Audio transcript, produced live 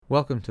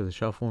Welcome to the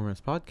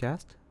Shelfwarmers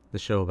Podcast, the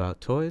show about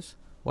toys,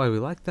 why we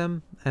like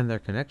them, and their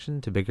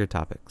connection to bigger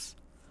topics.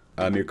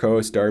 I'm your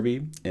co-host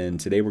Darby, and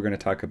today we're going to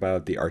talk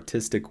about the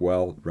artistic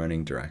well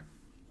running dry.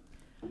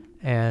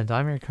 And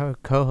I'm your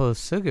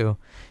co-host Sugu.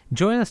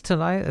 Join us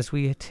tonight as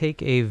we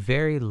take a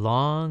very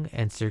long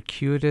and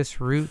circuitous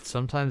route,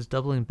 sometimes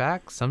doubling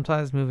back,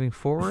 sometimes moving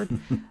forward,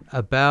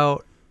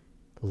 about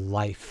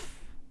life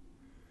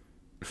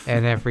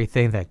and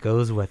everything that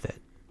goes with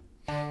it.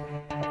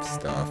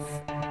 Stuff.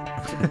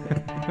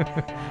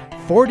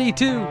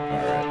 42! All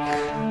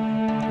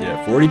right.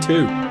 Yeah,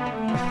 42.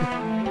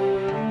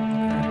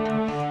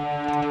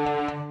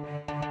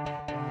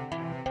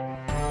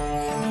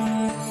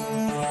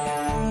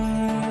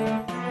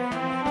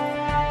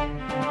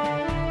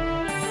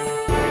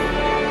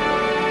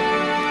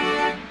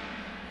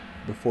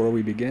 Before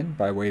we begin,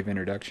 by way of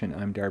introduction,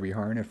 I'm Darby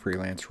Harn, a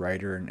freelance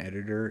writer and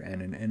editor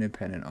and an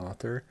independent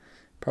author.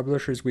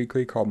 Publishers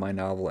Weekly called my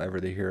novel Ever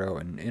the Hero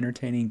an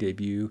entertaining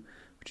debut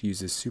which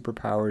uses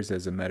superpowers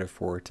as a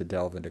metaphor to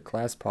delve into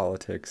class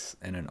politics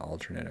and an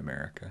alternate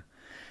America.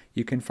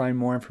 You can find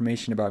more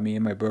information about me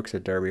and my books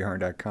at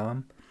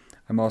darbyharn.com.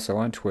 I'm also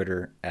on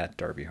Twitter at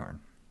darbyharn.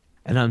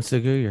 And I'm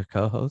Sugu, your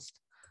co-host.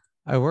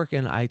 I work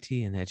in IT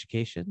and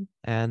education,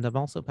 and I'm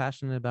also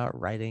passionate about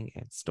writing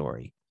and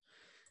story.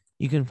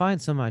 You can find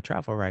some of my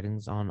travel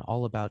writings on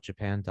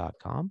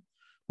allaboutjapan.com,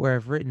 where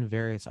I've written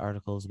various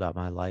articles about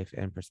my life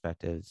and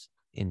perspectives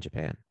in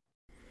Japan.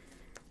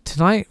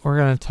 Tonight, we're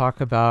going to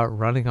talk about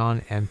running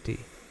on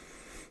empty.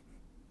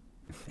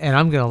 And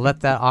I'm going to let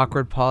that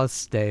awkward pause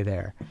stay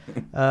there.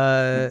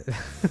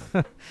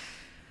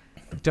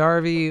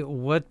 Darby,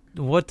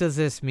 what does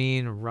this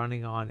mean,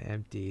 running on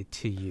empty,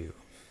 to you?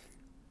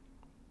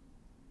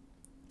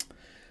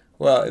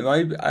 Well,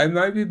 it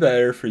might be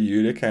better for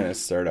you to kind of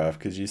start off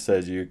because you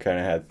said you kind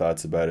of had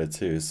thoughts about it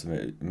too.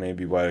 So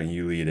maybe why don't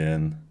you lead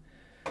in?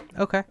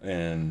 Okay.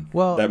 And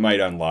well, it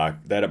might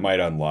unlock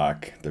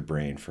the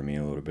brain for me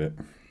a little bit.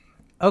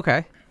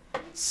 Okay.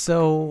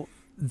 So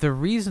the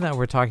reason that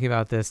we're talking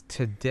about this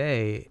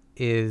today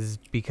is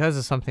because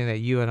of something that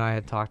you and I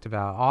had talked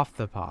about off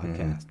the podcast.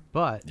 Mm-hmm.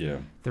 But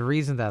the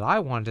reason that I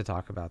wanted to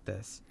talk about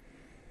this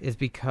is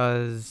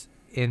because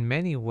in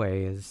many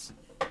ways,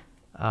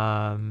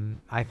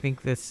 I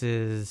think this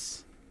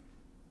is,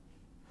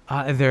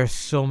 there are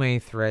so many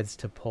threads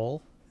to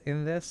pull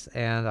in this,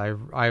 and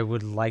I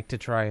would like to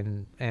try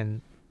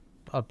and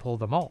pull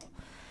them all.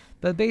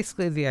 But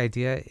basically the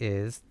idea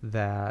is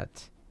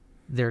that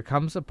there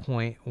comes a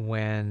point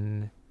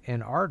when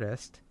an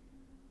artist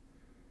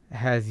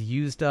has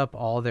used up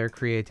all their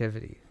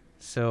creativity.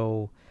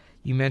 So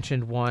you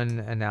mentioned one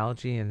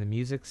analogy in the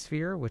music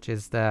sphere, which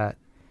is that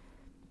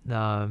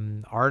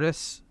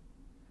artists,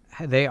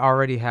 they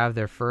already have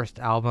their first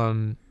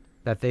album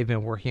that they've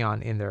been working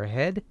on in their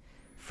head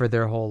for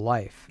their whole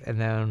life.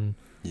 And then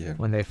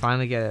when they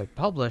finally get it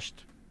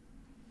published,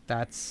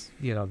 that's,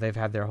 they've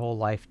had their whole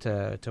life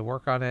to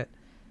work on it,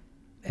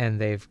 and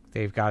they've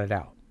got it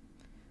out.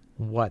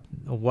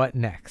 What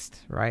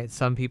next, right?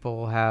 Some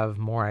people have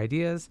more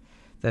ideas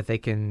that they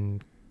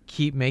can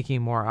keep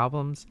making more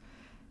albums.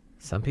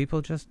 Some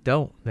people just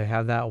don't. They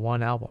have that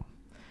one album.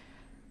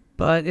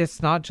 But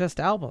it's not just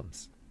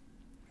albums.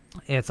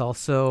 It's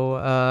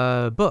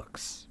also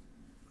books.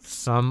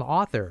 Some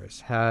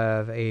authors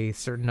have a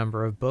certain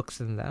number of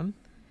books in them,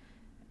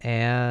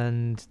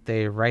 and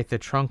they write the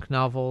trunk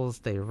novels,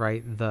 they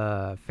write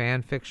the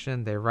fan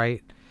fiction, they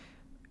write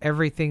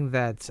everything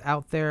that's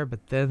out there,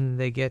 but then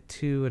they get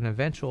to an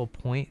eventual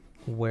point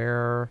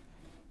where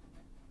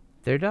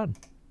they're done.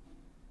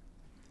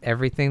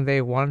 Everything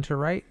they wanted to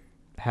write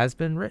has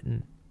been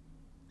written.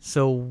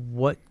 So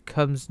what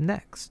comes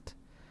next?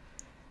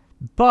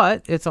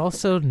 But it's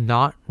also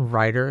not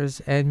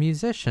writers and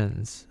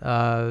musicians.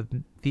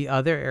 The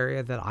other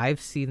area that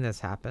I've seen this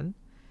happen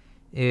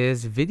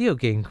is video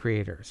game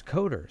creators,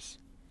 coders.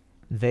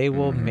 They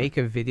will make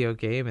a video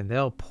game and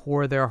they'll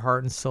pour their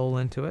heart and soul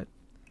into it.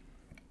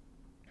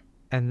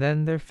 And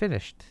then they're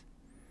finished.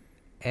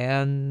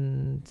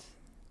 And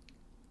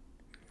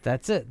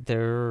that's it.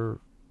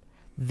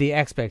 The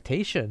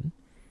expectation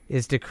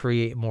is to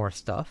create more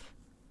stuff.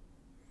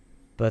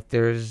 But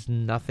there's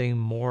nothing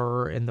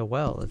more in the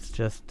well. It's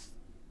just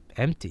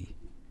empty.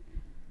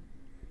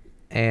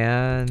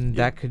 And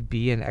that could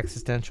be an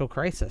existential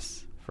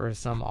crisis for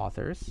some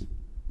authors.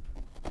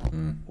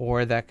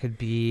 Or that could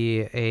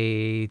be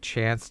a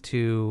chance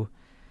to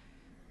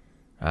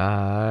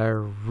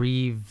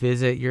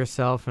revisit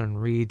yourself and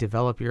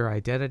redevelop your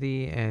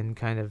identity and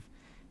kind of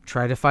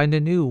try to find a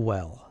new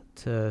well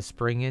to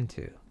spring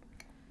into.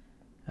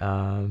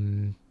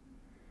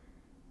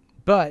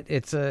 But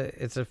it's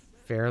a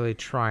fairly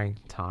trying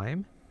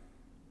time,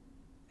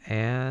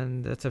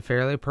 and it's a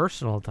fairly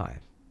personal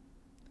time.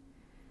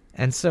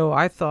 And so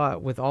I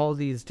thought, with all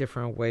these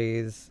different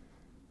ways,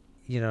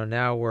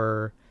 now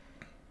we're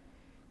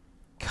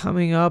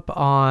coming up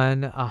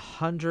on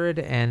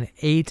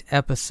 108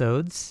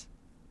 episodes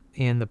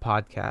in the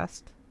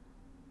podcast.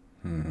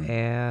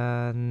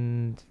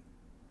 And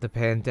the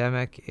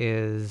pandemic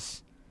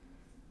is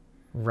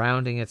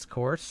rounding its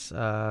course.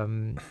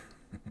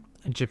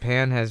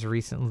 Japan has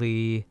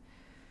recently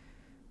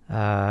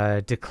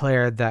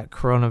declared that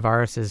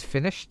coronavirus is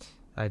finished.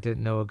 I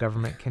didn't know a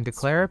government can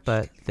declare it,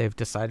 but they've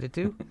decided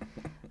to.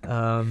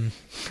 Oh,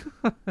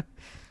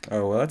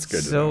 well, that's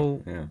good to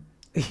know.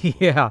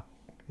 Yeah.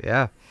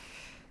 Yeah.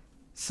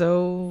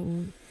 So,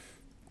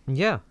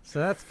 yeah. So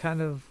that's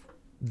kind of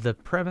the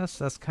premise.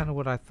 That's kind of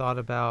what I thought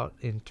about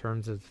in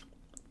terms of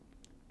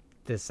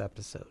this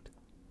episode.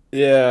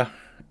 Yeah.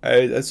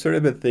 I've sort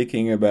of been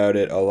thinking about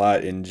it a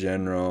lot in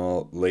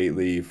general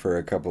lately for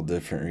a couple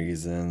different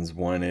reasons.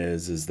 One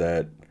is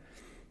that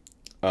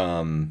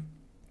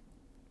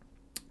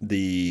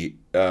the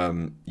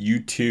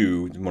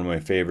U2, one of my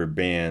favorite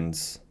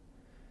bands,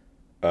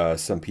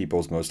 some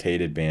people's most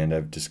hated band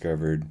I've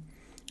discovered,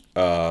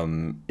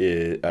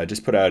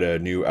 just put out a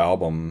new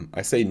album.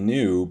 I say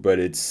new, but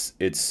it's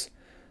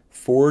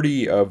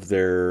 40 of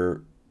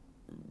their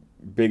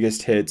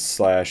biggest hits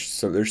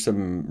so there's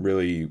some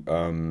really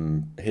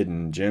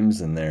hidden gems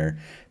in there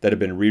that have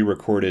been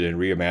re-recorded and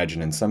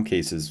reimagined, in some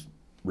cases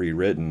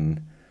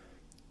rewritten,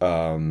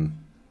 and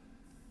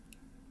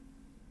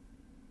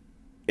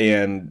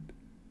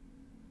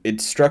it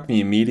struck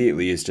me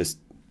immediately as just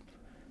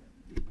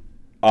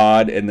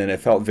odd, and then it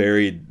felt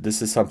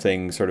this is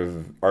something sort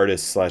of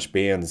artists slash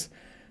bands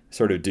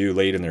sort of do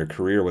late in their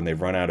career when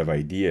they've run out of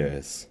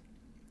ideas.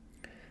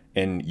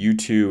 And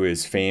U2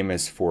 is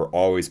famous for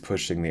always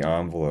pushing the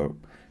envelope.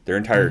 Their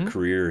entire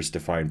career is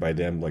defined by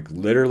them like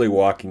literally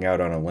walking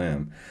out on a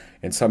limb.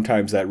 And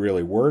sometimes that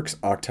really works.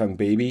 Achtung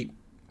Baby.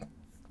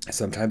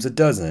 Sometimes it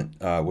doesn't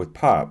with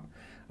pop.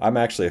 I'm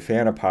actually a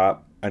fan of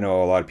pop. I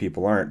know a lot of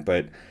people aren't,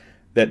 but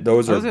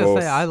those are both... I was going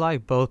to say, I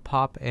like both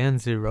pop and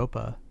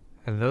Zooropa.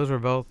 And those were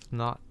both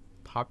not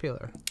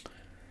popular.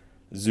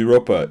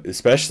 Zooropa,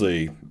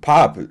 especially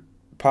pop,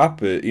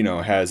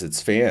 has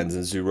its fans,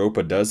 and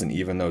Zooropa doesn't,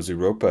 even though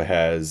Zooropa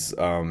has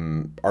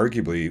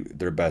arguably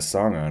their best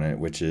song on it,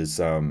 which is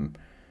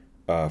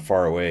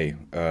Far Away,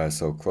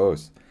 So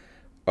Close.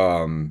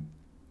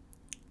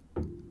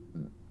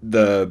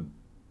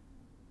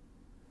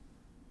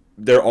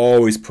 They're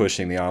always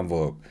pushing the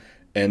envelope,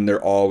 and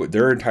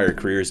their entire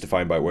career is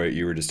defined by what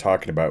you were just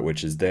talking about,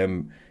 which is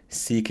them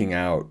seeking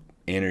out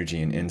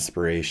energy and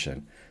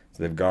inspiration.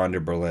 So they've gone to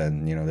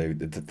Berlin,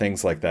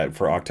 things like that.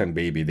 For Achtung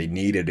Baby, they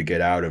needed to get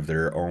out of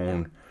their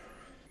own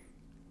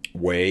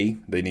way.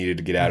 They needed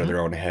to get out of their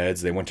own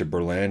heads. They went to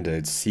Berlin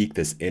to seek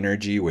this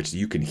energy, which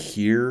you can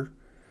hear.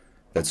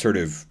 That's sort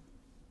of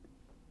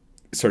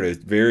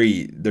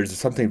very. There's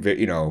something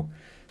very,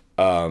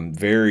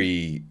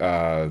 very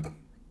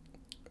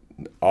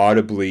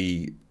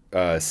audibly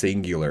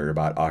singular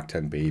about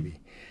Achtung Baby.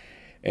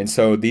 And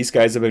so these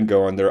guys have been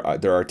going. They're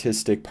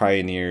artistic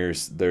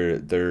pioneers.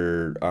 They've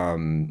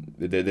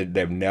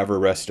never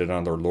rested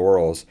on their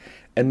laurels.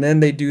 And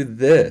then they do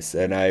this.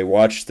 And I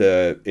watched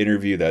the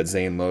interview that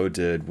Zane Lowe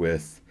did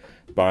with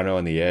Bono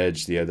and The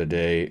Edge the other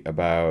day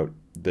about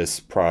this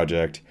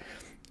project.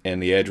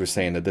 And The Edge was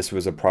saying that this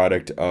was a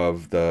product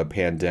of the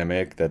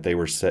pandemic, that they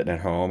were sitting at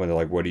home and they're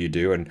like, what do you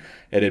do? And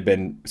it had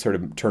been sort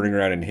of turning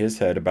around in his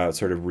head about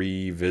sort of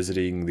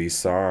revisiting these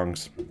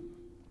songs.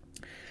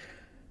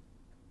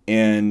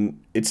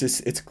 And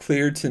it's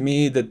clear to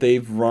me that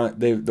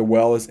the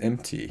well is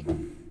empty,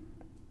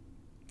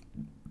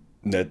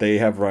 that they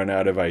have run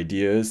out of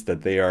ideas,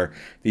 that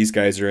these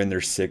guys are in their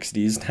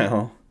 60s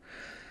now,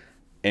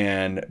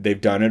 and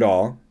they've done it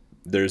all.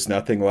 There's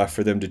nothing left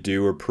for them to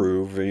do or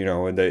prove,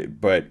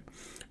 but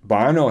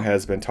Bono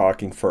has been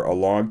talking for a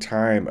long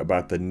time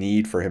about the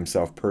need for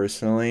himself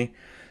personally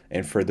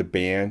and for the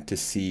band to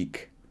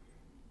seek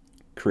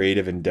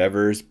creative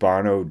endeavors.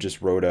 Bono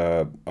just wrote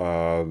a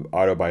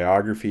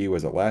autobiography,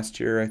 was it last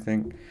year, I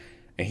think?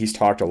 And he's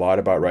talked a lot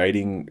about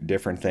writing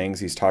different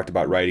things. He's talked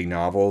about writing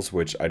novels,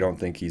 which I don't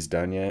think he's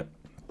done yet.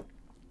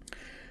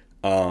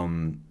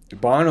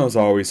 Bono's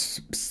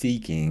always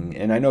seeking,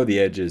 and I know The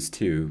Edge is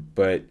too,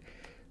 but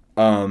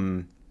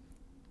they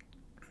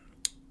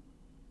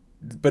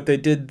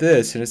did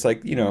this, and it's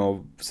like,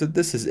 so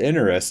this is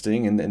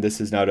interesting, and this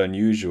is not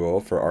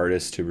unusual for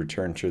artists to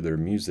return to their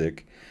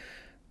music.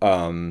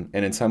 And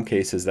in some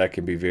cases, that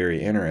can be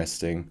very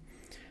interesting.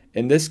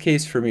 In this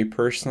case, for me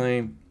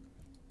personally,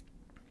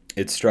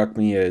 it struck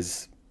me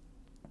as,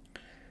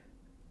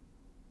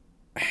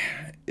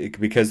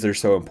 because they're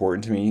so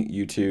important to me,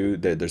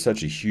 U2, they're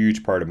such a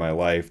huge part of my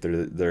life.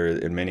 They're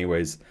in many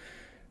ways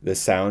the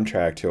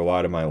soundtrack to a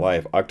lot of my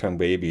life. Achtung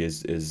Baby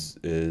is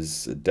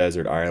a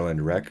desert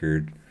island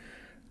record.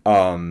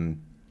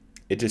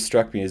 It just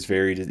struck me as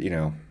very,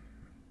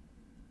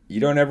 you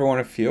don't ever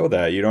want to feel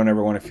that. You don't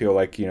ever want to feel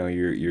like,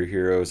 your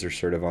heroes are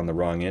sort of on the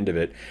wrong end of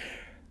it.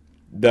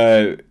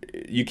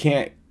 You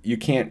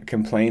can't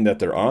complain that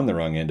they're on the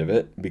wrong end of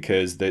it,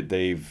 because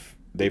they've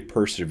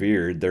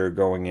persevered. They're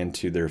going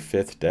into their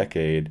 5th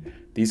decade.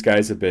 These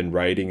guys have been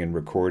writing and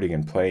recording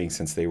and playing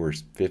since they were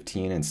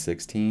 15 and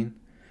 16.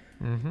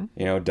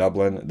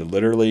 Dublin, they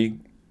literally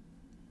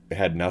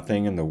had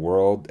nothing in the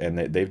world, and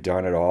they've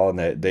done it all,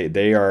 and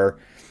they are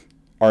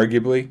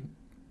arguably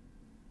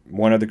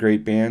one of the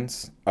great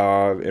bands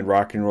in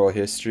rock and roll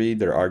history.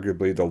 They're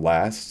arguably the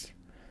last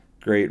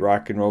great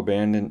rock and roll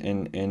band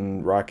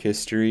in rock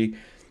history.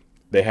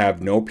 They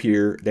have no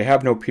peer. They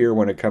have no peer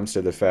when it comes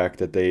to the fact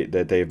that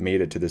they've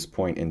made it to this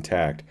point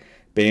intact.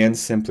 Bands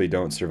simply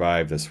don't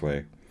survive this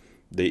way.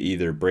 They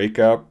either break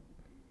up,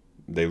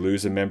 they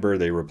lose a member,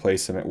 they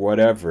replace them,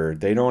 whatever.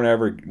 They don't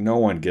ever. No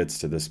one gets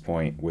to this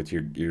point with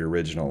your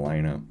original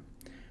lineup.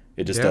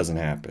 It just doesn't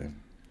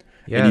happen.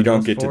 Yeah, and you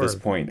don't get to this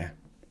point.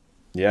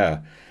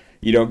 Yeah,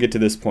 you don't get to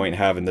this point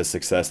having the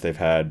success they've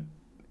had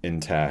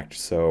intact.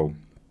 So,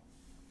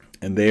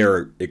 and they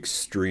are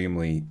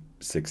extremely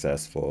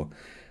successful.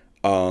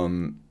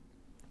 And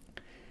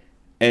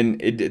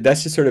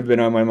that's just sort of been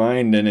on my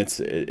mind, and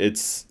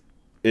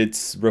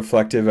it's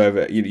reflective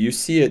of, you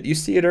see it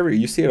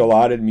a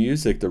lot in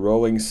music. The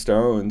Rolling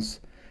Stones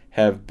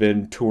have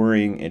been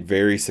touring and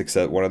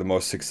one of the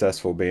most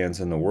successful bands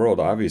in the world,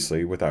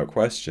 obviously, without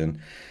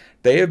question.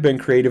 They have been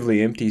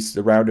creatively empty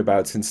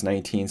roundabout since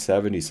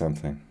 1970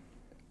 something.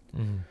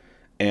 Mm-hmm.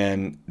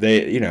 And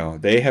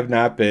they have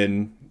not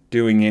been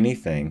doing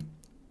anything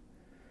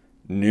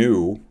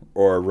new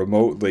or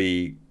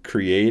remotely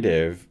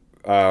creative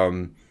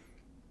for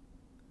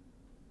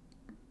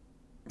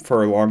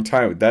a long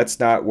time. That's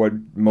not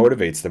what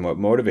motivates them. What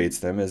motivates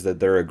them is that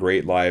they're a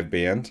great live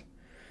band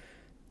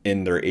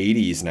in their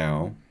 80s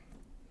now,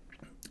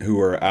 who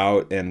are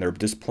out and they're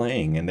just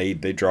playing, and they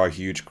draw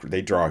huge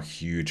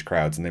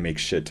crowds, and they make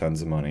shit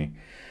tons of money.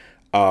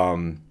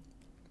 But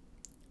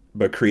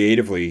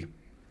creatively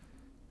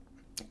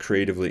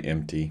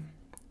empty.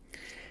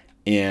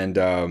 And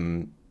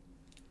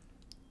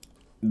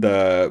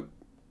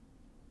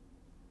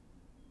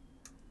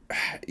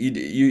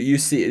you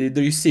see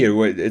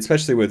it,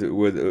 especially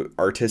with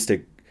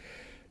artistic,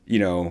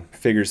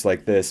 figures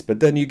like this. But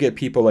then you get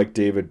people like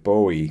David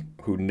Bowie,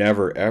 who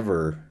never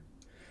ever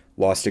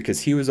lost it,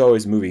 because he was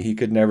always moving. He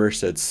could never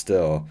sit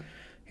still.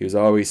 He was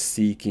always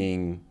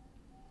seeking,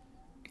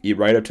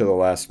 right up to the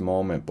last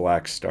moment,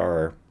 Black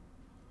Star.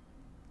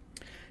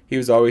 He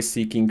was always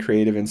seeking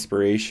creative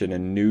inspiration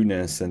and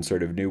newness and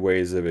sort of new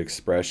ways of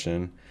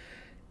expression.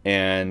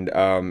 And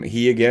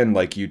he, again,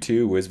 like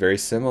U2, was very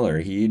similar.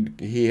 He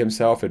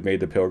himself had made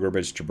the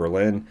pilgrimage to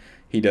Berlin.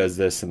 He does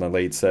this in the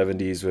late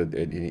 70s,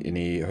 and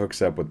he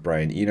hooks up with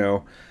Brian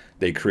Eno.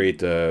 They create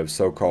the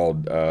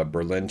so-called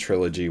Berlin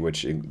trilogy,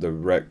 which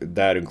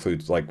that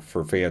includes, like,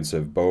 for fans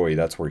of Bowie,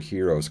 that's where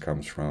Heroes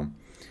comes from.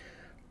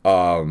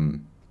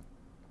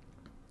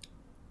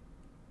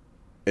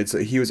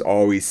 He was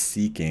always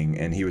seeking,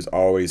 and he would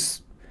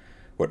always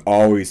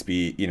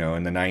be,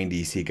 in the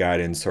 90s, he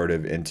got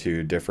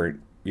into different,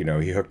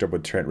 he hooked up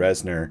with Trent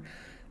Reznor,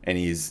 and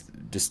he's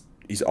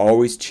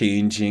always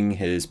changing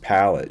his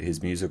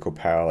musical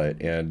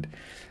palette. And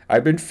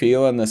I've been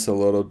feeling this a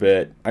little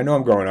bit. I know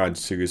I'm going on,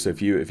 Sugu, so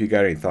if you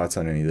got any thoughts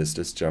on any of this,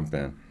 just jump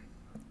in.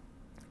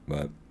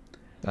 But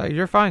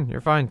you're fine.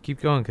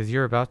 Keep going, because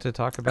you're about to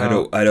talk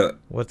about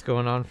what's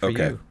going on for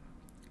you.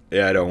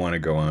 Yeah, I don't want to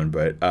go on,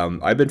 but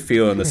I've been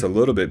feeling this a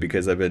little bit,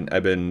 because I've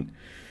been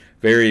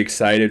very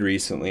excited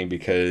recently,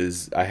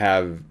 because I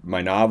have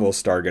my novel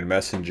Stargun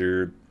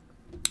Messenger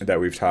that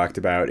we've talked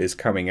about is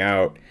coming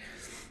out,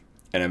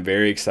 and I'm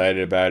very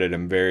excited about it.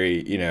 I'm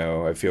very,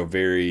 I feel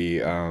very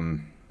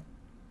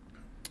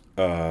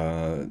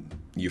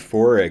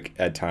euphoric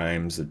at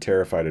times,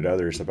 terrified at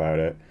others about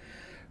it.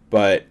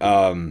 But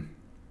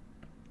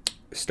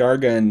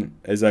Stargun,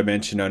 as I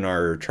mentioned on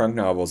our Trunk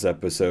Novels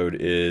episode,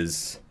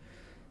 is,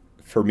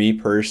 for me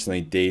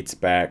personally, dates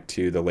back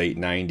to the late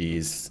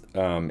 90s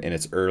in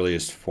its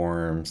earliest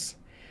forms.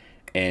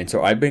 And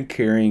so I've been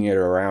carrying it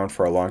around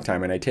for a long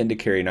time, and I tend to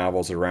carry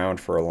novels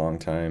around for a long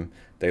time.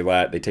 They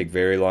take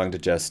very long to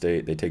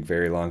gestate. They take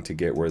very long to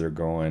get where they're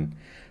going.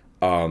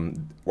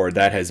 Or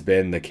that has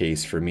been the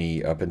case for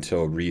me up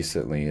until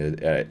recently.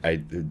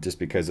 I just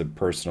because of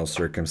personal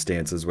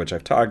circumstances, which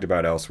I've talked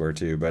about elsewhere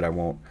too, but I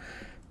won't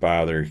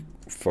bother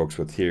folks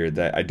with here.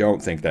 That I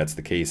don't think that's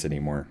the case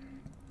anymore.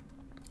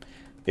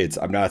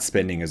 I'm not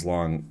spending as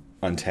long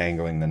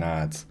untangling the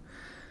knots.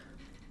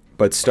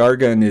 But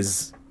Stargun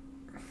is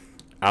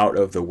out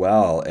of the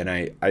well, and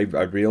I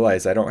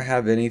realize I don't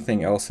have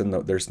anything else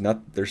there's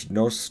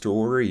no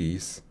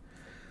stories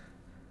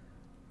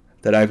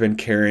that I've been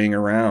carrying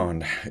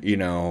around.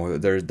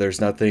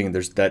 There's nothing.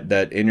 There's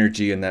that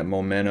energy and that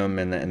momentum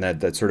and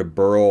that sort of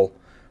burl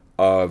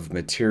of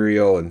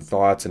material and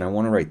thoughts, and I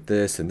want to write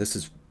this, and this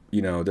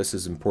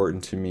is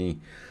important to me.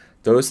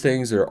 Those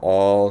things are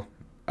all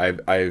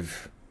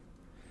I've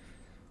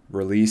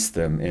released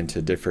them into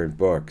different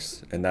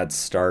books, and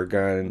that's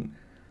Stargun.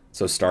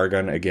 So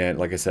Stargun, again,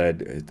 like I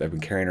said, I've been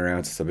carrying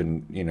around since I've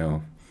been,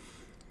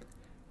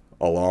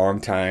 a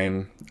long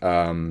time.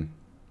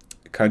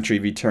 Country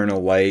of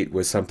Eternal Light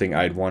was something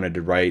I'd wanted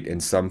to write in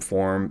some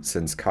form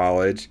since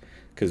college,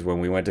 because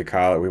when we went to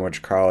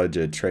college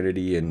at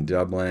Trinity in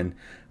Dublin.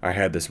 I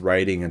had this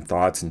writing and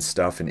thoughts and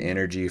stuff and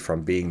energy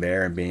from being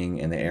there and being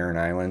in the Aran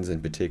Islands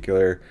in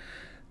particular,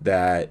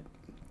 that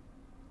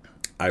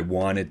I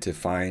wanted to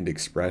find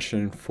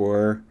expression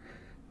for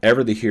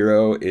Ever the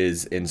Hero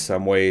is in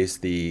some ways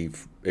the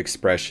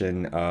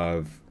expression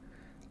of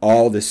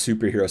all the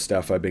superhero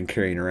stuff I've been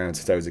carrying around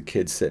since I was a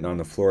kid, sitting on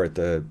the floor at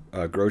the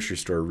grocery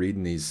store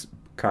reading these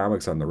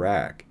comics on the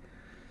rack.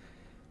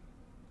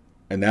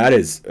 And that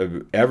is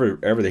Ever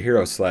the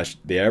Hero /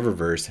 the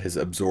Eververse has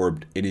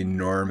absorbed an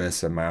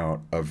enormous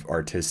amount of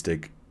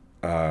artistic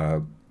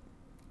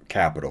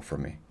capital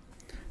from me.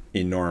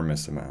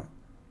 Enormous amount.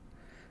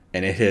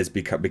 And it has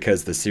become,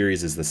 because the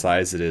series is the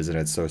size it is and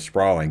it's so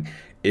sprawling,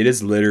 it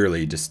is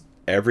literally just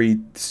every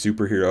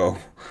superhero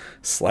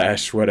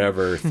 /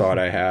 whatever thought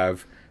I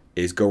have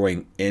is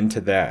going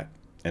into that.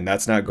 And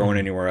that's not going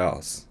anywhere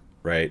else,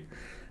 right?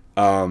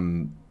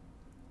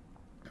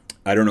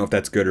 I don't know if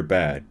that's good or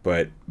bad,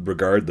 but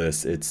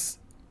regardless,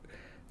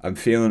 I'm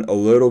feeling a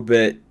little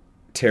bit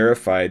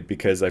terrified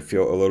because I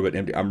feel a little bit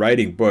empty. I'm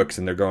writing books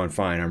and they're going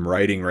fine. I'm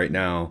writing right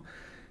now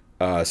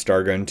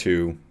Stargun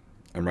 2.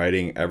 I'm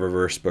writing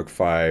Eververse Book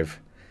 5.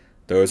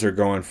 Those are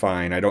going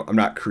fine. I'm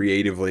not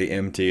creatively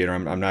empty, and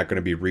I'm not going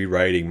to be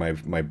rewriting my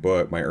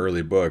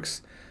early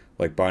books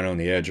like Bono and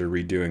the Edge are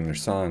redoing their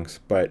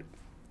songs. But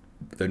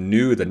the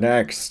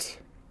next,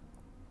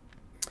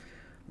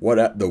 what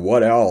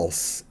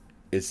else?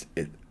 It's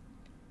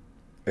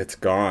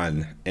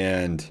gone,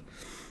 and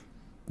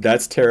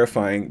that's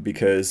terrifying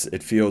because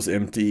it feels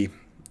empty.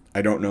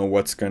 I don't know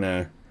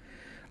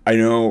I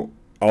know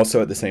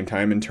also at the same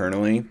time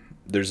internally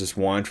there's this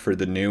want for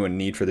the new and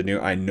need for the new.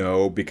 I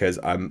know because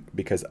I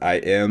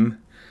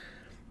am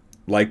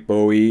like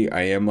Bowie,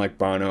 I am like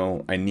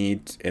Bono. I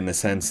need, in the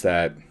sense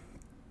that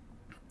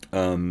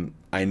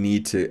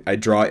I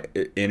draw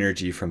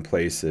energy from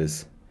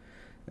places.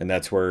 And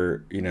that's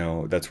where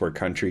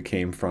Country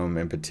came from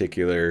in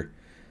particular.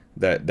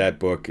 That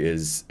book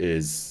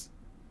is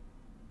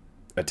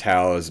a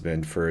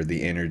talisman for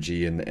the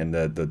energy and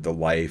the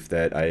life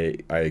that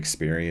I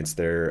experienced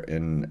there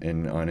in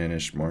on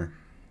Inishmore.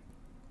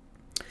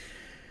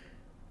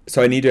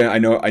 So I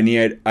know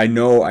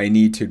I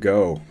need to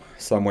go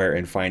somewhere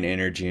and find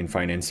energy and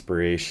find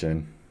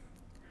inspiration.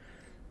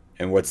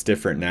 And what's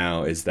different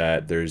now is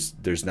that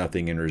there's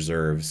nothing in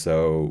reserve.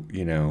 So,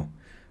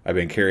 I've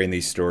been carrying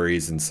these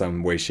stories in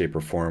some way, shape,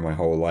 or form my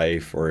whole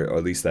life, or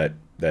at least that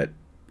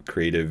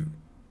creative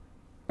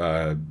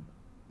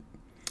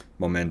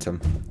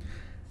momentum,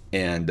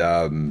 and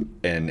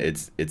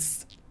it's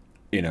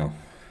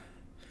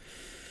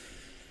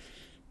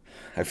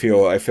I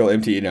feel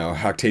empty.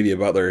 Octavia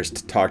Butler has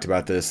talked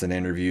about this in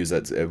interviews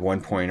at one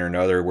point or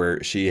another,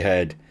 where she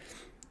had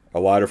a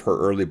lot of her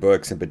early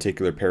books, in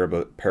particular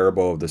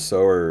Parable of the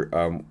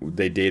Sower,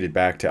 they dated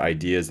back to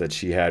ideas that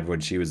she had when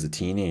she was a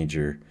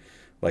teenager,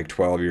 like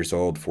 12 years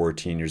old,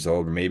 14 years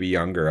old, or maybe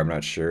younger, I'm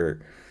not sure.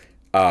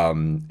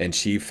 And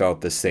she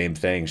felt the same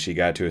thing. She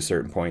got to a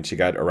certain point. She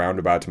got around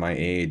about to my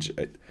age,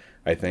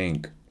 I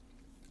think,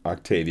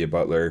 Octavia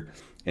Butler,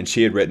 and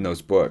she had written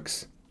those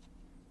books.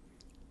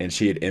 And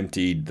she had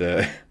emptied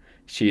the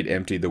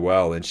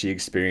well, and she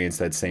experienced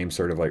that same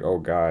sort of like, oh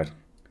God,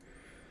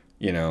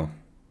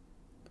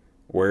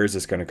 where is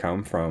this going to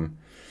come from?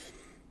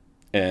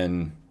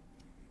 And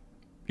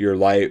your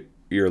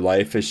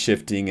life is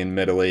shifting in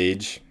middle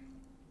age.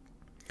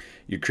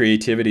 Your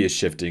creativity is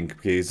shifting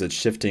because it's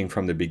shifting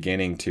from the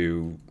beginning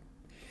to,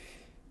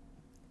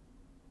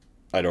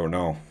 I don't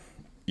know.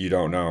 You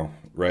don't know,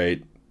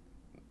 right?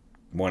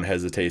 One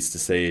hesitates to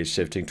say it's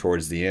shifting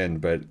towards the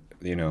end, but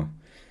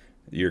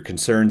your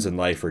concerns in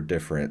life are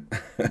different.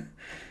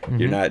 Mm-hmm.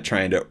 You're not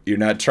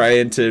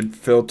trying to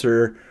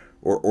filter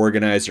or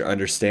organize or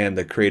understand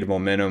the creative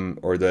momentum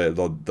or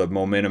the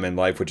momentum in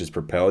life which has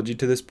propelled you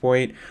to this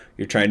point.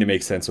 You're trying to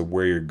make sense of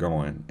where you're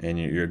going, and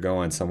you're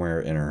going somewhere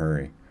in a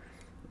hurry,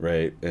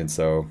 right? And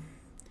so,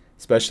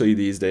 especially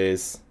these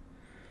days,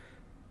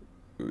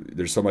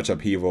 there's so much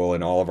upheaval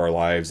in all of our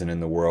lives and in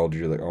the world.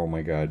 You're like, oh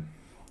my God.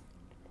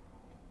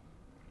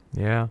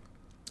 Yeah.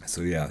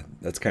 So yeah,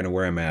 that's kind of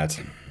where I'm at.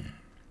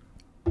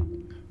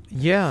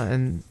 Yeah,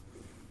 and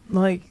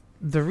like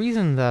the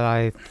reason that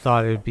I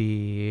thought it would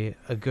be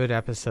a good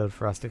episode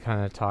for us to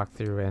kind of talk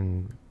through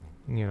and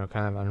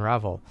kind of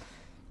unravel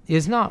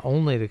is not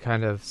only to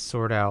kind of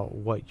sort out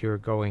what you're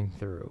going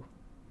through,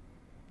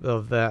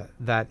 though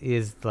that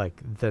is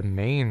like the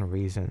main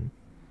reason,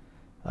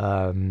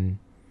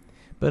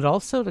 but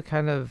also to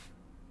kind of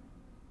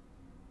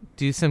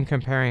do some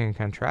comparing and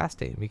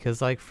contrasting,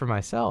 because like for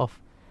myself,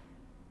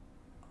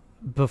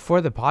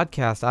 before the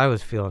podcast, I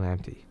was feeling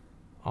empty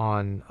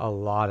on a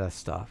lot of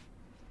stuff,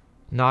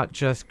 not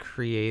just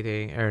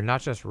creating or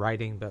not just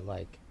writing, but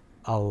like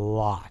a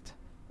lot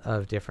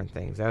of different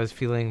things. I was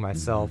feeling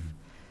myself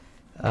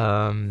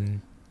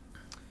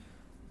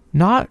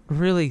not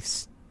really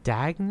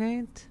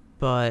stagnant,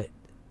 but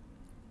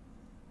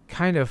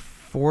kind of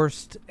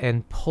forced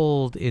and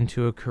pulled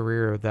into a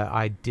career that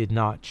I did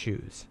not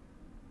choose.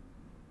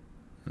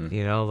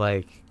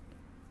 Like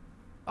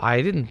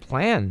I didn't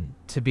plan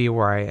to be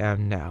where I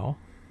am now.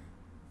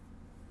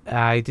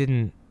 I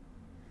didn't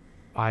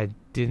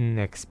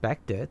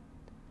expect it.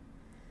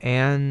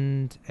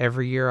 And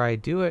every year I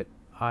do it,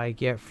 I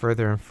get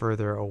further and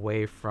further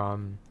away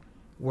from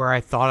where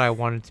I thought I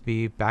wanted to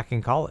be back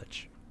in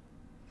college.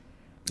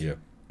 Yeah.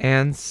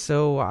 And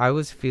so I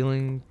was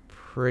feeling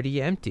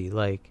pretty empty.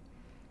 Like,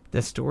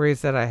 the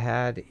stories that I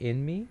had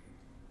in me,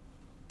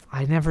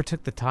 I never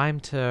took the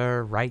time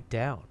to write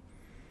down.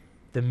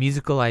 The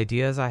musical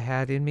ideas I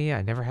had in me,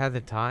 I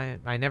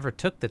never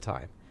took the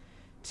time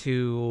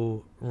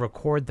to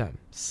record them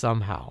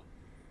somehow.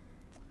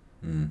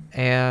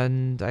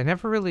 And I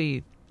never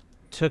really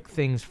took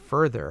things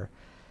further.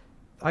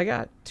 I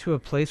got to a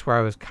place where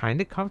I was kind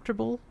of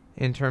comfortable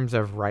in terms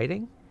of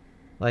writing.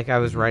 Like, I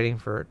was writing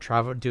for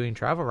doing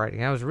travel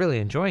writing. I was really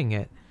enjoying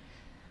it.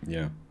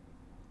 Yeah.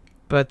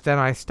 But then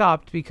I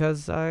stopped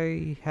because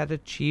I had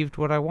achieved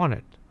what I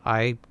wanted.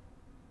 I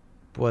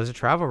was a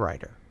travel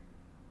writer.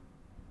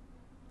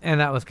 And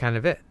that was kind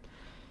of it.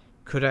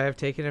 Could I have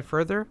taken it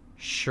further?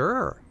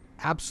 Sure.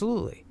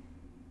 Absolutely.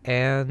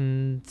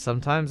 And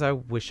sometimes I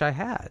wish I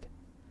had.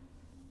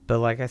 But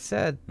like I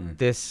said,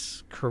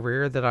 this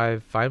career that I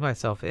find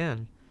myself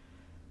in,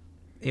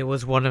 it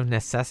was one of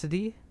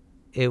necessity.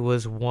 It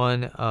was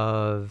one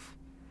of,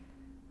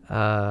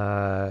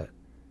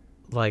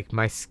 like,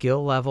 my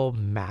skill level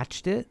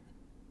matched it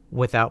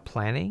without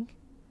planning.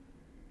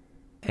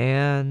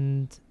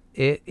 And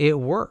it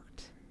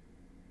worked.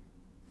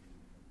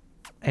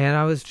 And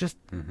I was just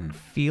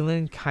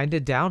feeling kind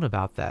of down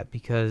about that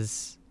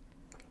because,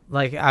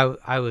 like,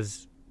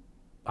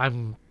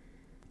 I'm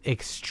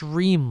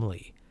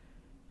extremely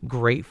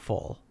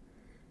grateful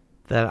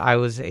that I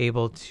was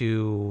able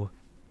to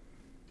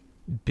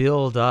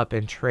build up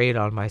and trade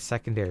on my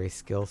secondary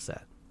skill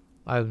set.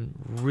 I'm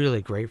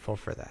really grateful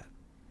for that.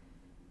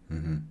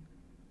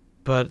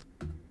 But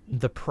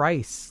the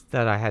price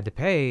that I had to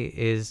pay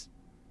is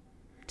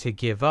to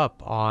give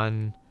up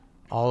on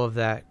all of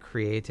that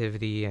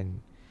creativity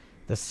and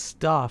the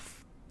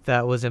stuff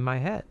that was in my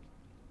head.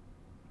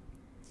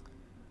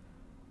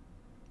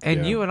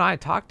 And you and I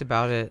talked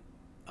about it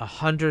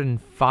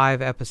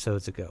 105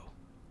 episodes ago.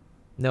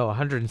 No,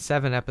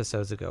 107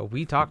 episodes ago.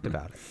 We talked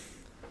about it.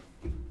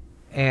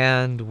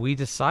 And we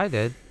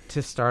decided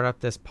to start up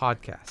this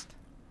podcast.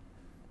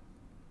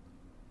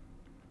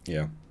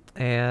 Yeah.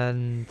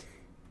 And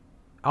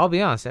I'll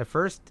be honest, at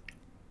first,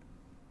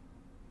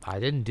 I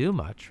didn't do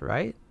much,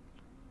 right?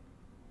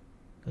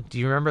 Do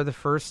you remember the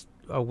first,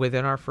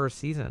 within our first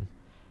season?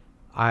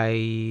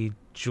 I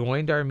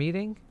joined our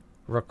meeting,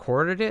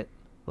 recorded it.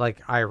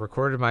 Like, I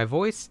recorded my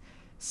voice,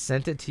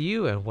 sent it to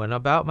you, and went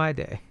about my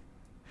day.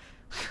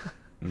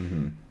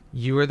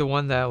 You were the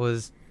one that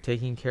was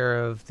taking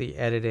care of the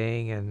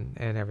editing and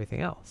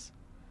everything else.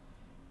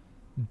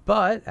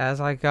 But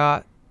as I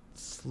got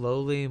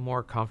slowly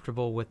more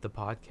comfortable with the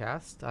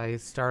podcast, I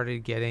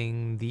started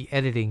getting the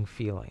editing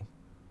feeling.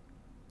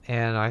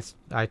 And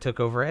I took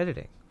over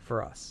editing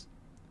for us.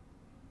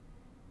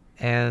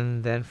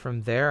 And then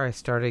from there, I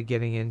started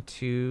getting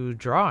into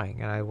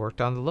drawing, and I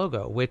worked on the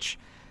logo, which...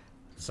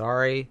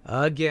 Sorry,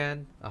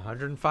 again,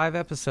 105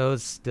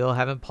 episodes, still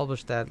haven't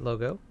published that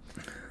logo.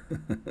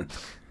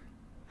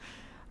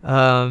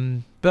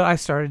 But I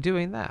started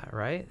doing that,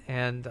 right?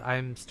 And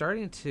I'm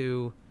starting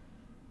to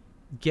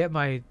dip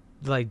my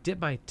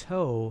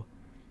toe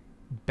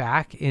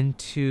back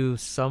into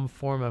some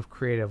form of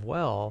creative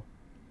well,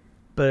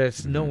 but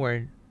it's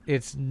nowhere,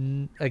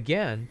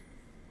 again,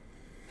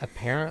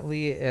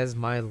 apparently as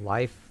my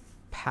life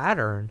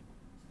pattern,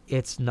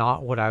 it's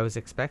not what I was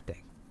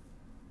expecting.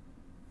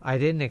 I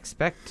didn't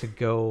expect to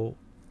go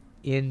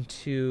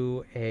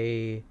into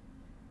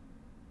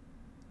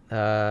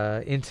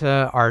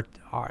visual art.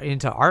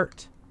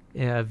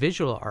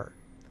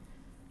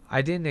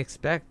 I didn't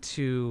expect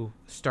to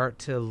start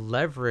to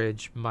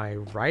leverage my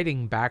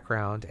writing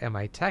background and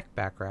my tech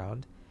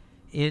background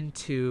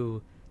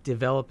into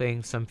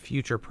developing some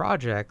future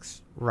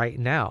projects right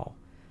now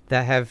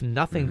that have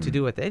nothing to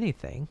do with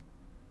anything.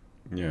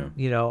 Yeah.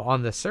 You know,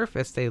 on the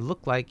surface, they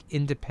look like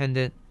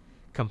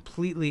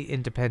completely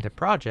independent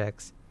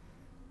projects.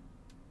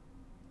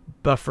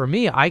 But for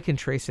me, I can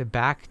trace it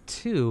back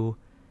to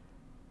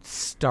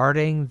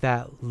starting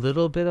that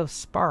little bit of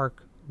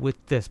spark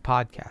with this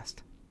podcast.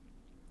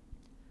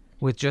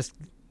 With just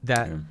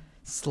that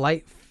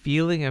slight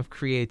feeling of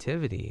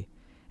creativity.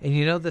 And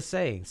you know the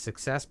saying,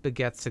 success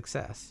begets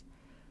success.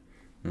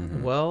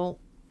 Well,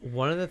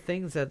 one of the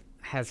things that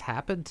has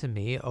happened to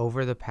me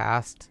over the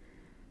past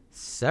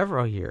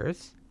several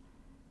years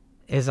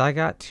is I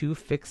got too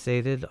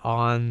fixated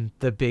on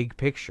the big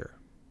picture.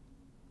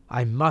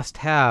 I must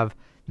have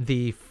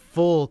the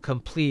full,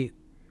 complete,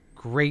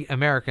 great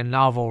American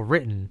novel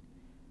written,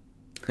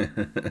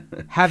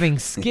 having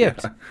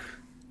skipped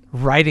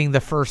writing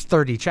the first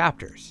 30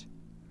 chapters.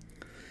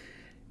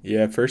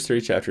 Yeah, first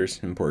 3 chapters,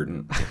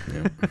 important.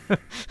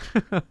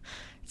 Yeah.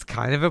 It's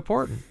kind of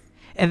important.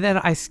 And then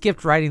I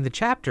skipped writing the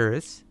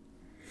chapters,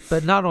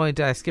 but not only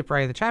did I skip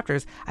writing the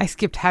chapters, I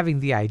skipped having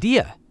the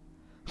idea.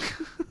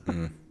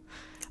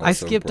 I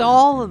skipped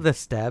all of the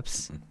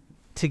steps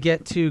to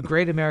get to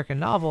Great American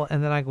Novel,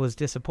 and then I was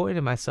disappointed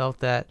in myself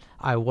that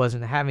I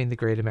wasn't having the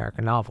Great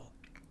American Novel.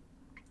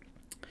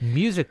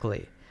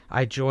 Musically,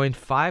 I joined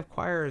 5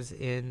 choirs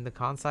in the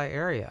Kansai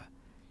area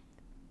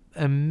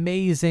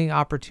amazing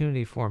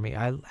opportunity for me.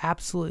 I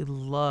absolutely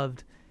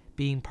loved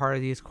being part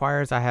of these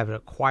choirs. I have a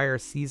choir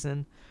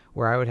season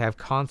where I would have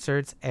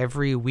concerts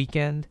every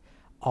weekend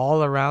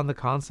all around the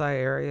Kansai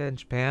area in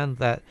Japan.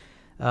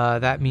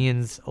 That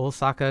means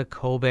Osaka,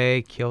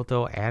 Kobe,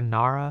 Kyoto, and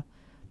Nara.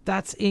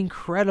 That's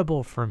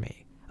incredible for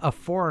me. A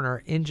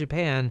foreigner in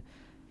Japan,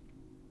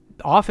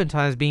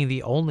 oftentimes being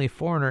the only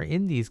foreigner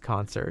in these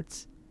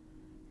concerts.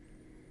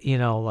 You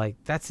know, like,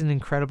 that's an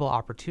incredible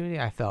opportunity.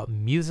 I felt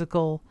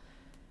musical.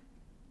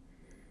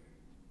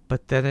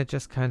 But then it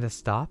just kind of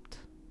stopped.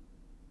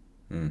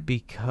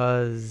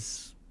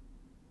 Because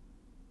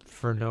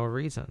for no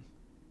reason.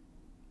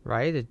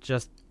 Right? It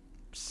just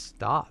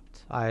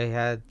stopped. I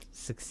had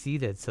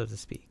succeeded, so to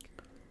speak.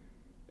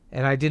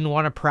 And I didn't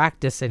want to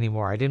practice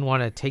anymore. I didn't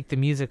want to take the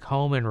music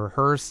home and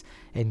rehearse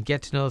and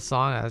get to know the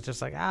song. I was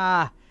just like,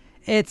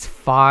 it's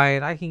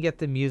fine. I can get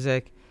the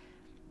music.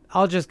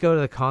 I'll just go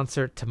to the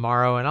concert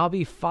tomorrow and I'll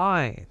be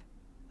fine.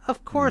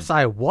 Of course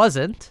I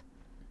wasn't.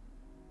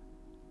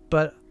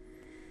 But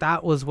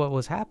that was what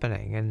was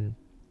happening. And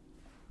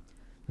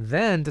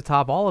then, to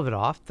top all of it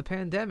off, the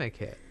pandemic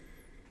hit.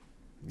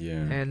 Yeah.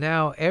 And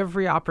now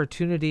every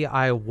opportunity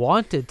I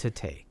wanted to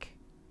take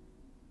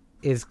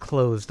is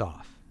closed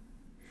off.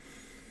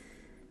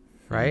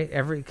 Right?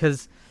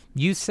 Because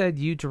you said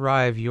you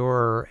derive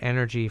your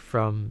energy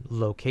from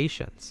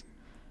locations.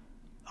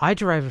 I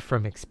derive it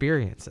from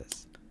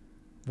experiences.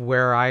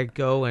 Where I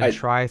go and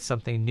try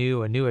something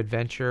new, a new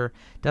adventure.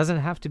 Doesn't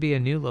have to be a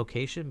new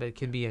location, but it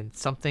can be in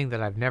something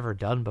that I've never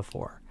done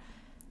before.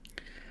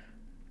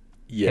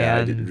 Yeah,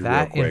 and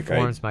that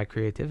informs my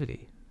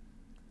creativity.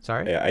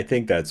 Sorry? I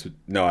think that's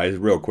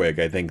real quick.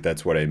 I think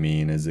that's what I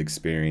mean is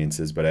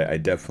experiences, but I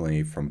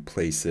definitely from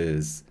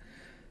places,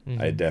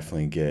 I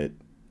definitely get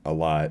a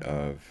lot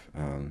of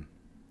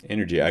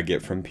energy. I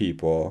get from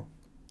people,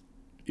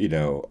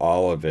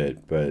 all of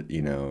it, but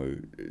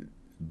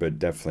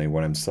definitely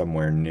when I'm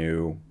somewhere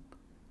new,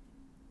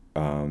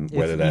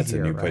 whether that's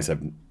easier, a new place,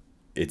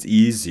 it's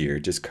easier.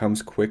 It just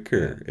comes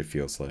quicker. Yeah. It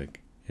feels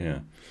like, yeah.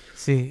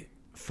 See,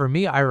 for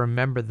me, I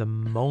remember the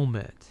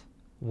moment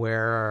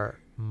where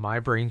my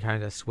brain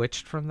kind of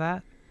switched from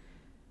that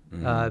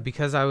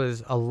because I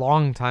was a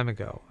long time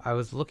ago. I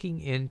was looking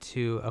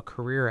into a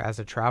career as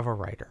a travel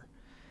writer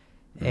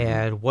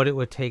and what it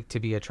would take to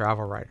be a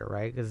travel writer,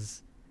 right?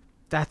 Because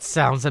that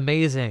sounds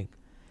amazing.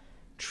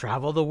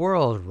 Travel the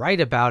world, write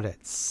about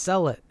it,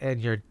 sell it,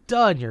 and you're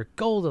done. You're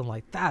golden.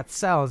 Like, that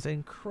sounds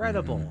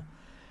incredible.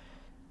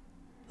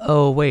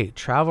 Oh, wait,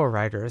 travel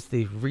writers,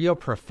 the real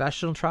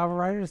professional travel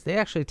writers, they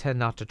actually tend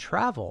not to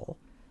travel.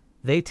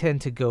 They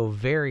tend to go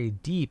very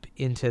deep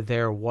into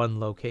their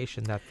one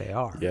location that they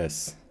are.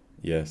 Yes.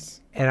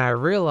 And I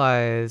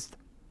realized,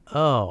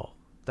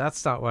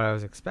 that's not what I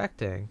was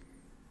expecting.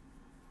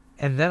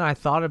 And then I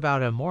thought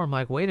about it more. I'm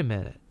like, wait a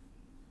minute.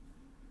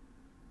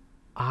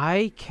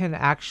 I can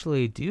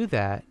actually do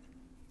that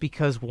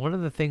because one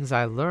of the things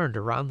I learned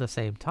around the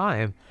same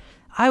time,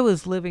 I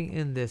was living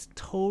in this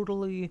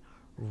totally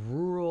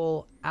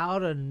rural,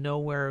 out of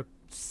nowhere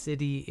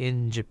city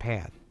in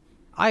Japan.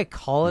 I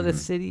call it a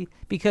city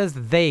because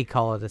they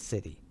call it a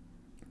city.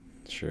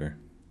 Sure.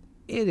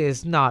 It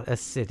is not a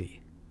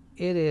city.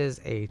 It is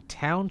a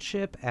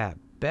township at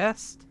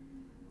best.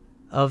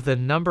 Of the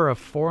number of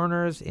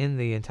foreigners in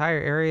the entire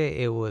area,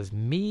 it was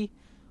me,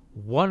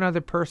 one other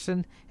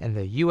person, and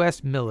the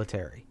U.S.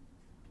 military.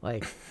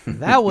 Like,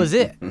 that was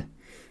it.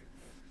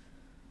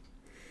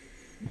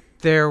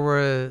 There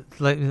were,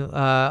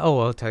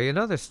 I'll tell you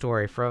another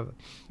story from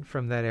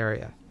that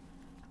area.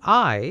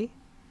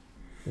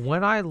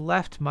 When I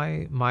left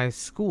my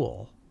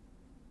school,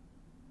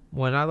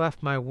 when I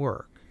left my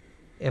work,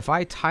 if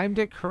I timed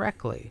it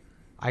correctly,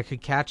 I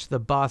could catch the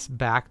bus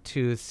back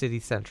to City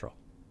Central.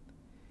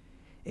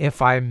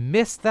 If I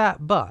missed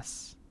that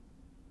bus,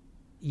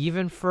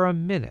 even for a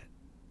minute,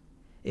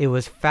 it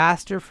was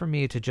faster for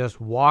me to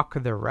just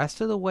walk the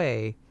rest of the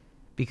way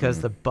because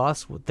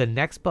the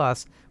next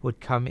bus would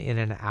come in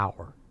an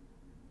hour.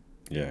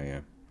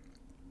 Yeah.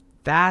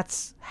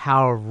 That's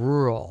how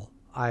rural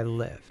I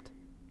lived.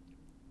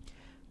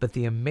 But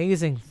the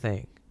amazing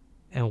thing,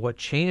 and what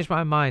changed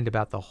my mind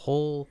about the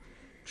whole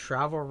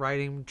travel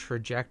writing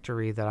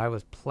trajectory that I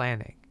was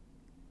planning,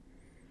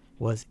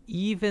 was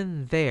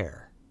even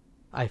there,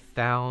 I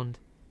found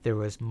there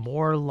was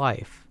more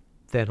life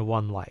than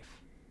one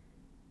life.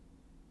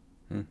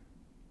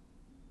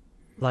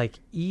 Like,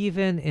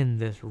 even in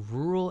this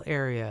rural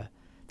area,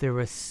 there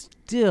was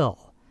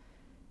still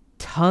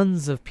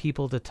tons of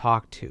people to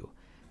talk to,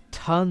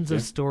 tons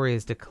of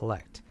stories to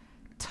collect,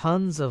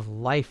 tons of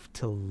life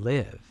to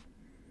live.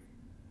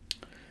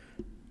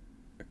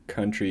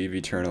 Country of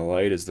Eternal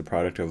Light is the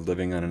product of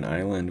living on an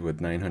island with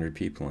 900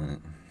 people in it.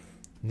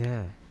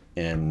 Yeah.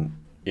 And,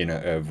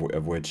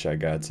 of which I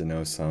got to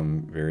know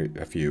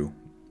a few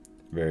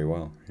very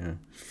well. Yeah.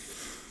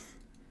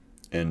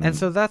 And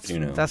so that's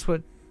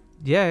what,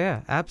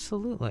 yeah,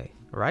 absolutely.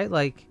 Right?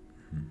 Like,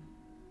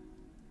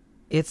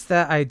 it's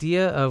that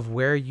idea of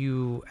where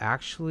you're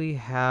actually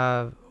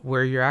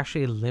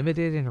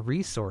limited in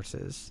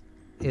resources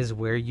is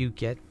where you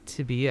get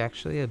to be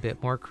actually a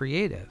bit more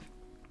creative.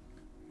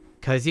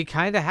 Because you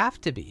kind of have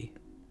to be.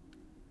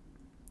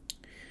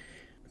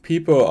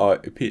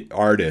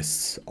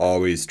 Artists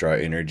always draw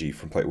energy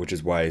from play, which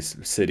is why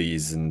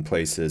cities and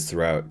places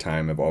throughout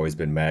time have always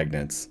been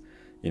magnets.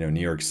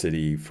 New York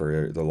City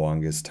for the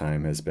longest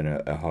time has been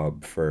a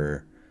hub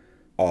for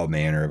all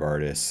manner of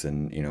artists,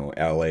 and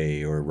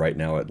LA, or right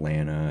now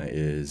Atlanta,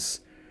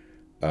 is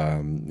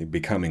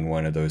becoming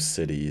one of those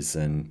cities,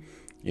 and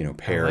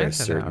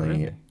Paris Atlanta certainly. now,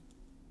 really?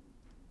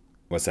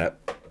 What's that?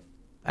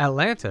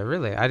 Atlanta,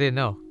 really? I didn't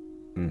know.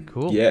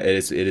 Cool. Yeah,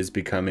 it is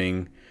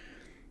becoming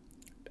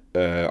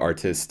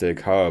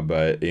artistic hub,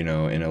 in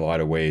a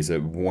lot of ways.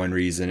 One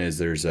reason is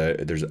there's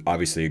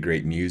obviously a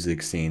great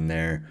music scene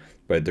there,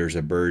 but there's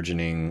a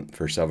burgeoning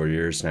for several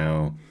years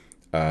now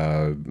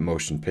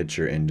motion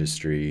picture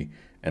industry,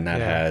 and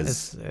that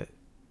has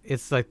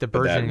it's like the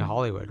burgeoning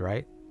Hollywood,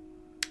 right?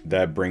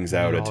 That brings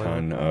out a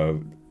ton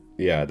of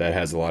that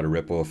has a lot of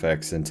ripple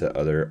effects into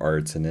other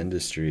arts and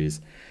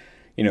industries.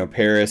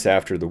 Paris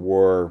after the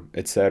war,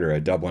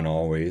 etc.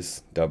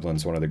 Dublin's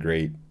one of the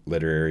great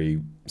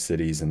literary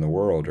cities in the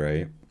world,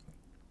 right?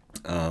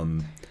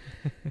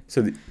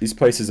 So these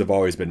places have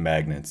always been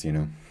magnets,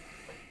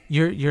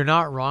 You're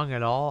not wrong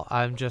at all.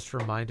 I'm just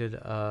reminded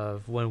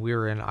of when we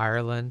were in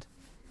Ireland.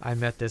 I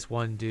met this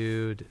one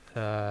dude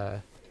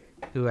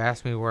who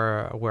asked me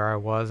where I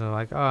was, and I'm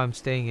like, oh, I'm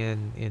staying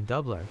in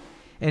Dublin.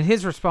 And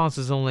his response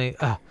is only,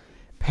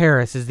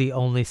 Paris is the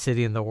only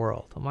city in the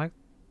world. I'm like,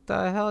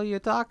 the hell are you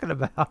talking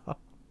about?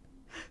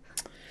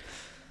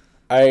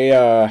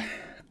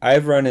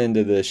 I've run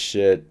into this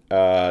shit,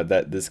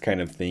 this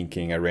kind of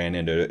thinking I ran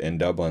into in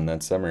Dublin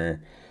that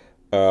summer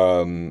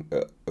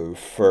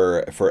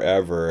for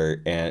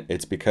forever, and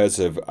it's because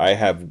of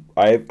I've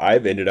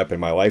ended up in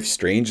my life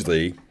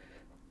strangely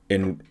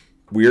in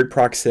weird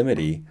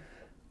proximity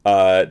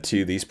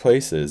to these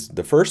places.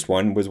 The first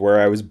one was where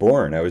I was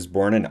born. I was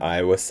born in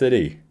Iowa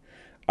City.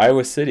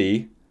 Iowa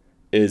City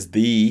is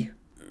the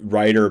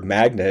writer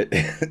magnet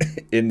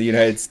in the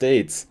United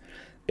States.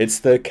 It's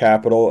the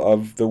capital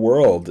of the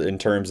world in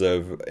terms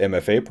of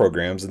MFA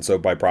programs, and so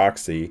by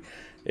proxy,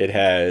 it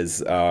has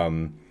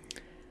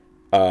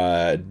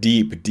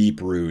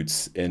deep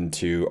roots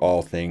into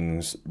all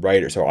things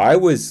writer. So I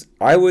was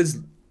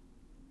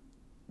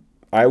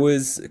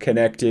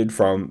connected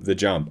from the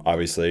jump.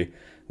 Obviously,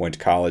 went to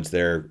college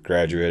there,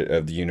 graduate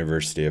of the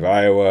University of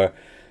Iowa.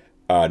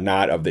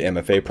 Not of the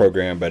MFA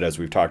program, but as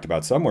we've talked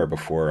about somewhere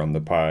before on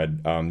the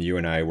pod, you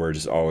and I were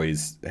just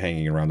always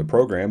hanging around the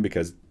program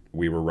because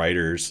we were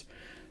writers.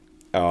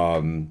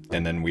 And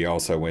then we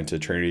also went to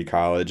Trinity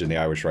College and the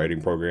Irish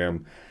Writing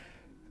Program.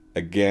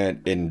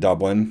 Again, in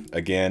Dublin,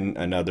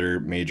 another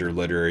major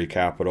literary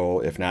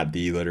capital, if not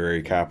the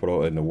literary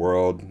capital in the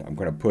world. I'm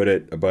going to put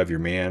it above your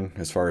man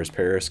as far as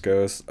Paris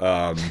goes.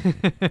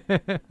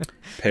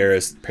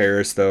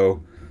 Paris,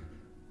 though,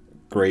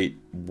 great,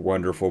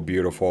 wonderful,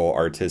 beautiful,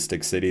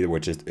 artistic city,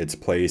 which is its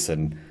place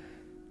and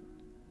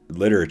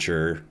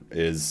literature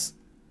is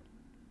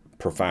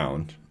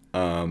profound.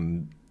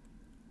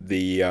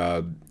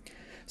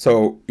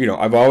 So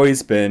I've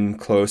always been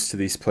close to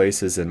these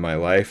places in my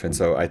life, and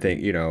so I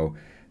think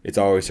it's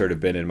always sort of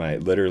been in my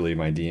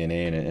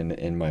DNA and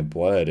in my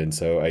blood, and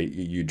so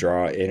you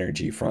draw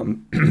energy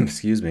from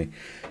excuse me,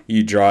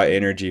 you draw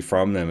energy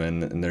from them,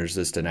 and there's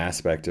just an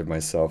aspect of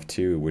myself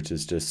too, which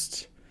is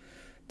just.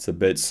 It's a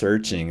bit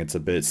searching, it's a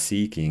bit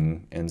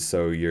seeking, and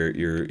so you're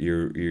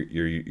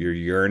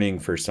yearning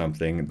for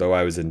something. Though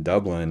I was in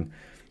Dublin,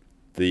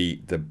 the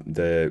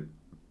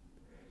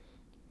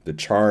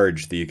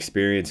charge, the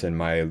experience in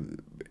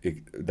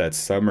that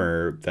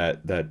summer,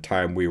 that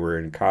time we were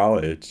in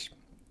college,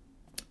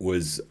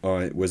 was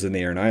in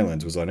the Aran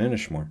Islands, was on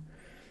Inishmore,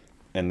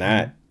 and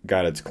that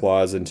got its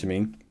claws into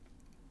me.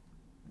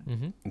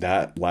 Mm-hmm.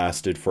 That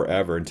lasted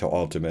forever until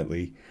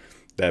ultimately.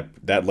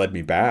 That led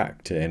me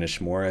back to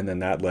Inishmore, and then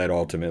that led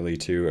ultimately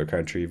to A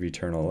Country of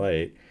Eternal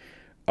Light,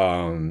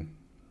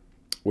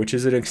 which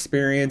is an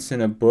experience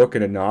in a book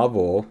and a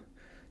novel.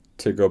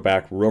 To go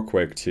back real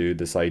quick to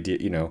this idea,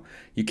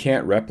 you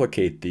can't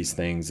replicate these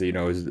things.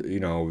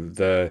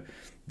 The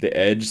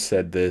Edge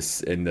said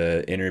this in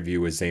the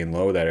interview with Zane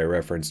Lowe that I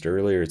referenced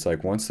earlier. It's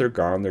like once they're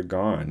gone, they're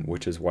gone,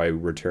 which is why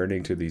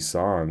returning to these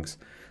songs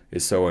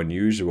is so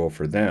unusual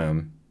for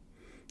them.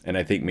 And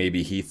I think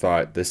maybe he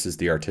thought this is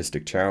the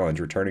artistic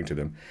challenge, returning to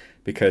them,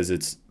 because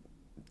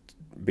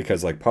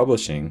like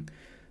publishing,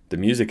 the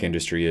music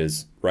industry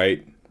is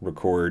write,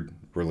 record,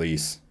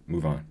 release,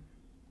 move on,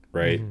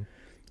 right? Mm-hmm.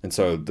 And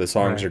so the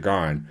songs are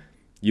gone.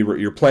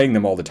 You're playing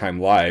them all the time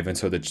live, and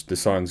so the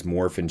songs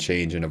morph and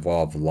change and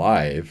evolve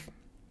live.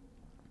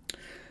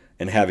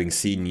 And having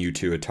seen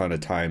U2 a ton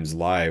of times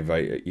live,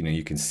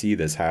 you can see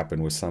this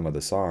happen with some of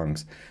the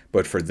songs.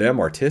 But for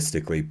them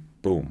artistically,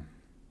 boom.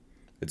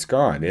 It's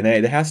gone, and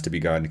it has to be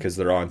gone because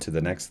they're on to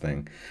the next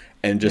thing,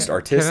 and just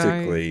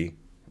artistically,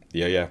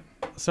 yeah.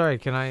 Sorry,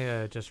 can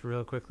I just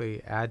real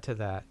quickly add to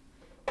that?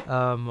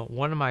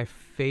 One of my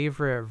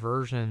favorite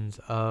versions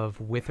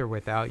of With or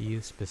Without You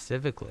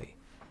specifically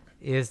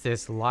is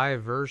this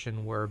live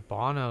version where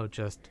Bono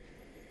just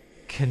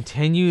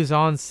continues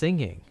on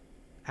singing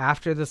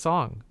after the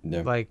song.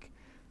 Yeah. Like,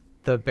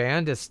 the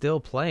band is still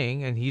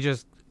playing and he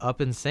just up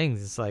and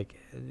sings. It's like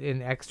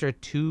an extra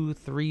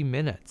 2-3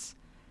 minutes.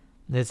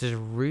 This is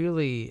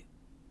really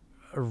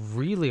a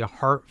really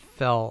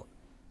heartfelt,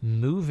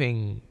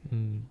 moving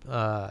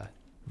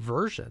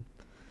version.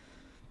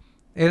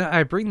 And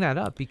I bring that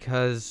up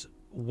because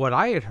what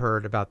I had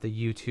heard about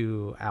the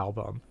U2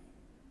 album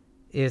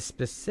is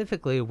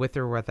specifically With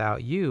or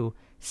Without You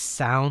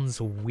sounds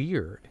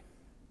weird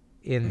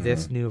in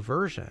this new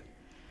version.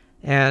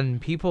 And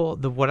people,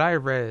 what I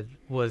read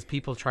was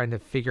people trying to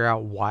figure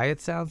out why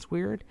it sounds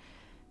weird.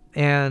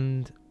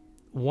 And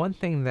one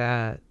thing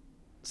that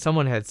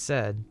someone had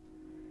said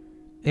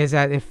is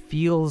that it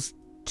feels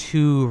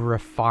too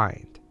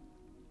refined,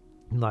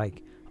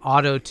 like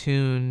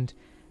auto-tuned.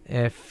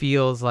 It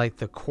feels like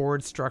the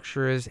chord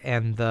structures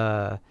and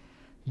the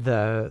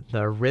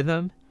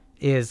rhythm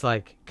is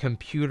like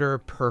computer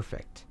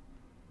perfect.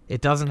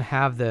 It doesn't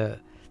have the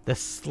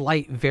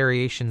slight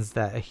variations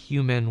that a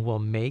human will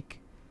make,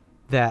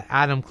 that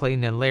Adam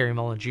Clayton and Larry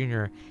Mullen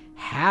Jr.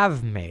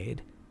 have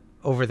made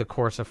over the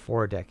course of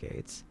 4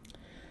 decades.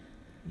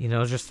 You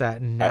know, just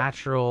that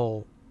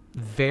natural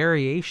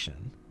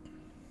variation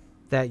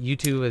that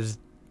U2 has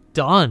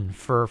done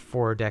for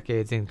 4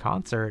 decades in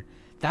concert.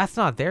 That's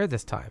not there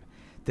this time.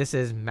 This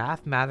is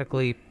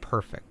mathematically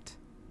perfect.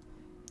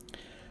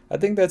 I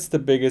think that's the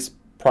biggest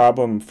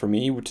problem for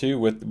me too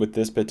with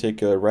this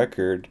particular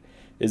record,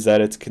 is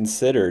that it's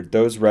considered,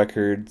 those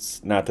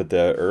records, not that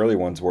the early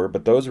ones were,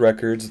 but those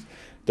records,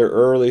 their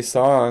early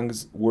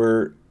songs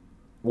were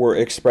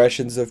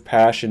expressions of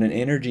passion and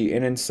energy,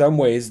 and in some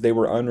ways they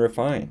were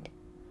unrefined.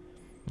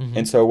 Mm-hmm.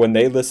 And so when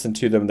they listen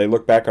to them, they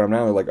look back on them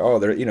now, they're like, oh,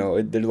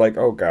 they're like,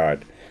 oh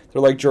God.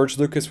 They're like George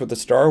Lucas with the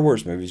Star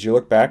Wars movies. You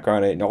look back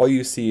on it and all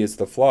you see is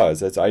the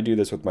flaws. I do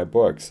this with my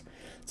books.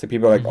 So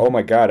people are like, oh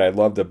my God, I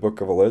love the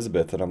Book of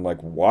Elizabeth. And I'm like,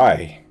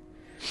 why?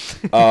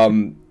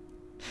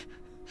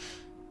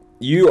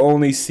 You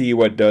only see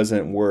what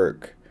doesn't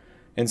work.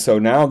 And so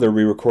now they're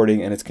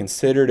re-recording, and it's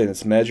considered and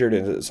it's measured,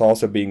 and it's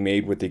also being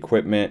made with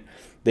equipment.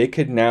 They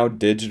could now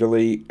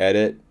digitally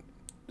edit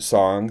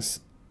songs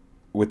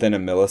within a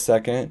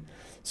millisecond.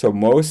 So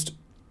most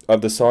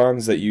of the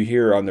songs that you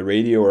hear on the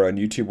radio or on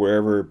YouTube,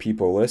 wherever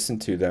people listen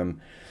to them,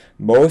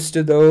 most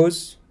of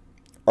those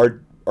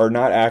are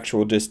not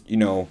actual just,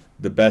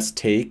 the best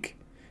take,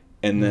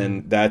 and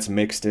then that's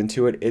mixed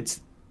into it.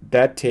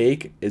 That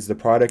take is the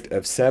product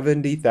of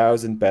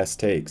 70,000 best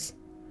takes.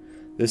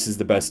 This is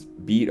the best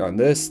beat on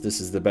this. This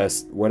is the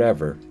best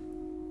whatever.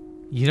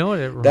 You know what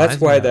it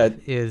reminds me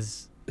of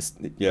is...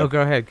 Yeah. Oh,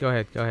 go ahead.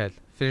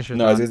 Finish your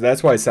thought.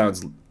 That's why it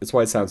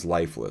sounds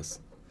lifeless.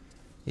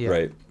 Yeah.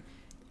 Right.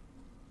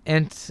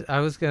 And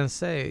I was going to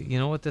say, you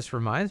know what this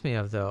reminds me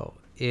of, though,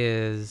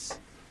 is...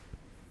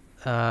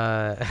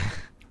 I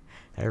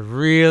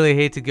really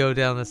hate to go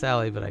down this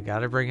alley, but I got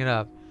to bring it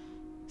up.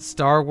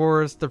 Star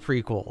Wars, the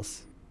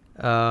prequels.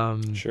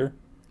 Sure.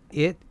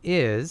 It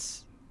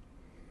is...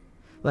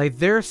 Like,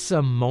 there's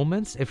some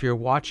moments, if you're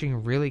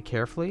watching really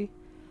carefully,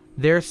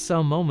 there's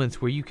some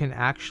moments where you can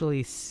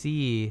actually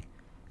see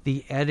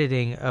the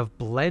editing of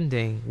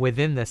blending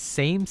within the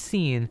same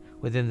scene,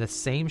 within the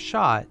same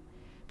shot,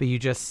 but you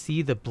just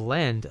see the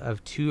blend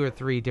of 2 or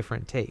 3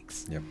 different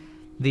takes. Yep.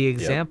 The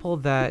example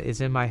that is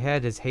in my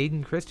head is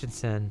Hayden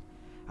Christensen.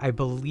 I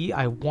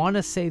want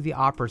to say the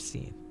opera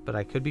scene, but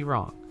I could be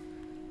wrong.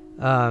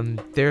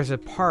 There's a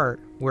part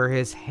where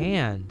his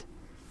hand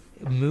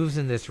moves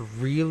in this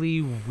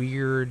really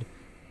weird,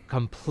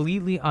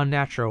 completely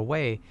unnatural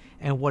way,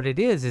 and what it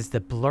is the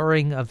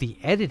blurring of the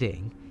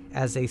editing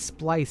as they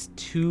splice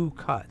 2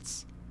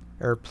 cuts,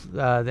 or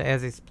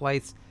as they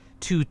splice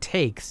 2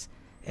 takes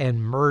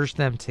and merge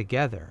them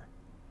together.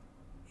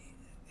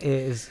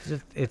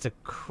 It's a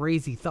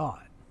crazy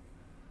thought.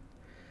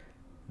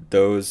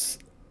 Those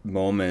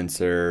moments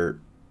are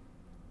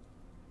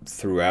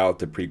throughout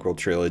the prequel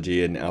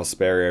trilogy, and I'll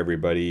spare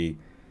everybody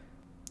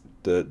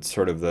the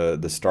sort of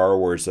the Star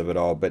Wars of it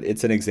all, but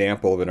it's an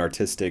example of an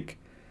artistic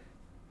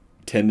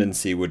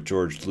tendency with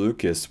George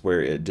Lucas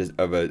where it just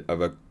of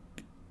a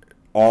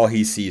all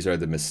he sees are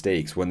the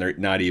mistakes when they're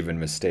not even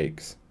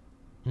mistakes.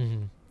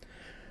 Mm-hmm.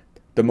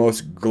 The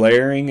most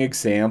glaring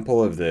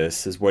example of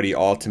this is what he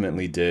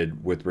ultimately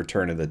did with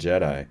Return of the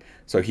Jedi.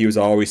 So he was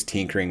always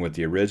tinkering with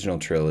the original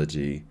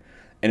trilogy,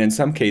 and in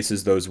some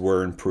cases those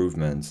were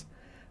improvements.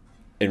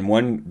 In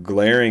one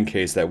glaring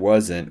case that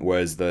wasn't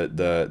was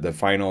the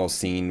final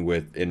scene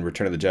in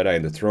Return of the Jedi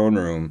in the throne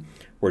room,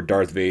 where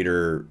Darth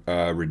Vader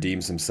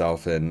redeems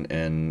himself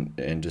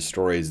and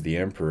destroys the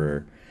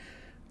Emperor.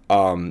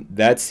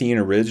 That scene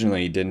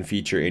originally didn't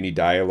feature any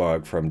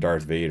dialogue from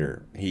Darth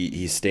Vader.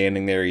 He's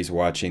standing there, he's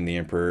watching the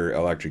Emperor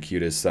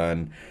electrocute his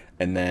son,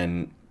 and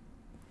then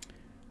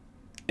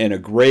in a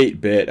great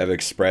bit of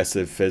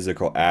expressive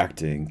physical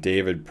acting,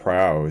 David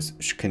Prowse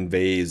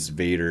conveys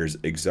Vader's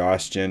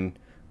exhaustion,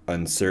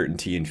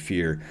 uncertainty, and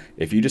fear.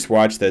 If you just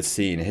watch that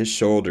scene, his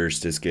shoulders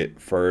just get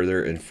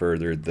further and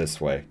further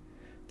this way.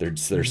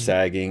 They're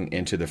sagging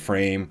into the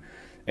frame,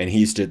 and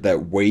he's just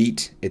that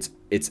weight.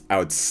 It's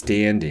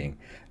outstanding.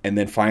 And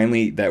then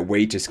finally, that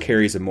weight just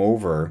carries him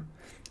over,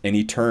 and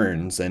he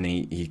turns and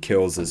he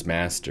kills his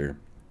master.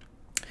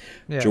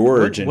 Yeah.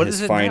 George in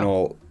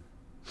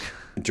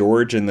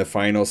the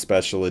final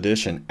special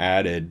edition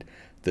added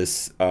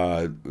this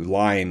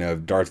line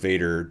of Darth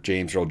Vader,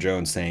 James Earl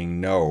Jones, saying,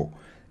 "No,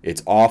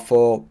 it's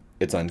awful,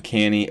 it's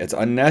uncanny, it's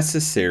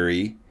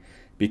unnecessary,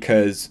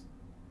 because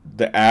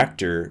the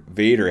actor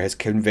Vader has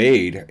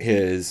conveyed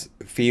his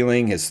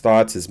feeling, his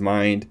thoughts, his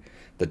mind,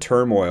 the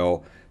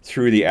turmoil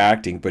through the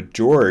acting. But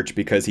George,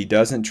 because he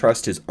doesn't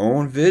trust his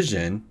own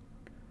vision,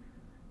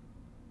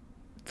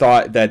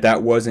 thought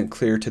that wasn't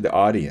clear to the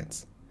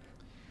audience."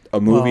 A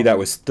movie that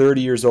was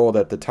 30 years old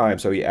at the time,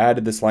 so he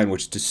added this line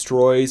which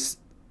destroys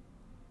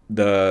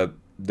the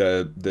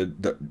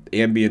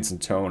ambience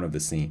and tone of the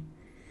scene.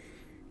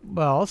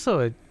 Well,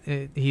 also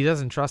he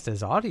doesn't trust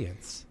his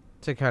audience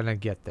to kind of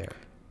get there.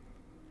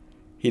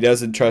 He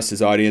doesn't trust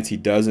his audience. He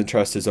doesn't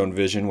trust his own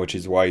vision, which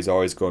is why he's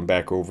always going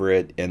back over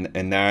it. And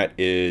that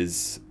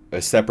is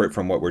separate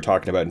from what we're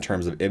talking about in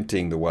terms of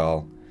emptying the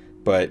well,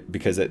 but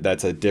because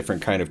that's a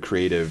different kind of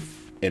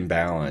creative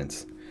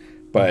imbalance.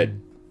 But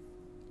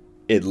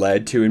it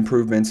led to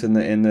improvements in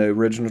the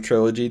original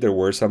trilogy. There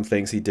were some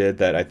things he did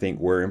that I think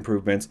were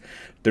improvements.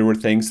 There were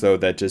things, though,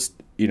 that just,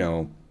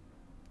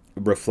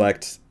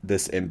 reflect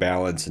this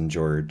imbalance in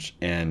George.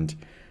 And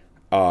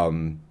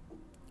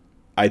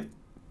I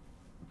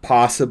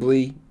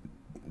possibly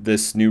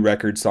this new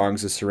record,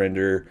 Songs of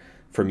Surrender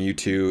from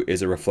U2,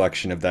 is a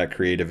reflection of that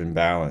creative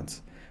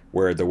imbalance,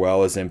 where the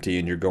well is empty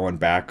and you're going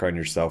back on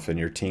yourself and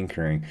you're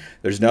tinkering.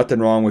 There's nothing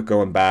wrong with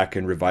going back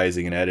and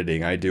revising and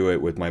editing. I do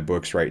it with my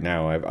books right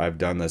now. I've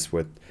done this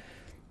with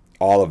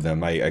all of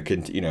them. I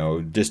can,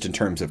 just in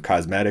terms of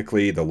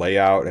cosmetically, the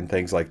layout and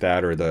things like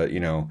that, or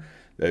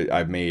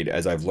I've made,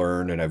 as I've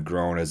learned and I've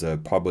grown as a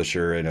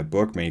publisher and a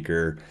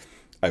bookmaker,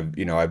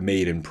 I've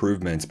made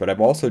improvements, but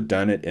I've also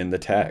done it in the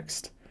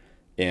text.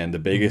 And the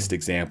biggest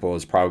example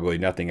is probably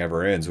Nothing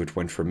Ever Ends, which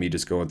went from me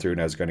just going through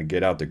and I was going to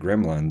get out the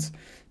gremlins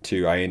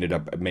to I ended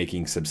up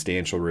making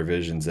substantial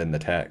revisions in the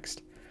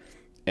text.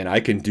 And I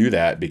can do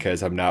that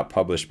because I'm not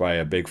published by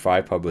a big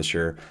 5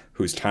 publisher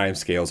whose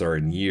timescales are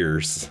in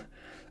years,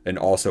 and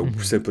also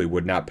simply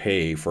would not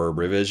pay for a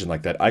revision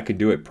like that. I can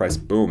do it, press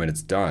boom, and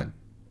it's done,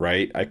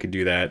 right? I can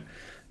do that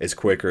as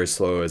quick or as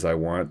slow as I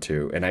want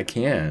to, and I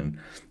can,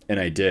 and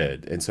I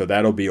did. And so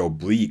that'll be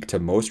oblique to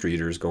most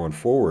readers going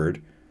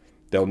forward.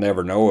 They'll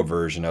never know a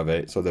version of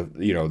it. So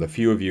the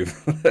few of you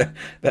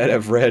that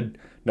have read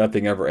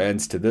Nothing Ever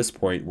Ends to this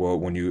point will,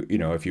 when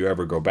if you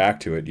ever go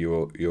back to it,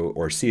 you'll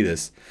or see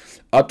this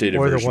updated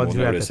or version. Or the ones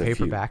who have the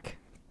paperback.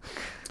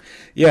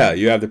 Yeah,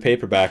 you have the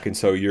paperback, and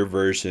so your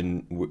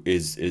version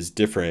is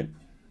different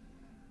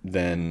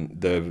than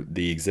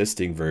the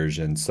existing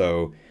version.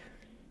 So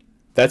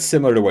that's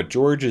similar to what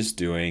George is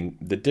doing.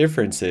 The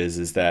difference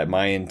is that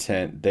my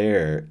intent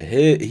there,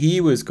 he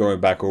was going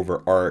back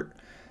over art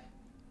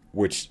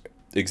which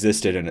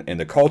existed in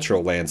the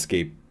cultural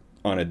landscape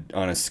on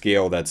a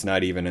scale that's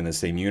not even in the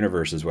same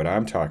universe as what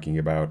I'm talking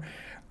about.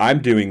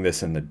 I'm doing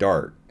this in the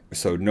dark,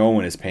 so no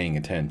one is paying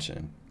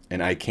attention,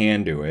 and I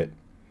can do it.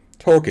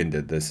 Tolkien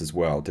did this as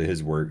well to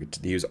his work.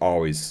 He was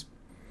always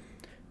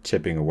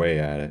chipping away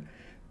at it,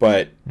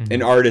 but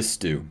an artist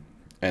do,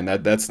 and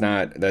it's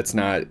not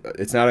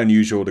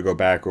unusual to go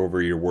back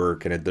over your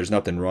work, and there's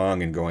nothing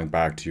wrong in going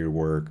back to your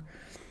work.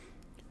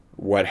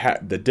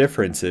 The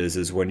difference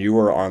is when you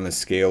are on the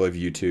scale of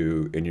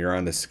U2 and you're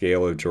on the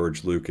scale of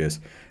George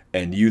Lucas,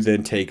 and you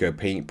then take a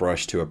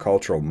paintbrush to a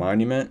cultural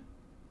monument,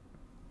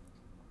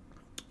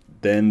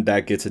 then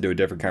that gets into a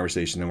different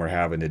conversation than we're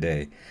having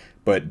today.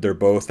 But they're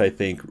both, I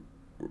think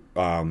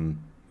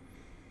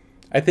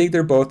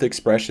they're both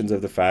expressions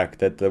of the fact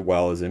that the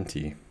well is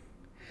empty.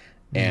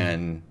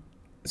 And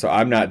so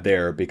I'm not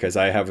there because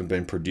I haven't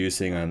been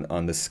producing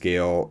on the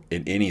scale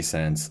in any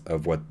sense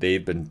of what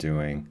they've been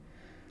doing.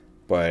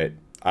 But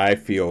I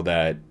feel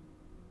that,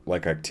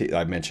 like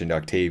I mentioned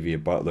Octavia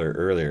Butler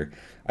earlier,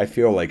 I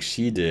feel like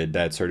she did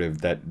that sort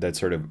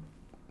of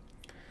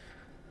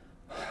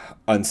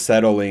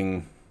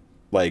unsettling,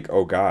 like,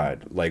 oh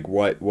God, like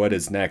what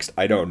is next?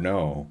 I don't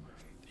know.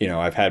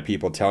 I've had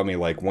people tell me,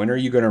 like, when are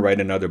you going to write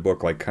another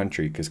book like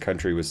Country? Because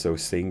Country was so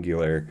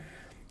singular.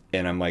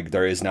 And I'm like,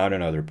 there is not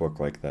another book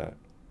like that.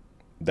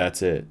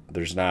 That's it.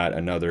 There's not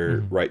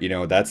another, right?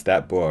 That's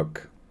that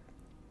book.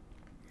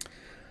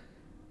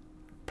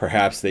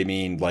 Perhaps they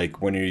mean,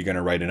 like, when are you going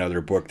to write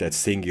another book that's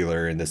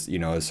singular and this,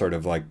 sort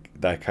of like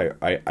that kind.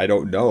 I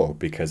don't know,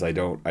 because I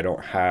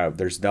don't have,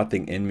 there's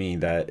nothing in me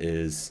that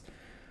is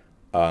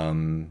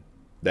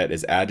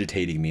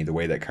agitating me the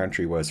way that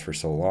Country was for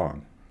so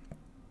long.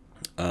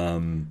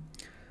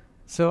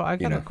 So I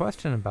got a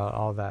question about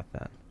all that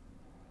then.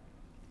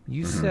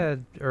 You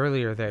said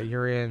earlier that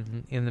you're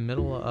in the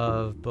middle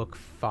of book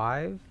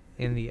 5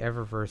 in the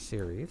Eververse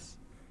series.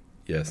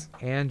 Yes.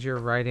 And you're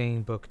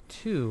writing book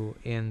 2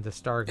 in the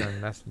Stargun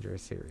Messenger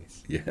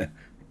series. Yeah.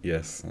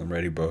 Yes, I'm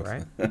writing both.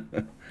 Right?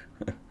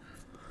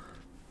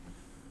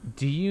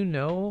 Do you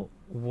know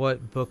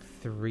what book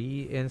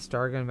 3 in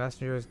Stargun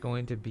Messenger is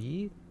going to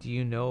be? Do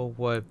you know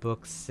what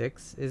book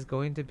 6 is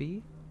going to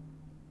be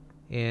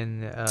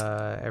in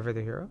Ever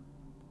the Hero?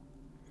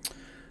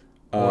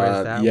 Or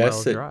is that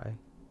yes, well dry?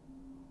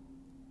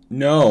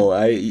 No,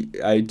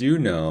 I do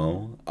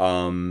know.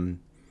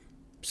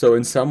 So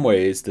in some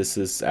ways, this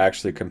is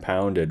actually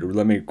compounded.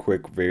 Let me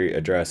very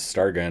address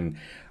Stargun.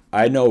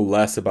 I know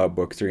less about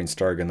Book 3 in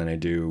Stargun than I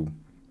do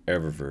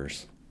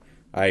Eververse.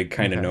 I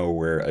kind of Okay. know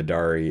where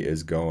Adari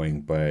is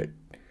going, but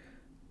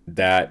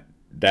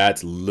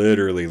that's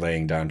literally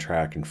laying down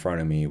track in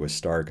front of me with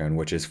Stargun,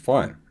 which is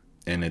fun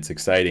and it's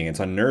exciting. It's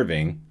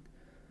unnerving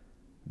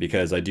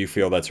because I do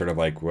feel that sort of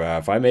like, well,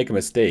 if I make a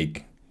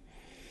mistake,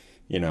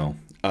 you know,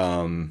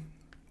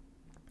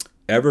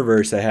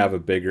 Eververse, I have a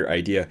bigger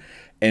idea,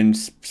 and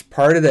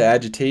part of the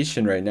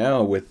agitation right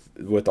now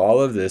with all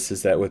of this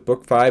is that with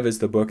book 5 is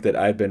the book that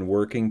I've been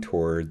working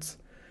towards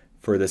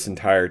for this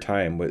entire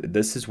time.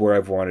 This is where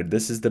I've wanted.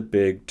 This is the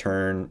big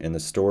turn in the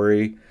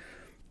story.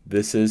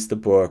 This is the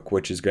book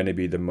which is going to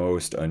be the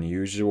most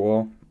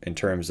unusual in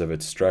terms of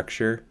its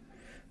structure.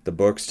 The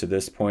books to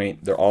this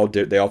point, they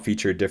all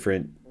feature a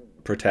different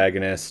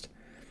protagonist.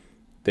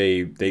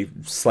 They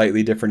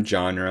slightly different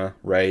genre,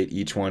 right?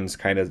 Each one's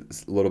kind of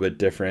a little bit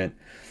different.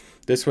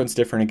 This one's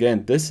different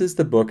again. This is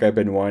the book I've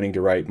been wanting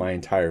to write my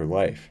entire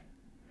life.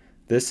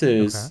 This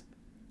Okay.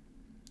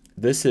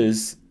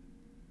 is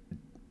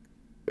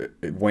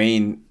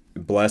Wayne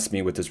blessed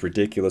me with this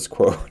ridiculous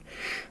quote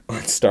on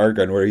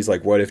Stargun where he's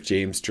like, "What if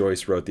James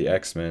Joyce wrote the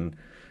X-Men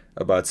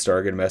about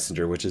Stargun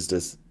Messenger?" Which is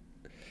just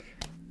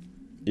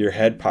your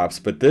head pops.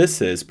 But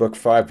this is book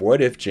 5.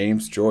 What if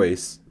James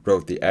Joyce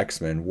wrote the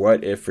X-Men?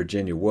 What if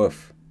Virginia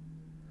Woolf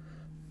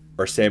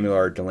or Samuel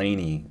R.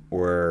 Delany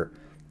or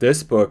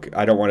this book?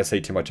 I don't want to say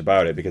too much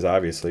about it because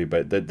obviously,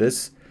 but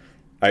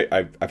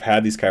I've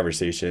had these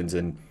conversations,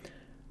 and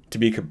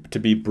to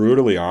be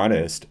brutally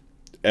honest,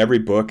 every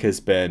book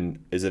is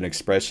an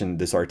expression,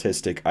 this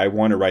artistic. I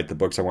want to write the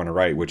books I want to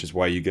write, which is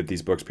why you get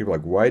these books. People are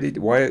like, why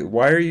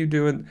are you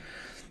doing?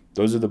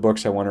 Those are the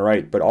books I want to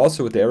write. But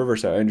also with the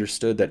Eververse, I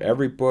understood that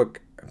every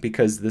book,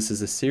 because this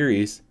is a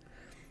series,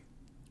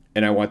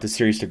 and I want the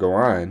series to go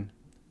on,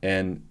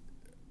 and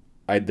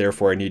I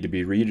need to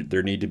be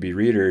there need to be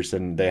readers,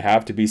 and they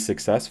have to be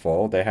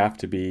successful. They have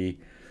to be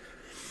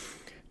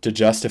to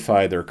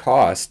justify their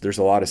cost. There's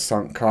a lot of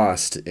sunk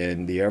cost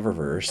in the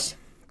Eververse.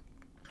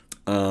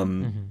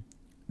 Mm-hmm.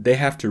 They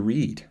have to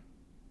read.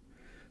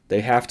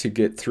 They have to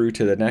get through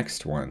to the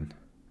next one,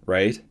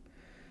 right?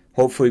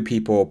 Hopefully,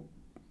 people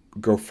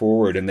go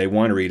forward and they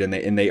want to read, and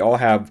they all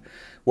have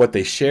what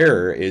they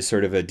share is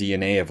sort of a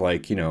DNA of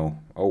like,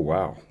 oh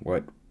wow,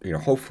 what,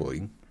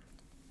 hopefully.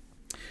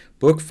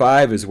 Book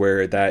 5 is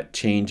where that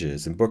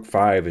changes, and book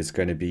 5 is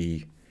going to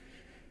be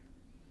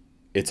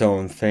its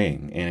own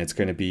thing, and it's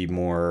going to be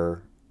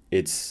more,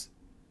 it's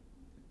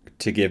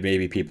to give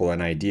maybe people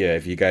an idea.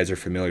 If you guys are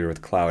familiar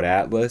with Cloud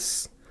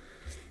Atlas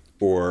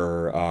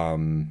or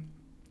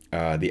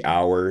The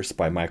Hours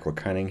by Michael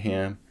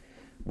Cunningham,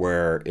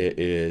 where it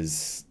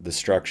is, the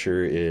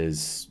structure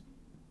is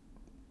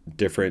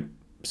different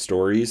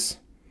stories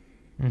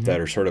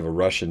that are sort of a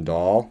Russian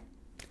doll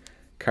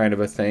kind of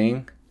a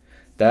thing.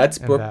 That's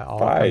And book that all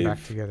come back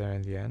 5. together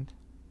in the end.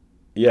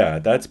 Yeah,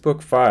 that's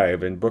book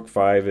 5, and book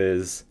 5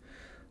 is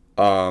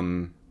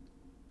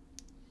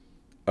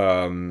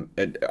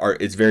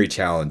it's very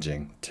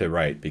challenging to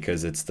write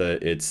because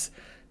it's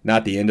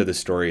not the end of the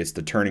story, it's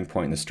the turning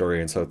point in the story,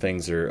 and so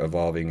things are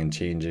evolving and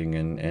changing,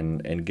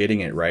 and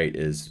getting it right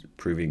is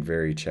proving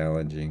very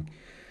challenging.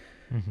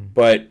 Mm-hmm.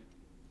 But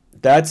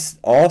that's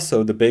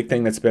also the big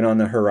thing that's been on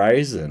the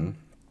horizon,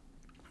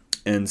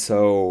 and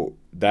so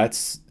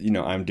that's,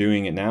 I'm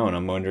doing it now, and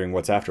I'm wondering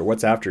what's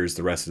after is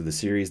the rest of the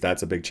series.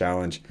 That's a big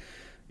challenge,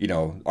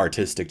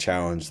 artistic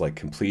challenge, like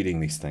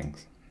completing these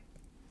things.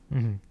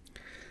 Mm-hmm.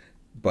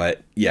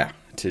 But yeah,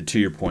 to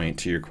your point,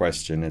 to your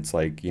question, it's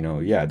like,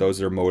 yeah,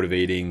 those are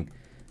motivating,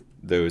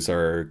 those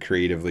are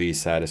creatively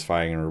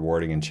satisfying and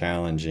rewarding and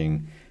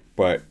challenging,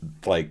 but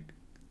like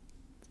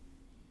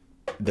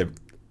the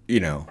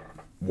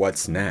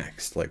what's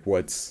next, like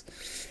there's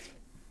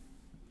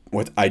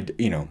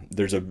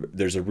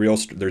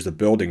a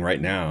building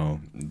right now,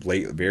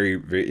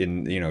 very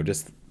in,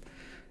 just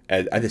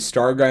as the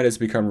Star Guide has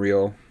become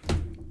real.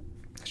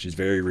 She's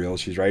very real.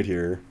 She's right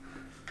here.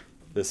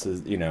 This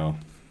is,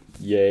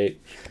 yay.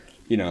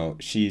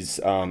 She's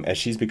as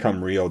she's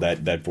become real,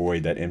 that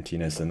void, that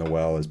emptiness in the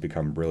well has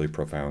become really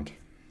profound.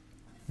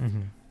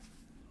 Mm-hmm.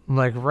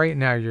 Like right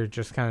now, you're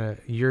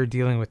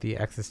dealing with the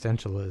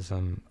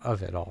existentialism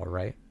of it all,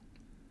 right?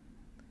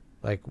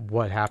 Like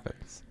what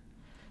happens?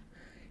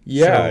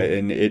 Yeah, So,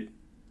 and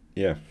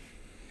yeah.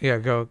 Yeah,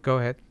 go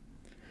ahead.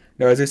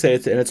 No, as I say,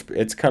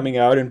 it's coming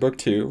out in book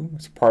 2.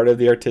 It's part of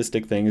the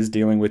artistic thing is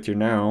dealing with your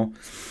now,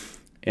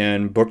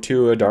 and book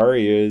 2,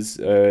 Adari, is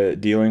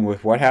dealing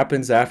with what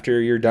happens after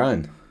you're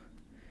done.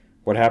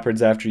 What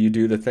happens after you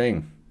do the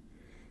thing?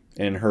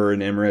 And her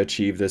and Imra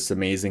achieve this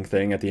amazing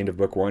thing at the end of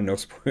book 1. No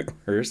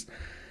spoilers,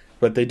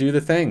 but they do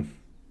the thing.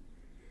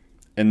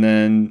 And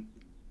then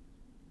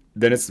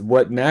it's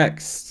what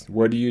next?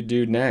 What do you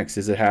do next?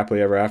 Is it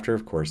happily ever after?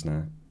 Of course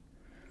not.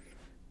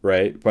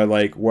 Right? But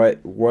like what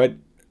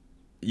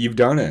you've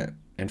done it.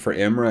 And for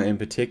Imra in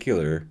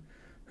particular,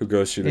 who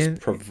goes through this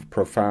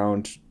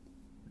profound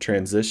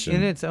transition.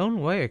 In its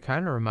own way, it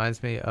kind of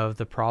reminds me of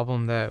the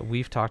problem that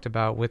we've talked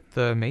about with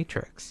the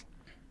Matrix.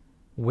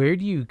 Where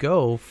do you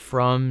go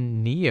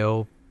from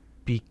Neo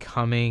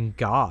becoming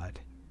God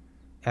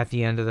at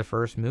the end of the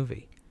first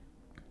movie?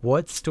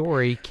 What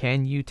story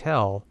can you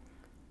tell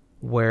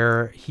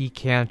where he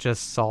can't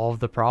just solve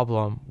the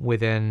problem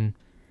within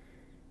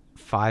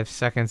 5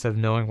 seconds of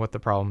knowing what the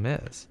problem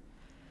is?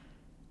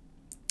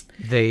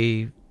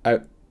 They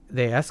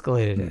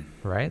escalated it,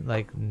 right?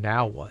 Like,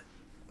 now what?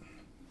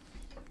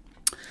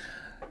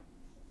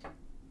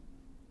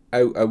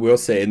 I will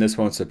say, and this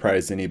won't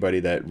surprise anybody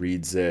that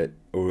reads it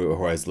or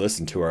who has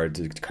listened to our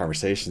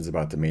conversations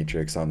about the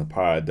Matrix on the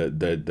pod.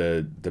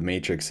 The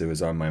Matrix, it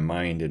was on my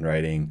mind in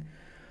writing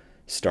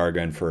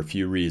Stargun for a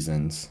few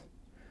reasons.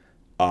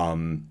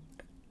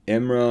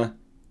 Imra,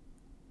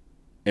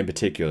 in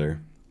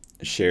particular,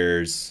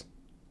 shares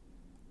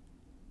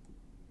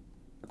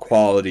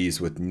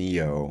qualities with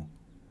Neo.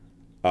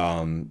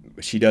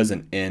 She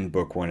doesn't end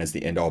book one as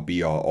the end all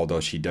be all, although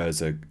she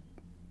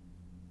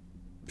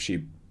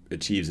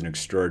achieves an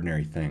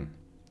extraordinary thing.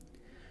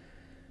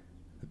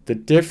 The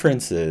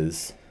difference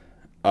is,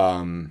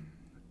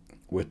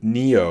 with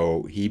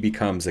Neo, he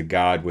becomes a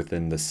god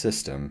within the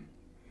system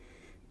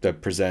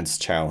that presents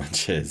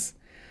challenges.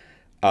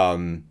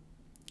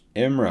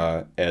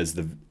 Imra,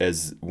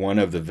 as one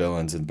of the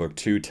villains in book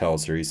 2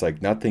 tells her, he's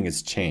like, nothing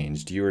has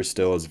changed. You are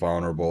still as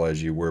vulnerable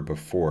as you were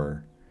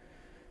before.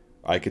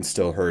 I can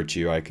still hurt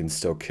you. I can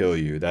still kill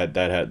you.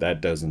 That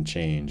doesn't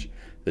change.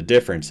 The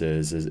difference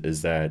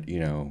is that, you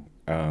know,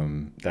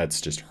 that's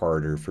just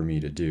harder for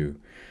me to do.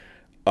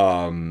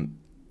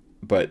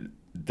 But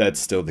that's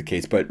still the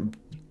case. But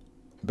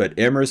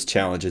Imra's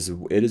challenge is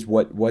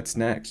what's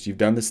next. You've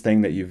done this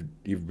thing that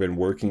you've been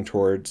working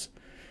towards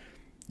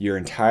your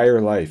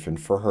entire life,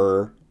 and for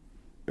her,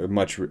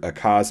 a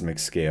cosmic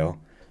scale,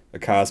 a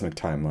cosmic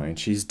timeline.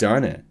 She's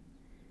done it.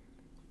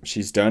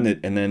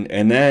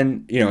 And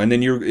then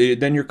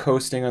you're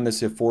coasting on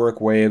this euphoric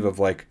wave of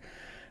like,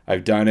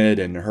 I've done it,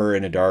 and her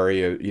and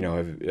Adari,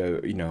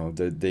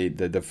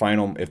 the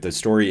final. If the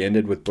story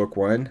ended with book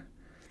 1,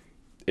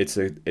 it's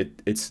done.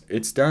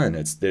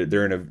 It's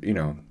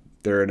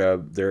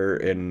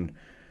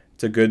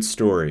a good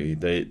story.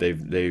 They've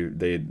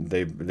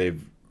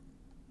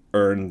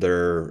earned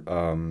their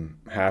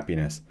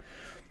happiness,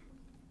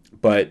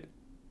 but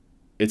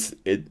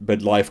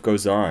but life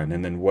goes on,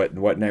 and then what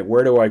next?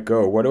 Where do I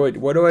go? What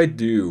do I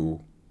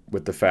do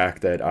with the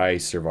fact that I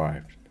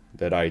survived,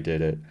 that I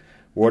did it?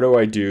 What do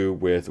I do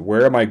with,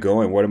 where am I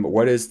going?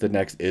 What is the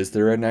next? Is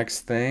there a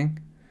next thing?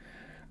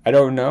 I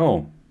don't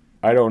know.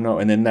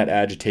 And then that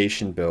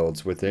agitation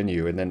builds within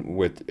you,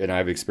 and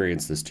I've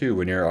experienced this too.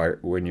 When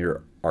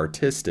you're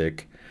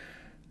artistic,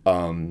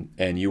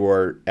 and you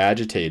are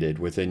agitated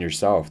within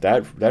yourself,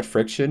 that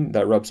friction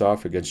that rubs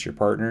off against your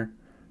partner,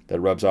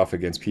 that rubs off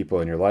against people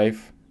in your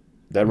life,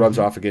 that rubs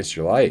off against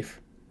your life,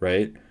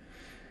 right?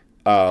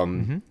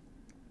 And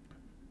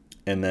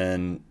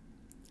then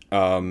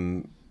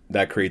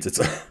that creates its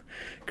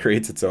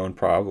own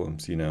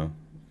problems, you know.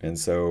 And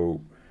so,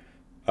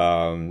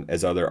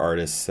 as other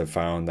artists have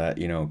found, that,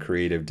 you know,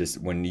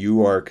 when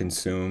you are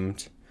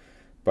consumed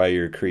by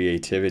your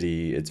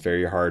creativity, it's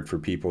very hard for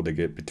people to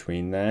get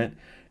between that.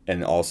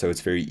 And also,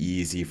 it's very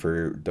easy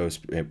for those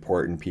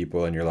important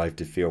people in your life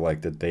to feel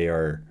like that they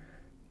are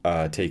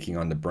taking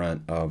on the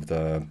brunt of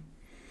the.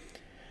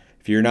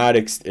 If you're not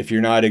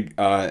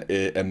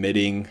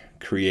emitting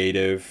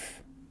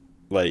creative,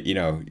 like, you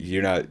know,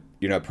 you're not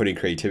putting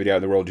creativity out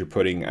in the world. You're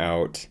putting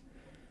out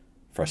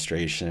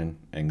frustration,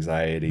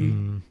 anxiety.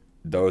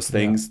 Those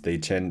things, they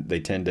tend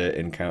to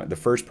encounter. The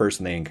first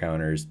person they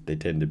encounter, they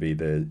tend to be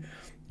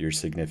your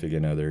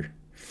significant other.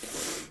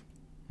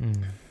 Which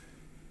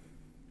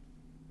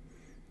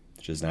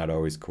is not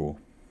always cool.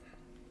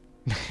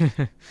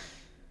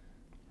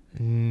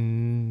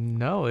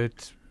 No,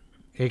 it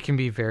can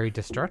be very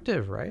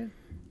destructive, right?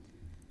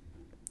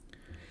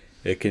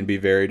 It can be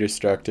very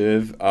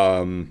destructive.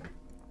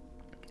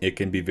 It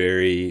can be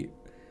very.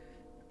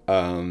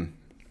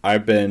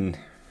 I've been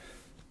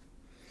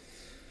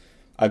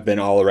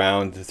all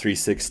around the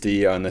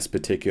 360 on this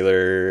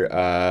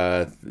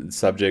particular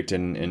subject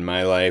in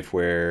my life,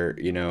 where,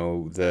 you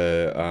know,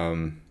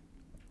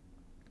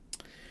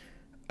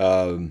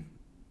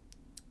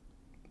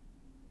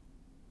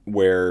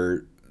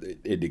 where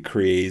it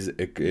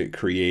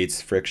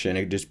creates friction.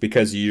 It just,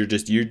 because you're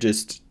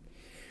just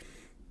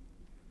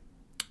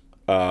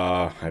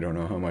I don't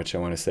know how much I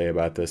want to say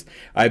about this.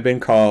 I've been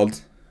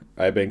called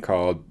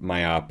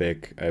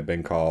myopic. I've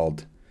been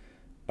called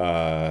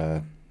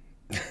a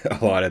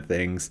lot of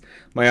things.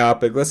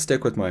 Myopic. Let's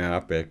stick with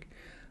myopic.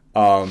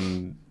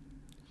 I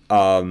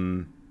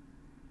am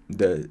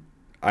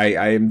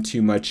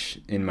too much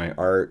in my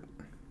art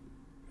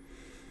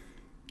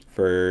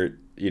for,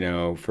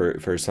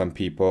 for some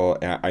people,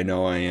 I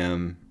know I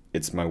am.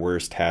 It's my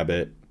worst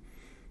habit.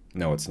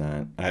 No, it's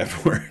not. I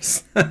have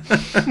worse. I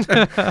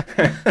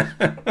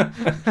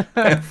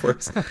have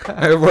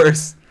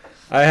worse.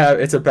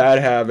 It's a bad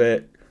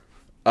habit.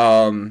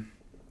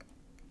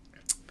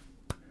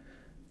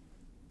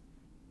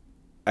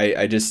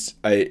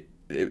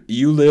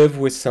 You live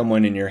with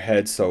someone in your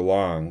head so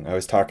long. I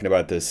was talking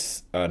about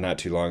this not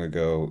too long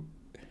ago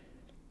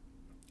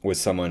with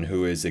someone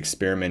who is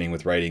experimenting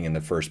with writing in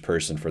the first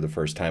person for the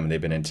first time, and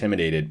they've been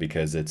intimidated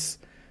because it's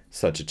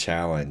such a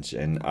challenge.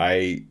 And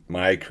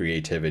my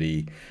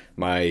creativity,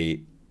 I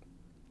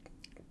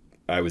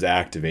was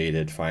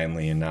activated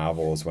finally in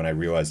novels when I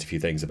realized a few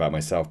things about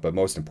myself, but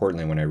most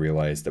importantly when I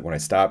realized that when I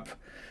stop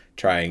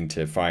trying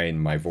to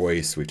find my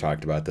voice, we've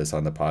talked about this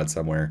on the pod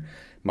somewhere,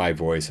 my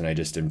voice, and I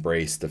just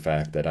embrace the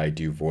fact that I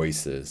do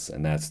voices,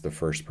 and that's the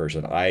first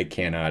person. I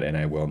cannot and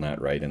I will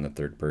not write in the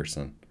third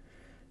person.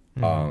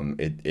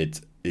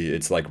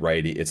 It's like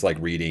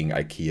reading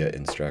IKEA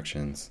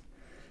instructions.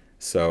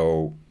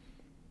 So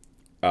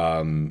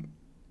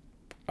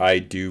I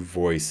do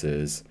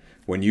voices.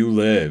 When you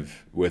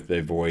live with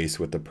a voice,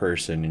 with a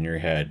person in your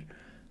head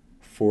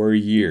for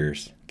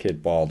years,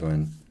 Kit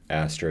Baldwin,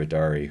 Astra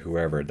Dari,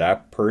 whoever,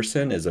 that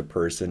person is a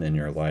person in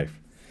your life.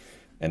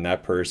 And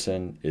that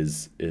person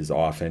is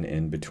often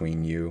in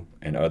between you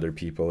and other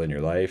people in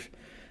your life.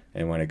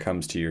 And when it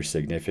comes to your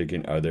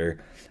significant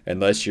other,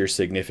 unless your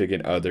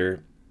significant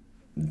other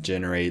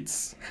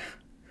generates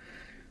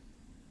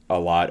a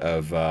lot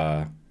of,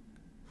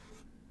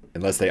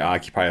 unless they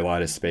occupy a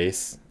lot of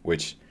space,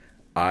 which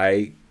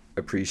I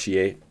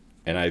appreciate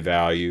and I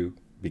value,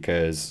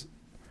 because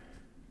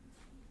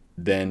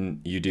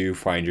then you do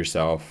find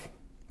yourself,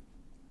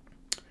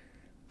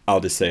 I'll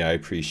just say I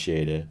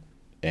appreciate it.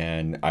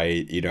 And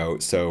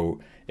so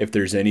if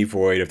there's any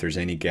void, if there's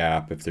any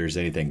gap, if there's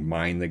anything,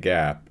 mind the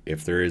gap.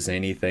 If there is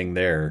anything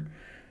there,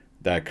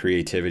 that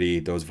creativity,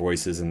 those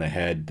voices in the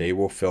head, they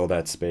will fill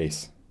that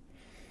space.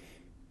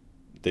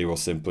 They will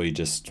simply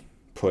just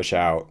push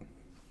out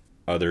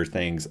other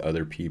things,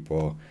 other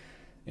people.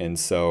 And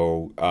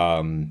so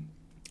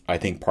I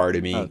think part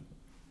of me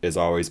has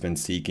always been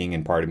seeking,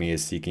 and part of me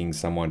is seeking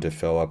someone to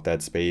fill up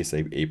that space,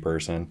 a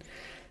person.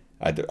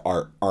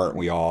 Aren't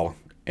we all?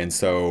 And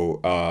so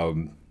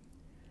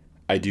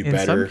I do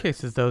better. In some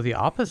cases, though, the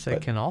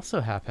opposite can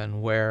also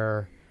happen,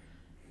 where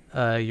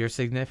your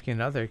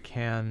significant other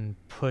can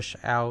push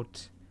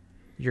out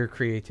your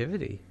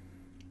creativity.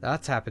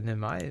 That's happened in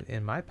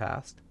my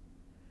past.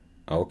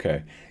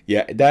 Okay.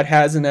 Yeah, that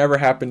hasn't ever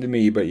happened to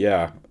me, but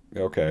yeah,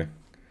 okay.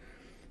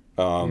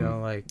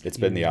 It's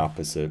been the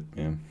opposite.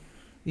 Yeah.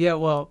 Yeah,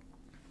 well,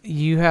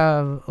 you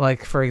have,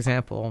 like, for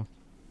example,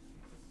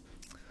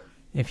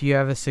 if you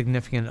have a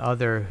significant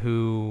other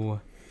who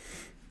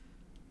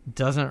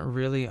doesn't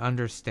really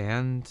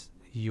understand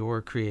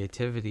your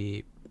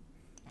creativity,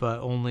 but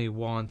only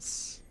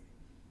wants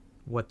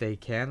what they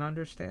can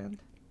understand.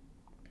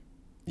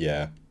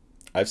 Yeah,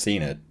 I've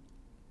seen it.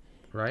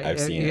 Right? I've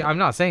seen it. I'm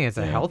not saying it's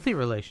a healthy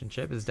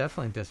relationship. It's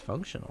definitely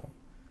dysfunctional.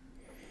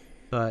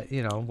 But,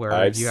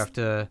 where you have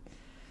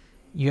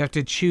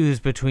to choose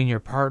between your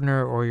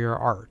partner or your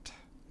art.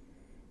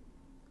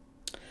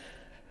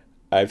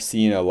 I've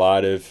seen it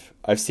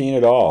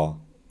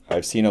all.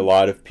 I've seen a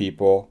lot of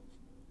people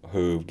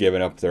who've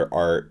given up their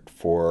art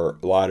for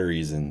a lot of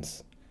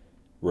reasons.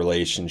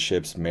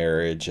 Relationships,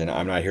 marriage, and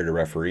I'm not here to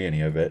referee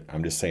any of it.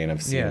 I'm just saying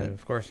I've seen it. Yeah,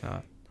 of course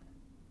not.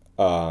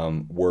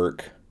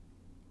 Work.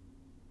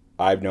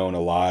 I've known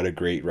a lot of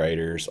great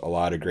writers, a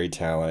lot of great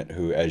talent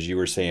who, as you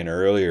were saying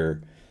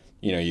earlier,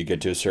 you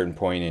get to a certain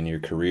point in your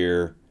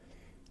career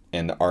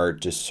and the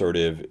art just sort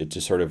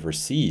of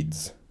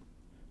recedes,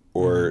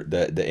 or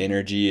the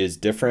energy is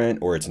different,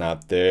 or it's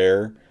not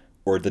there,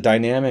 or the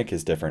dynamic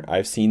is different.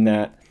 I've seen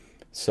that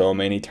so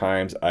many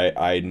times.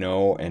 I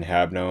know and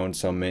have known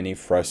so many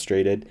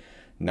frustrated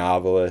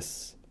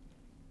novelists,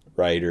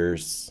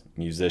 writers,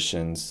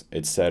 musicians,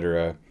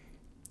 etc.,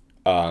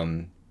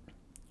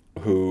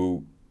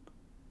 who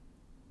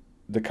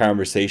the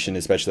conversation,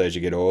 especially as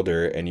you get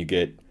older and you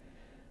get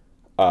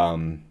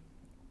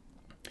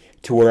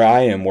to where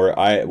I am, where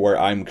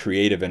I'm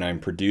creative and I'm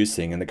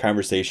producing, and the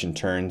conversation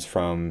turns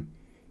from,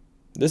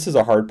 this is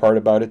a hard part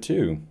about it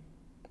too.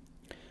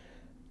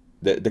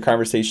 The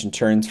conversation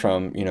turns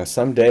from,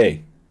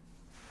 someday,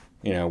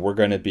 we're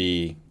gonna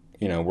be,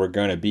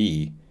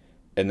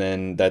 and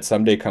then that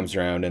someday comes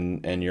around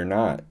and you're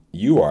not.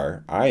 You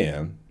are. I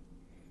am.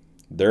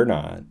 They're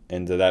not.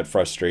 And that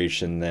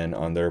frustration then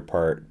on their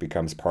part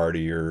becomes part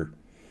of your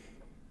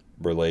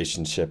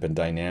relationship and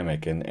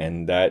dynamic,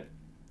 and that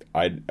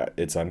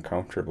it's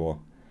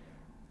uncomfortable.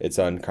 It's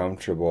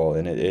uncomfortable,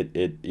 and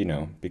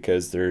it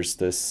because there's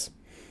this,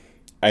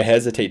 I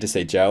hesitate to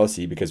say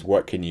jealousy, because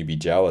what can you be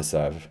jealous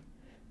of?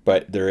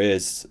 But there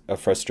is a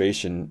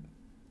frustration.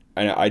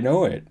 I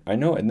know it,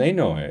 and they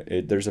know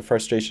it. There's a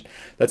frustration.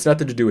 That's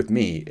nothing to do with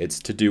me. It's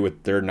to do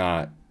with they're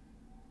not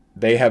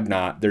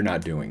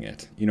doing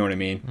it. You know what I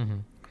mean? Mm-hmm.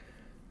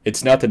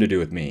 It's nothing to do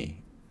with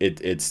me.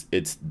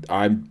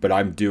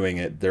 I'm doing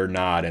it, they're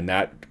not, and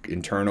that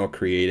internal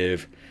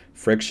creative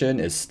friction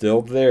is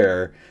still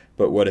there,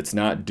 but what it's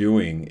not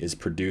doing is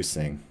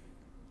producing.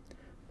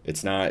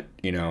 It's not,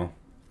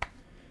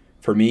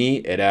 for me,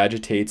 it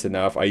agitates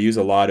enough. I use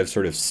a lot of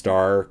sort of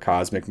star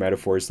cosmic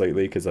metaphors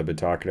lately because I've been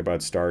talking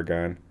about star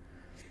gun.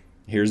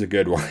 Here's a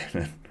good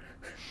one.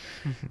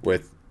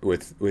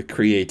 with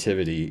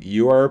creativity,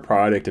 you are a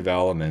product of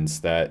elements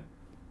that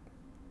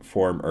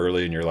form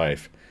early in your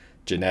life.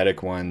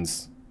 Genetic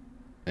ones,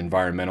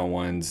 environmental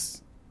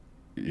ones,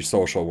 your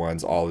social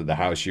ones, all of the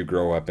house you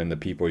grow up in, the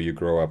people you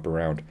grow up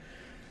around.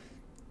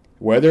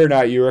 Whether or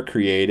not you're a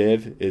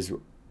creative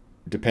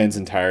depends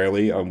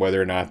entirely on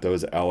whether or not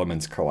those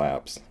elements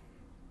collapse.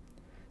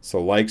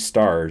 So like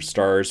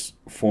stars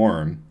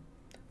form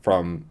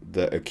from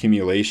the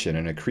accumulation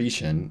and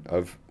accretion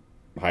of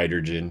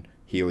hydrogen,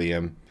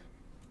 helium,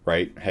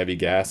 right? Heavy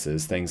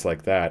gases, things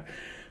like that.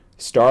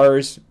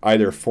 Stars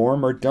either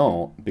form or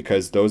don't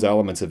because those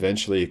elements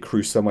eventually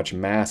accrue so much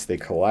mass they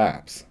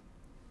collapse.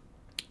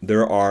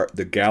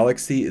 The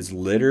galaxy is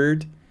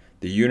littered,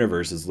 the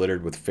universe is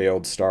littered with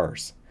failed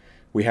stars.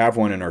 We have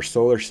one in our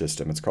solar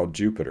system. It's called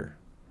Jupiter.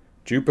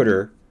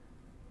 Jupiter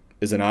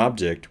is an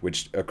object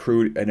which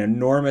accrued an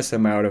enormous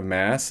amount of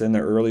mass in the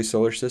early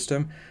solar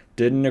system,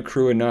 didn't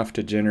accrue enough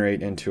to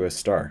generate into a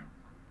star.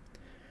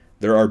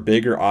 There are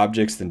bigger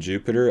objects than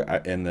Jupiter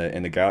in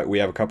the galaxy. We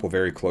have a couple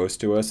very close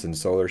to us in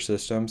solar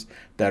systems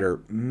that are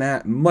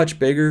much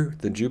bigger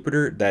than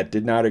Jupiter that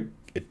did not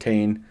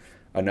attain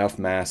enough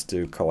mass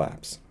to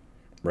collapse,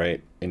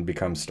 right, and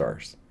become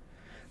stars.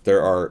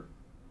 There are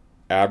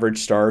average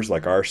stars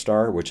like our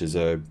star, which is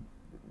a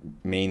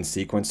main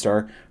sequence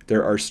star.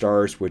 There are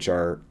stars which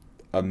are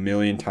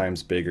 1,000,000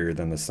 times bigger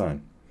than the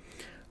sun,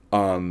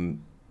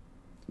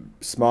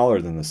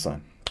 smaller than the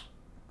sun.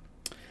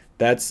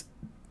 That's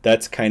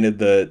kind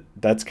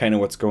of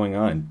what's going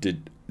on.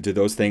 Do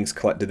those things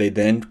do they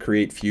then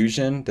create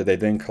fusion? Do they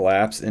then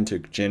collapse into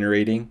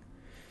generating?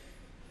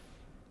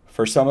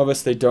 For some of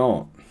us, they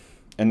don't,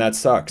 and that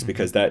sucks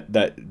because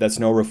that's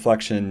no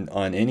reflection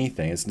on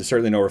anything. It's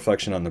certainly no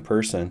reflection on the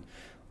person,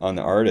 on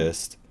the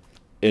artist.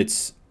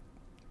 It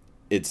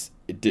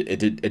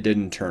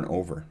didn't turn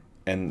over,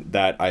 and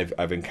that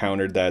I've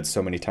encountered that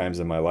so many times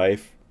in my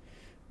life.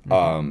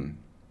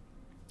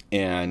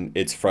 And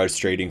it's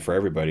frustrating for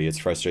everybody. It's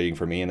frustrating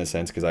for me in a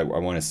sense because I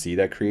want to see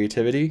that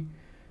creativity.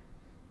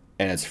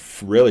 And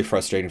it's really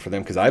frustrating for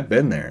them because I've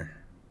been there.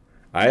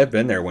 I have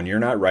been there when you're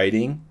not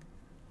writing.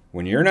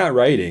 When you're not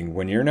writing,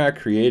 when you're not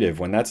creative,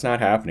 when that's not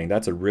happening,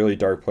 that's a really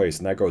dark place.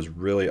 And that goes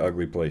really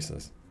ugly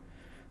places.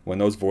 When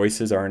those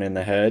voices aren't in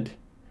the head,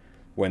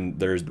 when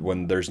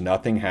there's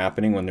nothing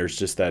happening, when there's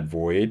just that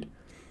void.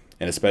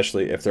 And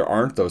especially if there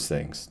aren't those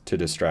things to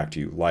distract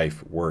you,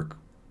 life, work,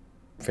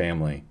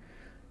 family.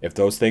 If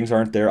those things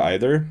aren't there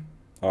either,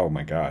 oh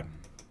my God,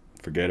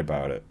 forget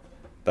about it.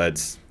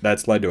 That's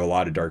led to a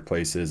lot of dark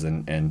places,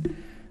 and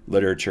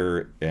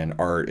literature and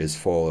art is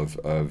full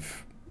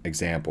of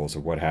examples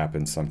of what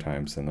happens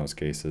sometimes in those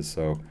cases.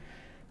 So,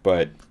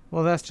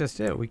 well, that's just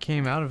it. We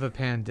came out of a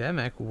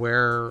pandemic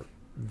where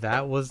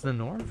that was the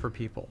norm for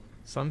people.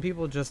 Some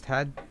people just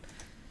had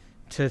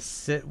to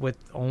sit with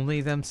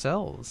only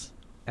themselves,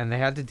 and they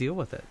had to deal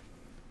with it.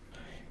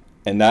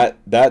 And that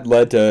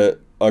led to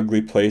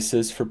ugly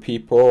places for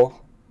people.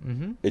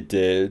 Mm-hmm. It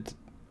did.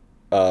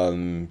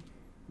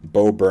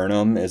 Bo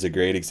Burnham is a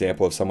great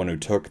example of someone who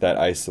took that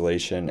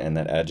isolation and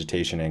that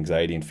agitation,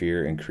 anxiety, and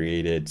fear and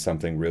created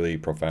something really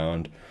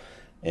profound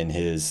in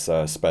his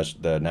the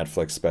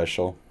Netflix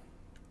special,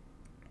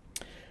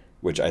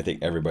 which I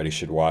think everybody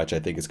should watch. I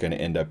think it's going to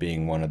end up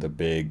being one of the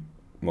big,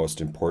 most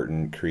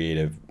important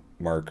creative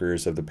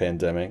markers of the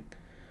pandemic.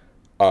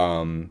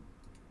 A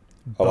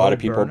lot of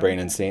people,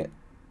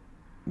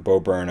 Bo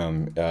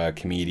Burnham,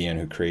 comedian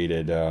who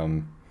created,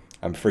 I'm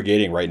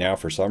forgetting right now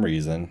for some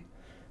reason,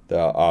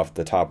 off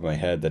the top of my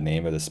head, the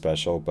name of the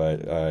special,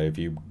 but if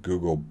you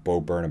Google Bo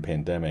Burnham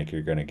pandemic,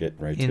 you're going to get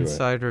right to it.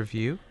 Inside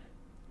Review?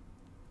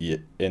 Yeah,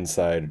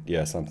 Inside,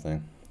 yeah,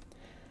 something.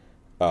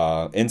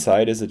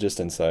 Inside, is it just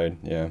Inside?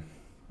 Yeah.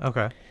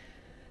 Okay.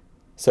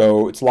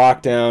 So it's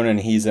lockdown and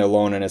he's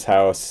alone in his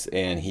house,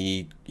 and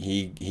he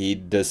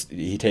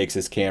takes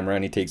his camera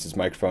and he takes his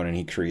microphone and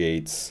he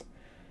creates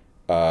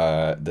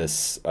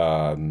this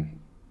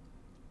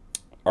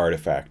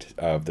artifact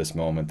of this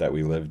moment that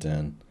we lived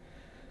in.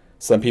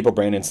 Some people,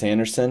 Brandon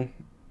Sanderson,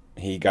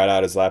 he got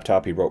out his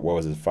laptop, he wrote,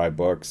 5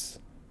 books?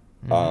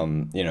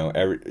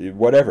 Mm-hmm.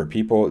 Whatever.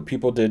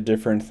 People did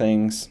different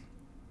things.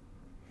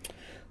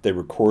 They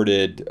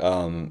recorded,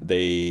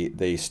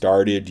 they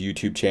started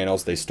YouTube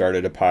channels, they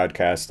started a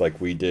podcast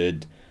like we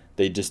did.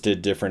 They just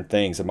did different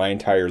things. And my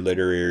entire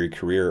literary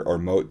career, or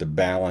the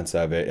balance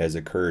of it, has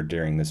occurred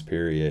during this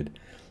period.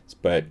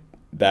 But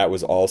that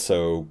was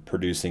also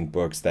producing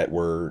books that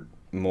were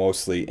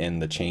mostly in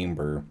the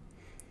chamber.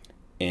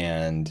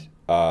 And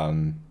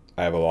I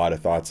have a lot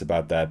of thoughts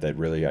about that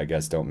really, I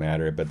guess, don't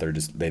matter, but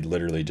they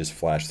literally just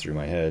flash through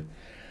my head.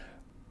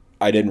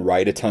 I didn't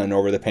write a ton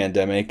over the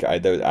pandemic. I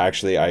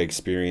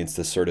experienced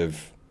this sort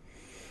of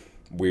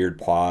weird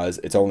pause.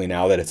 It's only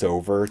now that it's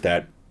over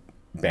that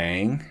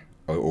bang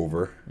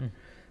over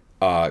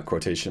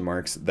quotation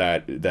marks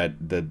that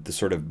the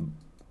sort of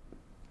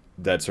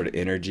that sort of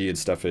energy and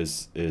stuff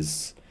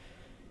is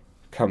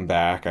come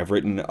back. I've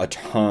written a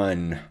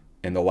ton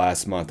in the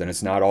last month, and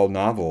it's not all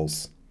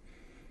novels.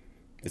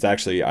 It's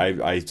actually,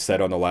 I said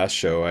on the last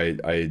show,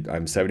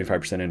 I'm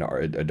 75% in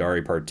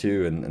Adari Part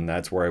 2, and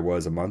that's where I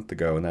was a month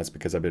ago, and that's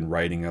because I've been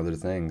writing other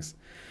things.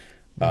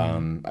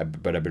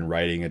 But I've been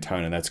writing a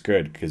ton, and that's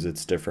good because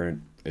it's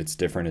different. It's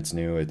different. It's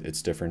new.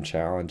 It's different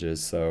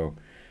challenges. So,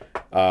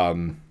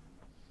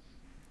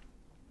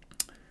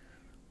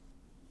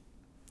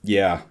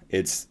 yeah,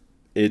 this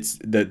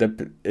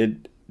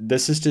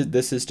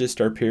is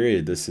just our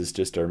period. This is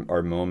just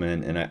our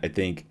moment, and I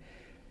think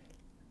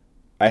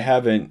I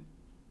haven't.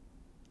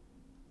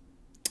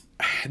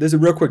 There's a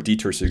real quick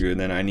detour, Sugu, and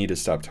then I need to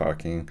stop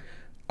talking.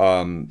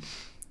 The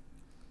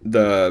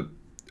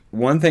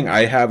one thing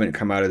I haven't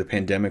come out of the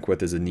pandemic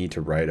with is a need to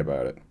write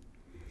about it.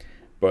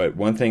 But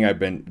one thing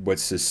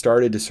what's just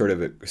started to sort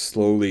of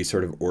slowly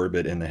sort of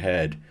orbit in the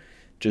head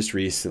just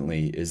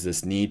recently is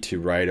this need to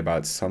write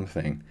about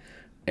something.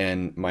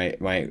 And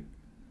I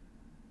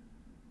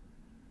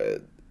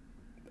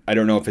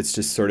don't know if it's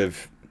just sort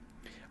of,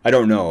 I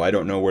don't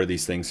know where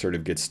these things sort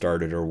of get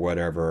started or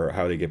whatever, or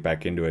how they get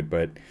back into it.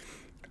 But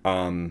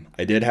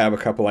I did have a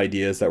couple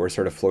ideas that were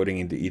sort of floating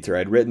into ether.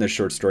 I'd written this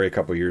short story a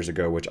couple years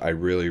ago, which I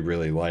really,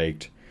 really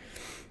liked,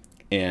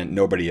 and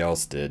nobody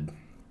else did.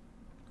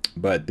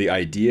 But the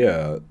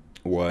idea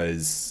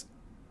was,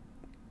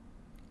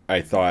 I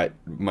thought,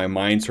 my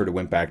mind sort of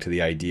went back to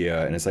the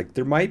idea, and it's like,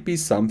 there might be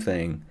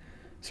something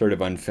sort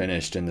of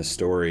unfinished in the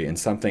story, and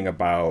something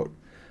about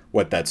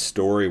what that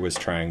story was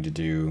trying to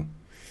do,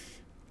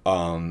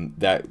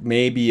 that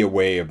may be a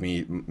way of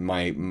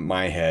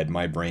my head,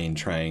 my brain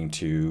trying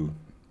to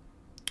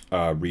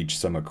reach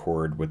some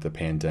accord with the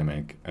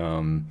pandemic.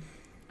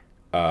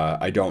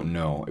 I don't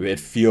know. It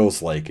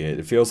feels like it.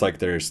 It feels like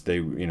there's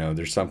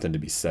something to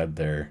be said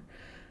there.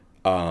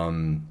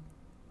 And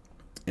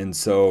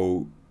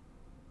so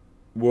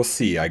we'll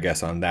see, I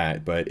guess, on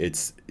that. But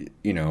it's,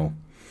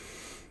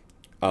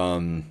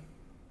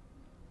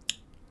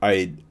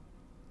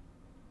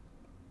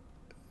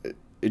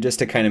 just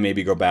to kind of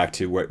maybe go back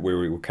to where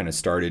we kind of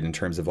started in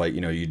terms of like,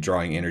 you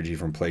drawing energy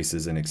from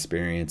places and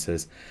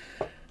experiences.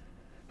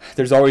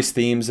 There's always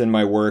themes in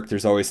my work.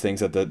 There's always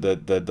things that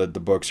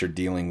the books are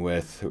dealing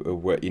with.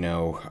 What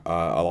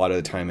a lot of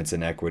the time it's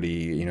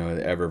inequity. The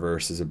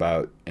Eververse is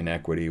about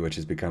inequity, which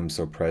has become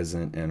so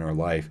present in our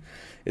life.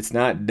 It's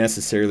not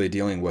necessarily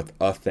dealing with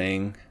a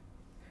thing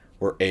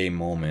or a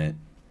moment,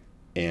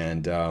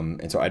 and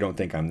so I don't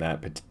think I'm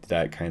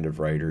that kind of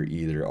writer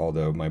either.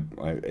 Although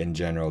in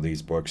general,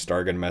 these books,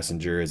 Stargun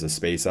Messenger is a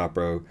space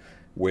opera,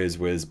 whiz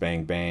whiz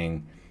bang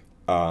bang.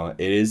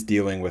 It is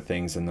dealing with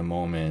things in the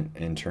moment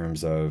in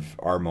terms of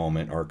our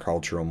moment, our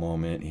cultural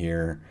moment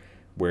here,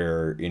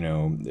 where,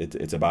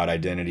 it's about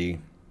identity,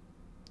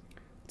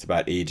 it's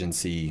about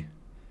agency,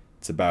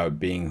 it's about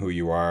being who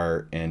you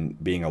are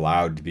and being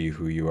allowed to be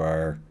who you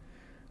are,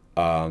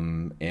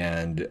 and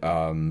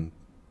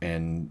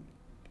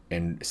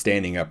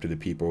standing up to the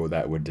people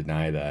that would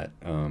deny that.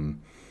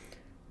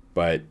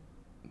 But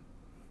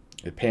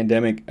the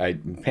pandemic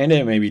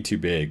may be too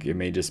big. It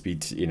may just be,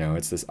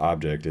 it's this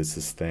object, it's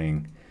this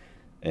thing.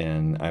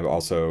 And I've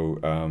also,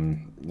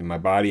 my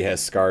body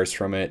has scars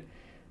from it.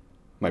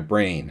 My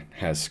brain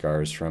has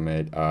scars from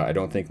it. I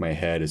don't think my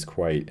head is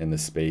quite in the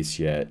space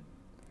yet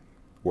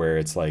where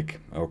it's like,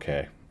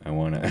 okay,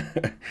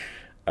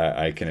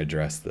 I can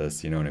address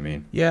this. You know what I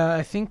mean? Yeah,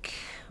 I think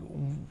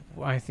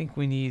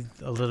we need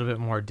a little bit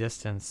more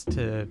distance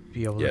to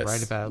be able to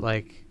write about it.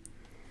 Like,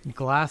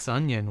 Glass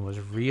Onion was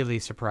really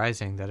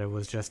surprising that it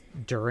was just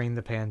during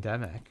the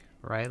pandemic,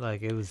 right?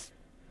 Like, it was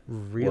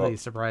really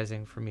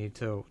surprising for me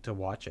to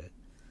watch it.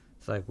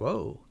 It's like,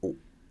 whoa.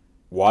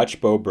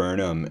 Watch Bo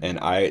Burnham, and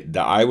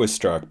I was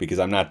struck because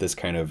I'm not this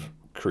kind of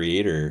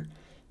creator.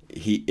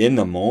 He, in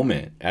the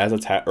moment, as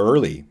it's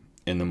early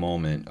in the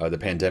moment of the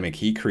pandemic,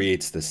 he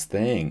creates this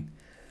thing.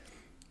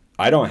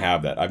 I don't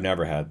have that. I've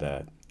never had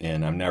that.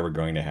 And I'm never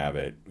going to have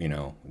it,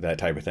 that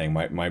type of thing.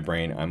 My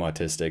brain, I'm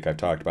autistic. I've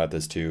talked about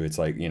this too. It's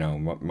like,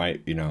 I'm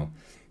on,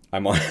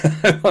 I'm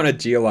on a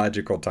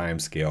geological time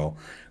scale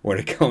when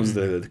it comes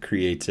to the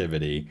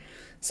creativity.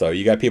 So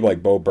you got people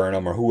like Bo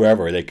Burnham or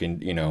whoever, they can,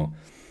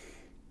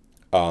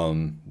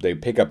 they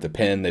pick up the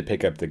pen, they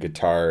pick up the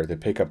guitar, they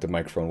pick up the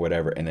microphone,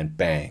 whatever, and then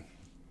bang,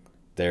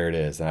 there it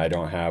is. And I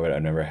don't have it.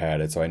 I've never had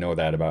it. So I know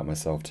that about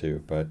myself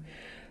too. But,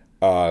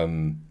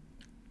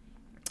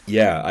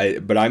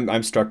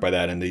 I'm struck by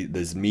that, and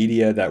this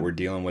media that we're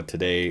dealing with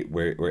today,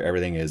 where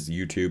everything is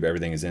YouTube,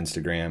 everything is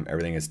Instagram,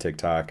 everything is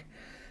TikTok.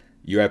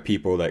 You have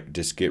people that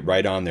just get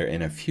right on there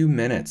in a few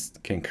minutes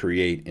can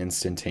create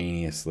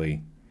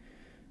instantaneously,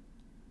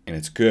 and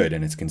it's good,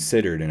 and it's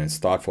considered, and it's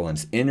thoughtful, and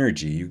it's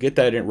energy. You get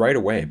that in right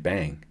away,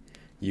 bang.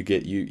 You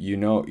get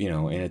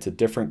and it's a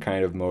different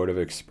kind of mode of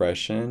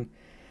expression.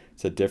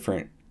 It's a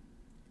different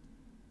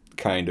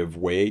kind of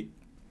way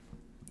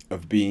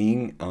of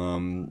being.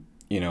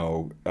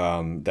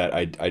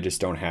 that I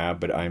just don't have,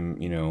 but I'm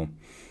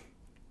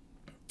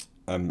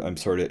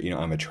sort of,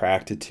 I'm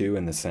attracted to,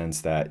 in the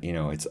sense that,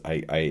 it's,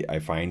 I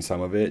find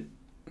some of it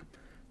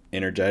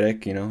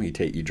energetic,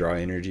 you draw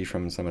energy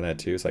from some of that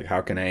too. It's like,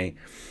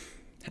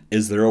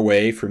 is there a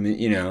way for me,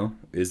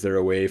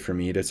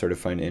 to sort of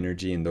find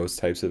energy in those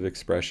types of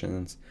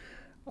expressions?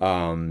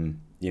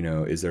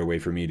 Is there a way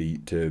for me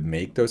to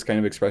make those kind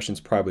of expressions?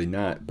 Probably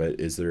not, but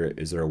is there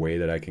a way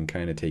that I can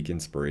kind of take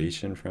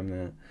inspiration from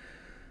that?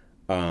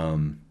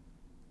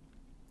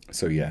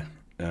 So yeah.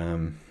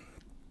 Well,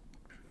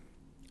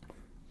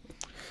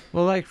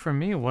 like for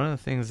me, one of the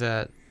things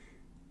that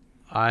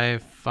I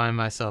find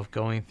myself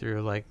going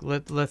through, like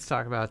let's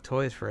talk about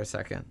toys for a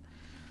second.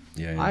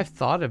 Yeah. I've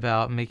thought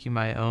about making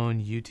my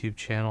own YouTube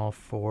channel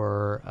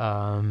for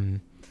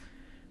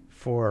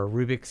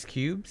Rubik's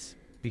cubes,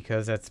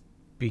 because that's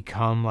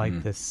become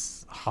like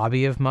this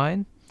hobby of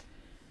mine.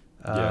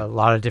 A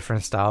lot of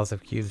different styles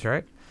of cubes,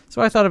 right?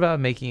 So I thought about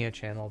making a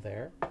channel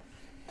there.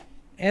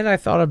 And I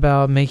thought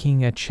about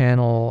making a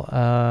channel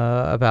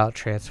about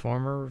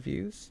Transformer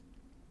reviews.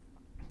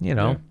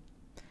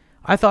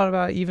 I thought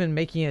about even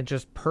making it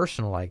just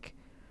personal, like,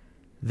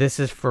 this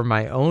is for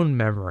my own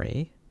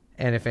memory,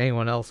 and if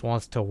anyone else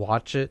wants to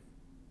watch it,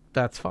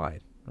 that's fine,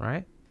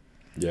 right?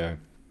 Yeah.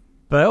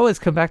 But I always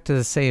come back to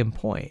the same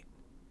point.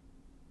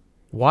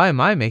 Why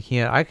am I making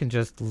it? I can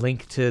just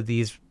link to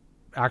these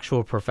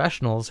actual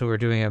professionals who are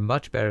doing it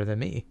much better than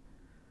me.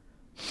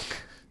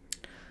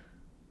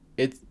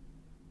 It's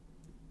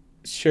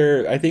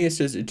sure. I think it's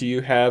just,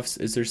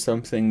 is there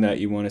something that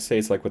you want to say?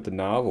 It's like with the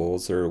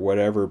novels or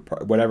whatever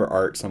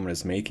art someone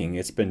is making,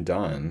 it's been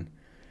done.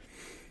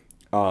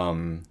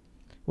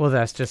 Well,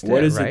 that's just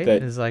what it, right?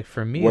 It's like,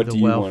 for me, the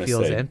well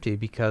feels empty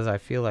because I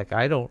feel like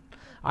I don't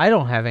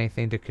have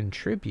anything to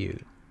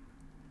contribute.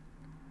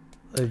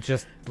 It's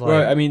just like,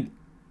 well, I mean,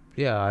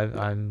 yeah,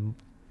 I'm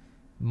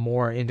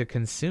more into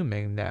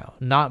consuming now.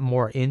 Not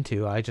more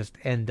into, I just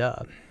end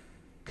up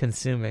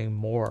consuming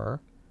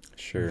more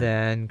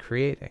than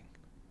creating.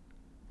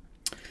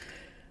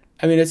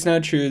 I mean, it's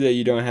not true that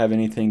you don't have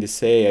anything to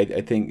say.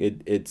 I think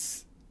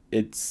it's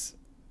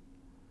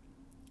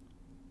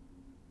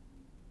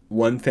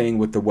one thing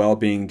with the well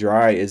being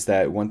dry is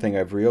that one thing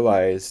I've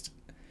realized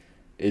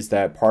is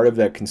that part of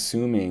that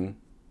consuming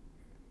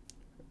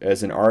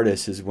as an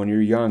artist is when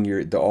you're young,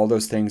 all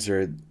those things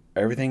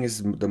everything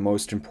is the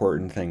most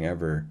important thing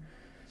ever.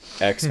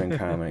 X-Men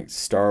comics,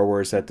 Star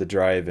Wars at the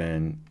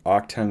drive-in,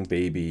 Octung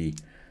Baby,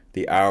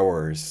 The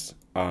Hours,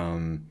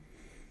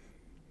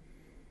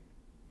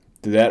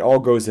 that all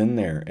goes in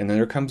there. And then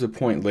there comes a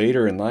point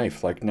later in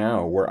life, like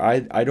now, where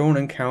I don't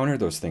encounter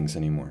those things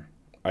anymore.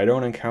 I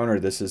don't encounter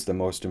this is the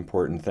most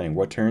important thing.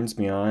 What turns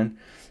me on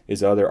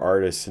is other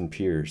artists and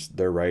peers,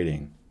 their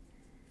writing,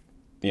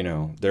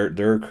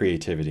 their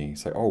creativity.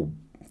 It's like, oh,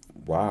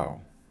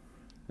 wow.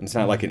 And it's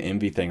not like an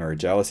envy thing or a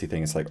jealousy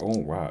thing. It's like, oh,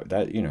 wow,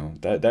 that,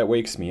 that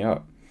wakes me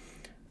up.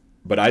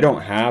 But I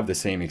don't have the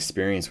same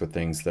experience with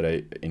things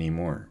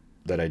anymore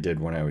that I did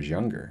when I was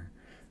younger.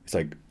 It's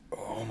like,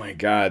 oh my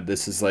God,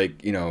 this is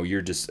like,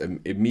 you're just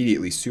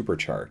immediately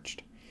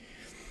supercharged.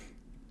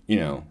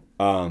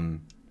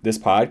 This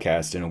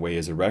podcast in a way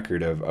is a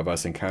record of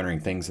us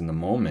encountering things in the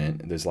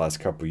moment this last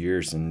couple of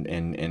years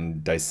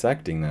and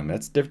dissecting them.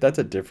 That's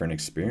a different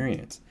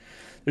experience.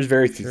 There's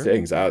very few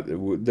things out.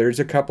 There's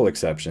a couple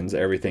exceptions,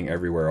 Everything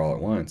Everywhere All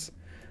at Once,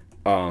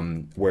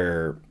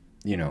 where,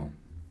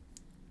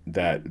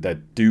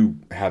 that do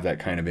have that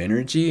kind of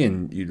energy,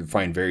 and you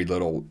find very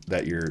little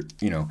that you're,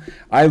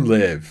 I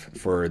live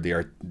for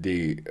the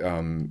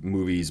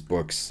movies,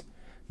 books,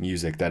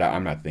 music that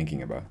I'm not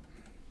thinking about.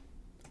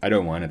 I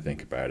don't want to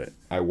think about it.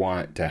 I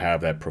want to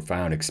have that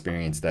profound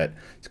experience that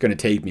it's going to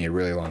take me a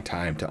really long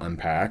time to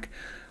unpack.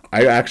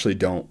 I actually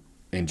don't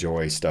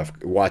enjoy stuff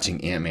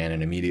watching Ant-Man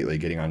and immediately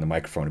getting on the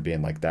microphone and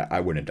being like that. I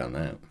wouldn't have done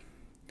that.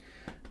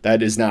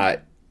 That is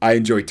not, I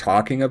enjoy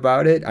talking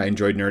about it. I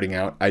enjoy nerding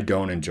out. I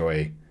don't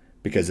enjoy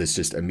because it's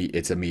just,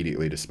 it's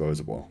immediately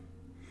disposable.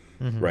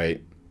 Mm-hmm.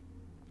 Right?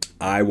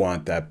 I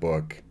want that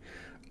book.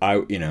 I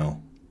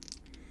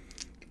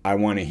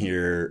want to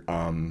hear,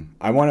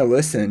 I want to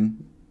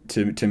listen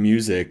to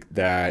music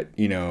that,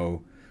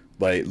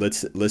 like,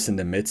 let's listen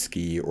to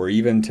Mitski or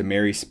even to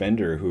Mary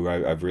Spender, who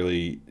I've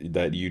really,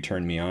 that you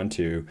turned me on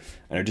to.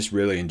 And I just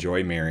really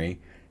enjoy Mary.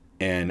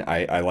 And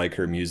I like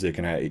her music,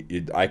 and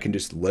I can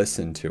just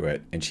listen to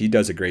it. And she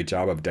does a great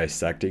job of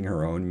dissecting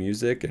her own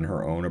music and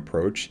her own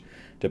approach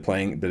to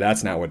playing. But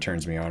that's not what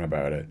turns me on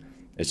about it.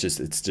 It's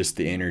just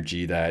the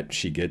energy that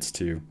she gets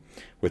to.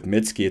 With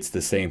Mitski, it's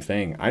the same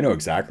thing. I know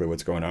exactly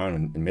what's going on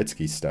in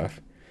Mitski's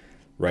stuff,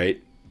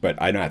 right? But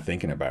I'm not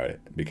thinking about it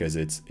because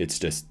it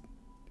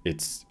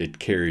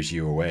carries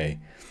you away.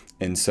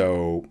 And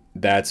so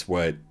that's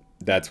what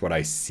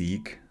I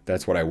seek.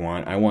 That's what I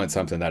want. I want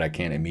something that I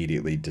can't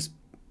immediately just,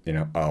 you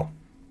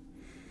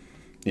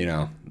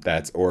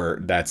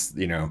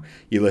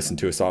listen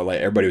to a song, like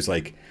everybody was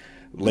like,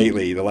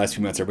 lately, the last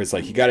few months, everybody's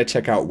like, you got to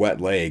check out Wet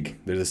Leg.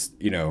 There's this,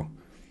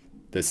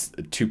 this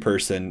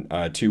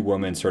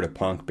two-woman sort of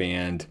punk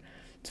band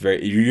It's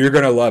very, you're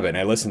gonna love it. And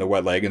I listened to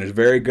Wet Leg, and it's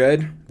very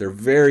good. They're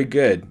very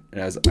good.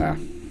 And I was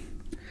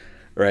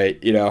right.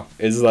 You know,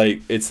 it's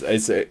like it's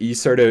you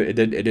sort of it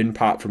didn't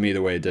pop for me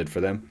the way it did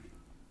for them.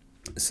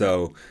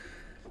 So,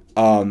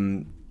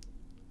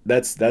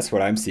 that's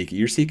what I'm seeking.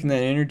 You're seeking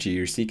that energy.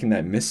 You're seeking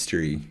that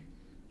mystery.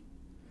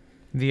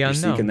 The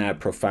unknown. You're seeking that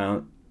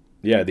profound,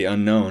 the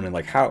unknown, and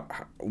like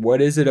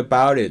what is it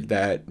about it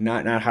that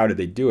not how did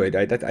they do it?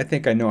 I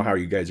think I know how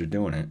you guys are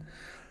doing it.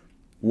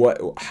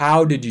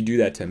 How did you do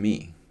that to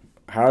me?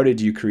 How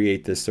did you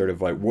create this sort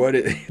of like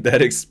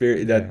that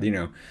experience, that, you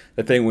know,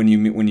 the thing when you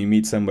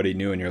meet somebody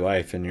new in your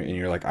life, and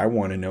you're like, I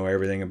want to know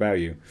everything about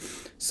you.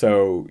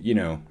 So, you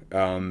know,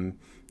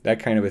 that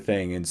kind of a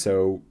thing. And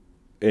so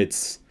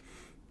it's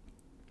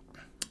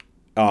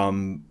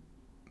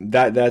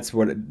that's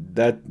what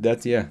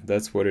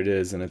it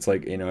is. And it's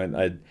like, you know,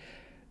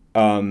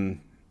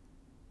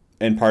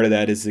 and part of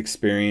that is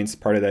experience,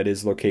 part of that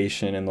is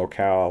location and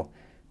locale,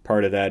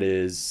 part of that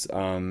is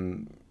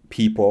the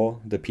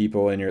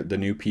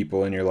new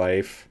people in your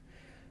life,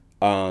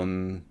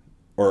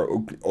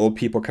 or old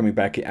people coming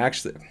back.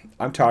 Actually,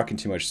 I'm talking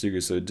too much,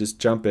 Sugu, so just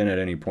jump in at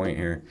any point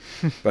here.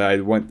 But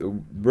I went a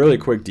really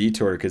quick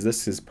detour because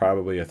this is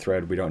probably a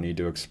thread we don't need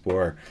to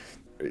explore.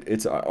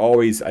 It's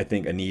always, I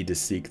think, a need to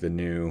seek the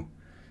new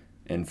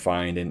and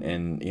find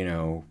and you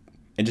know,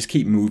 and just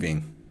keep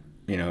moving.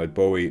 You know,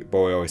 Bowie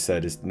always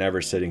said is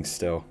never sitting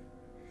still,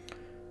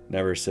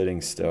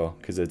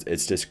 because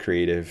it's just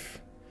creative.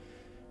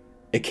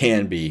 It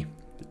can be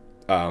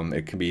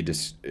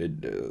just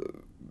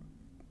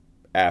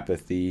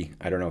apathy.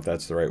 I don't know if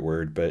that's the right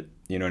word, but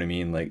you know what I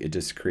mean? Like, it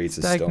just creates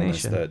a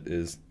stillness that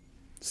is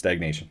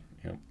stagnation.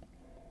 Yeah.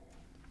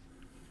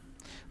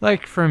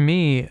 Like, for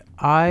me,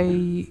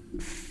 I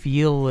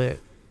feel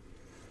it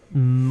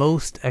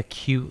most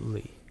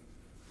acutely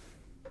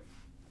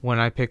when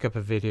I pick up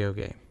a video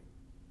game.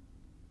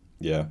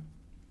 Yeah.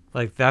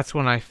 Like, that's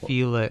when I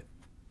feel it,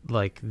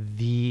 like,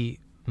 the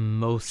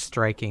most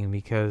striking,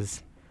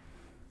 because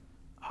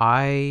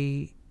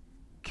I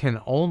can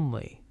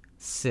only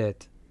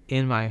sit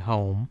in my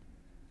home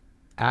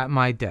at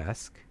my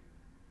desk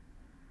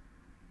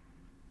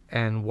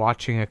and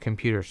watching a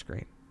computer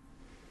screen.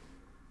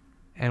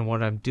 And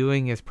what I'm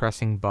doing is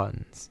pressing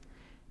buttons.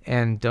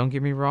 And don't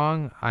get me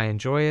wrong, I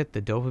enjoy it.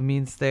 The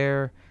dopamine's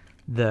there.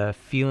 The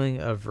feeling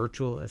of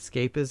virtual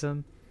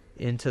escapism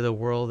into the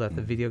world that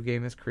the video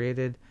game has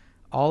created,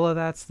 all of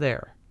that's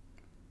there.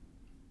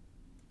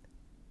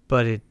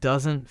 But it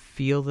doesn't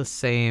feel the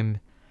same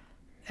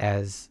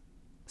as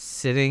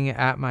sitting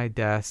at my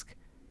desk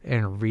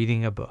and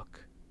reading a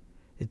book.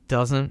 It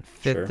doesn't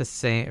fit the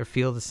same or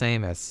feel the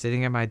same as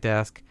sitting at my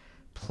desk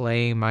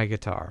playing my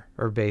guitar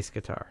or bass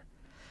guitar.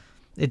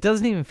 It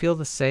doesn't even feel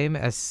the same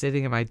as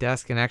sitting at my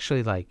desk and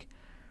actually like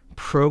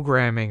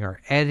programming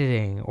or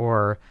editing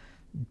or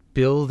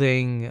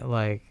building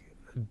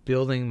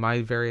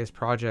my various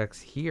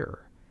projects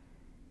here.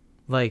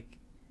 Like,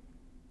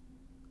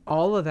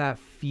 all of that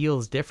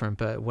feels different,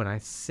 but when I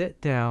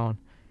sit down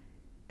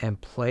and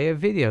play a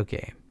video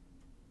game,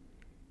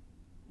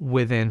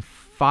 within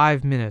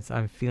 5 minutes,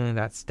 I'm feeling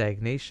that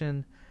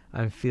stagnation.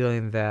 I'm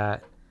feeling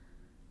that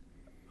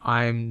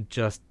I'm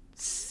just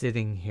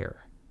sitting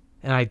here.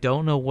 And I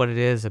don't know what it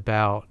is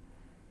about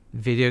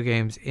video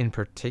games in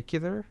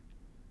particular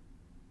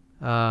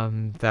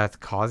that's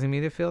causing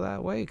me to feel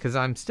that way. Because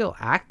I'm still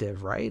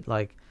active, right?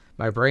 Like,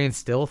 my brain's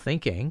still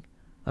thinking.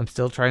 I'm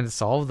still trying to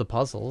solve the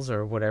puzzles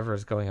or whatever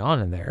is going on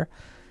in there.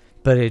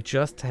 But it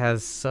just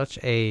has such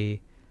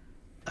a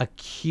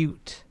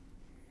acute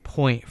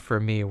point for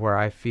me where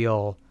I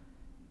feel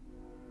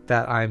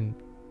that I'm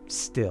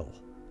still,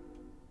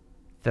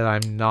 that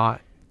I'm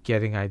not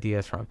getting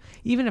ideas from.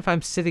 Even if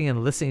I'm sitting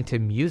and listening to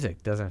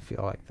music, doesn't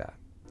feel like that.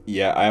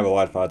 Yeah, I have a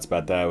lot of thoughts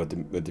about that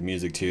with the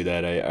music too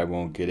that I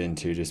won't get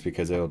into just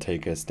because it'll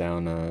take us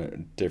down a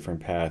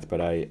different path.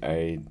 But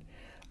I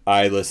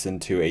listen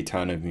to a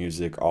ton of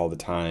music all the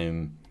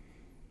time,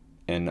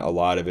 and a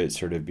lot of it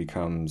sort of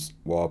becomes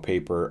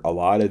wallpaper. A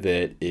lot of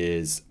it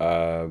is,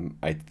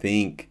 I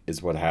think,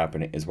 is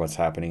what's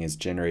happening is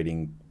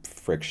generating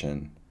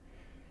friction.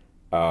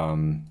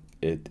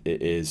 It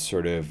is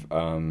sort of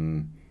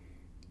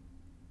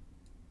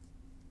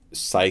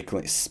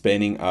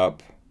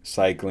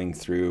cycling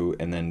through,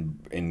 and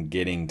then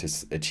getting to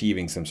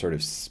achieving some sort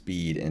of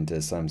speed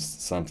into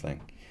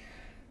something.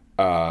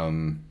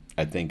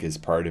 I think is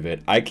part of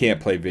it. I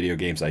can't play video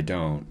games. I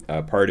don't.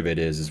 Part of it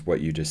is what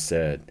you just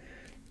said.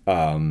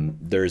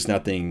 There's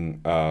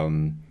nothing.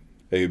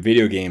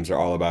 Video games are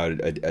all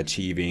about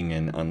achieving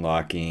and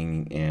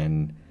unlocking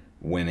and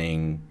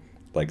winning,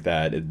 like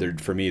that.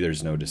 For me,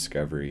 there's no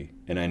discovery.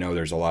 And I know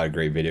there's a lot of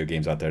great video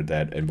games out there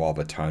that involve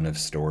a ton of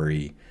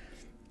story,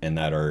 and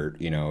that are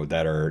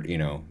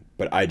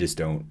but I just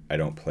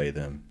don't play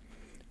them.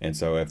 And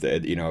so if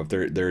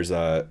there's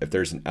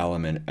an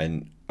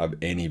element of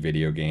any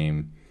video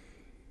game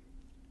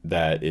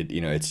that it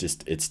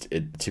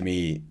to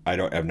me,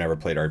 I've never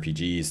played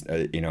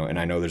RPGs, and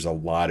I know there's a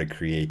lot of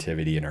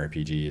creativity in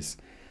RPGs,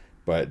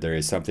 but there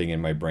is something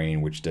in my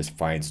brain which just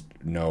finds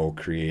no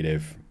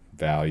creative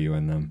value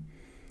in them.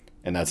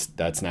 And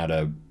that's not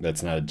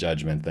a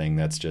judgment thing.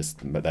 That's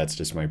just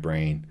my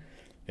brain.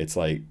 It's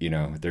like,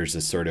 there's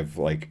this sort of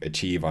like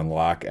achieve,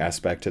 unlock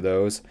aspect to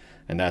those,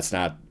 and that's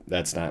not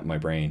my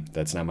brain.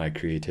 That's not my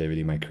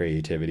creativity. My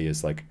creativity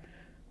is like,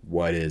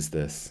 what is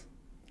this?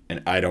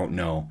 And I don't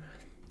know.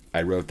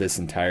 I wrote this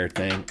entire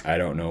thing. I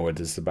don't know what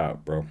this is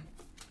about, bro.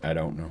 I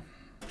don't know.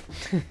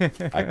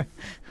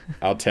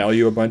 I'll tell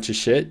you a bunch of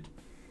shit.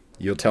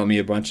 You'll tell me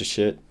a bunch of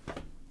shit.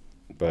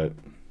 But,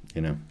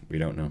 we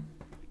don't know.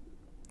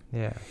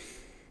 Yeah.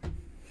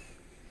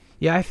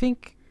 Yeah, I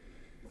think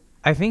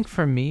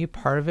for me,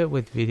 part of it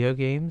with video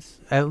games,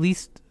 at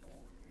least,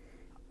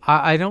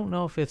 I don't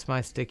know if it's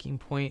my sticking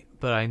point,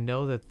 but I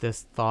know that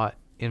this thought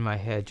in my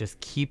head just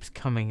keeps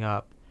coming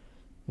up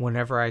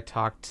whenever I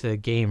talk to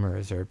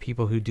gamers or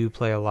people who do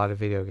play a lot of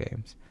video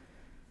games.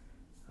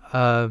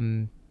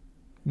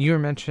 You were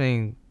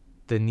mentioning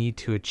the need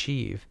to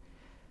achieve.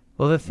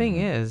 Well, the thing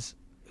is,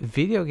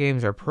 video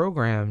games are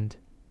programmed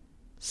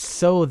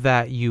so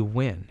that you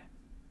win.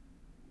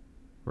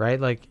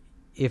 Right? Like,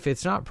 if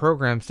it's not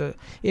programmed, so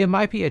it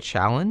might be a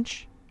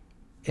challenge.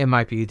 It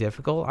might be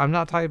difficult. I'm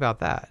not talking about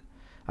that.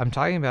 I'm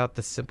talking about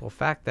the simple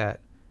fact that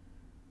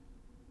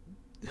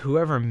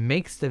whoever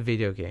makes the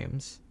video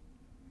games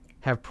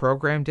have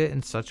programmed it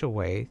in such a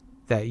way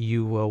that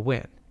you will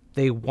win.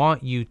 They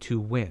want you to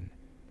win.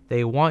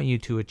 They want you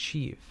to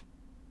achieve.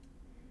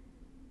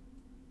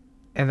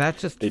 And that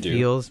just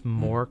feels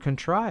more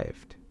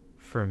contrived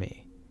for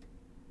me.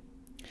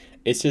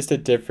 It's just a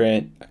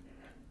different...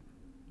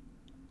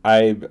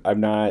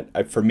 I'm not,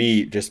 for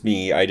me, just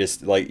me, I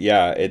just like,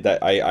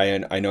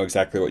 I know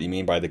exactly what you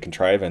mean by the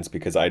contrivance,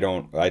 because I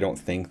don't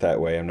think that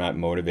way. I'm not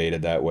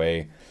motivated that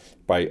way.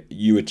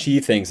 You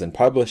achieve things in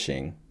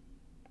publishing.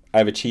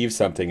 I've achieved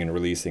something in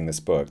releasing this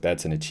book.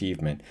 That's an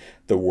achievement.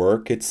 The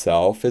work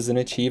itself is an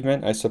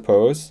achievement, I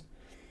suppose,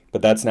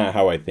 but that's not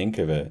how I think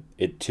of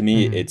it. To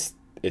me,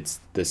 it's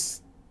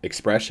this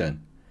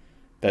expression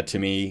that, to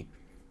me,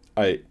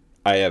 I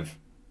have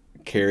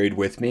carried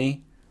with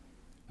me.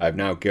 I've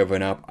now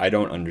given up. I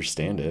don't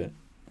understand it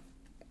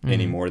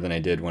any more than I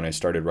did when I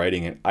started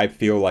writing it. I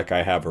feel like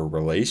I have a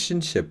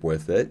relationship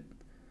with it,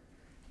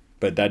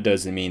 but that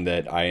doesn't mean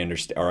that I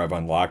understand or I've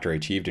unlocked or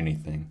achieved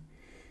anything.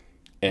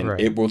 And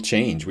It will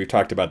change. We've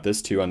talked about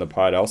this too on the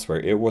pod elsewhere.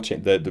 It will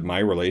change. My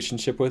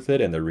relationship with it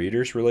and the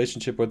reader's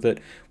relationship with it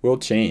will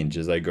change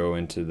as I go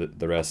into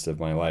the rest of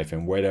my life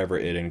and whatever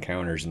it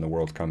encounters in the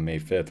world come May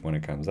 5th when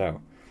it comes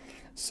out.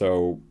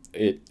 So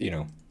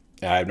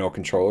I have no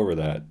control over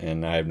that,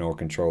 and I have no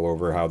control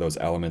over how those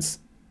elements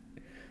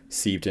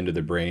seeped into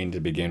the brain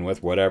to begin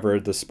with. Whatever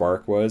the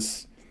spark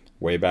was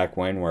way back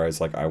when, where I was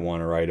like, I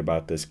want to write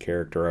about this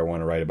character, I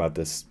want to write about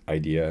this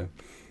idea.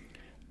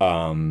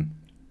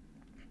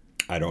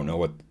 I don't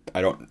know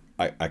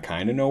I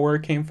kind of know where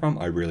it came from.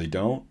 I really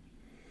don't.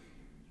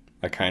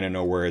 I kind of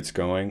know where it's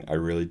going. I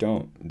really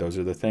don't. Those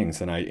are the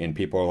things. And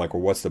people are like,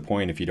 well, what's the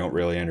point if you don't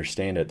really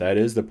understand it? That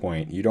is the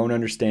point. You don't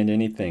understand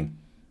anything.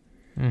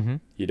 Mm-hmm.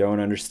 You don't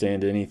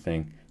understand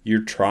anything.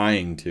 You're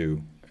trying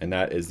to, and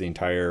that is the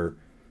entire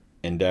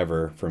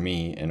endeavor for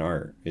me in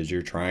art, is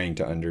you're trying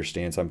to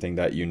understand something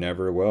that you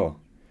never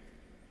will.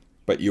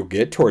 But you'll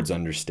get towards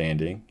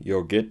understanding.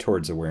 You'll get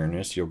towards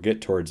awareness. You'll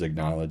get towards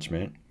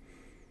acknowledgement.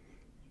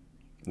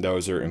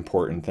 Those are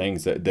important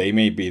things. That they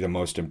may be the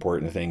most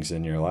important things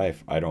in your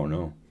life. I don't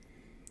know.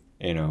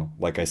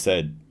 Like I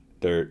said,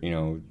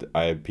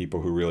 I have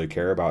people who really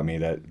care about me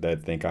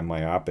that think I'm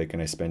myopic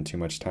and I spend too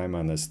much time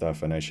on this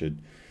stuff and I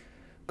should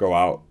go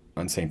out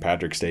on St.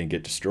 Patrick's Day and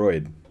get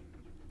destroyed.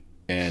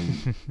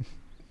 And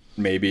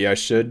maybe I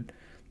should,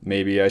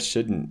 maybe I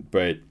shouldn't,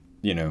 but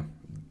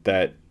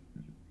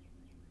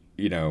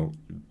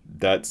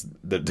that's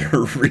there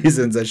are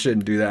reasons I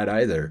shouldn't do that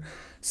either.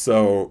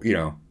 So,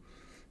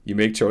 you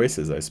make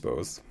choices, I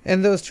suppose.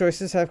 And those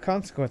choices have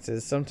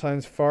consequences,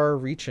 sometimes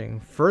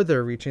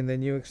further reaching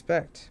than you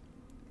expect.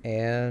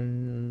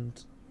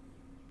 And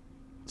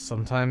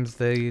sometimes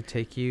they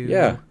take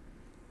you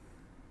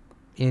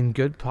in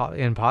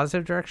in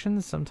positive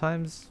directions,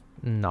 sometimes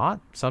not.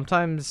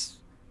 Sometimes,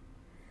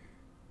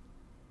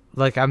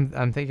 like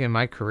I'm thinking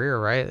my career,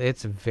 right?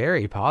 It's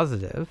very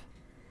positive,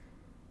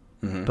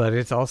 but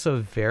it's also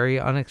very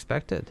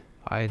unexpected.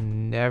 I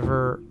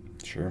never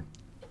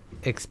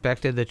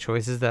expected the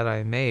choices that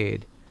I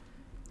made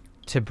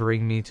to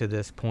bring me to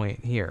this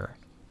point here.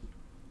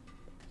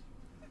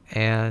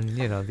 And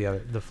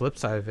the flip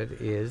side of it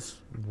is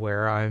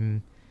where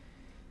I'm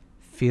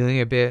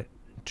feeling a bit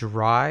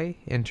dry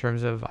in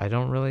terms of I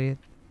don't really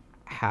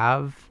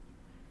have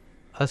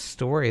a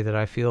story that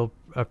I feel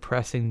a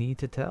pressing need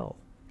to tell.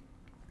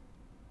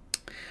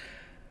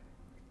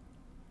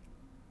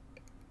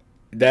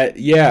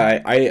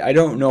 I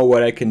don't know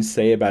what I can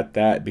say about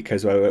that,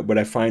 because what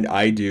I find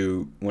I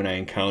do when I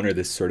encounter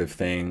this sort of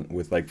thing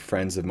with like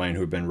friends of mine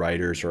who have been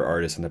writers or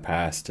artists in the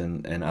past,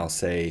 and I'll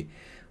say,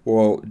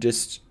 well,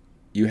 just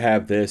you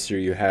have this or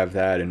you have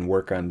that and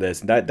work on this.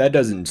 That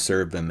doesn't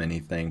serve them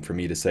anything for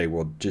me to say,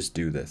 well, just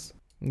do this.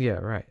 Yeah,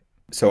 right.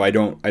 So I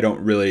don't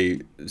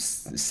really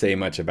say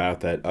much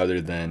about that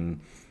other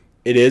than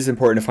it is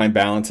important to find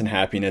balance and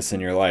happiness in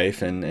your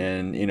life,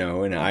 and you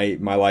know,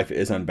 and my life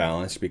is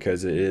unbalanced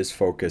because it is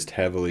focused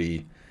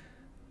heavily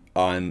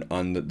on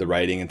the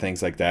writing and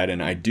things like that,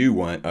 and I do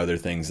want other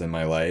things in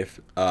my life.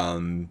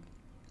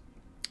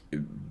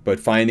 But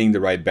finding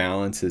the right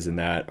balances in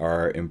that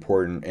are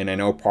important, and I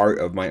know part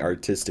of my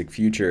artistic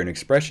future and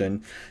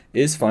expression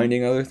is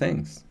finding other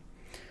things,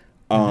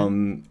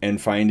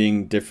 and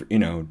finding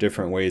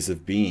different ways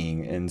of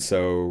being. And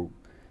so,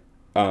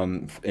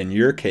 in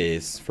your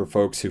case, for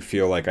folks who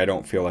feel like I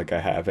don't feel like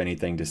I have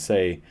anything to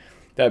say,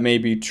 that may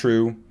be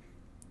true.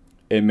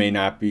 It may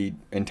not be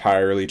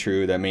entirely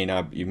true.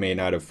 You may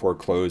not have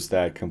foreclosed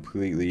that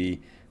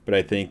completely, but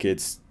I think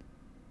it's,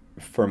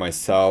 for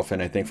myself,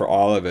 and I think for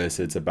all of us,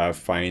 it's about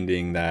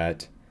finding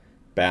that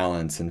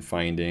balance and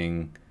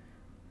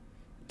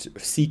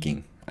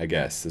seeking, I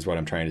guess, is what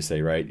I'm trying to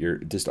say, right? You're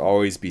just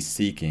always be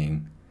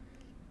seeking,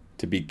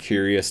 to be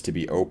curious, to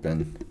be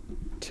open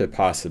to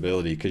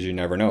possibility, because you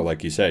never know.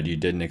 Like you said, you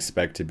didn't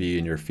expect to be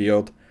in your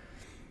field.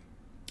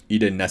 You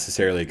didn't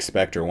necessarily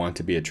expect or want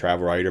to be a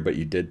travel writer, but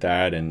you did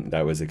that, and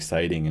that was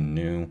exciting and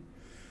new.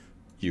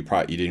 You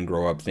didn't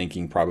grow up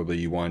thinking probably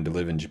you wanted to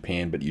live in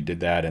Japan, but you did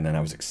that, and then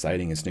that was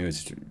exciting. It's new.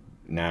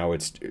 Now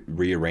it's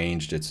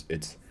rearranged.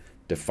 It's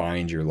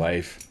defined your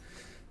life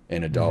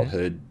in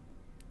adulthood,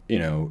 you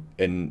know,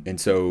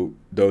 and so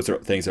those are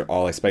things that are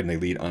all expected. They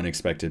lead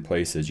unexpected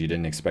places. You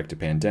didn't expect a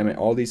pandemic.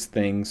 All these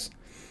things,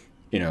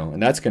 you know,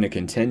 and that's going to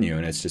continue.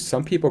 And it's just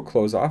some people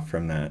close off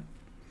from that.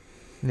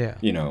 Yeah.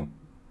 You know,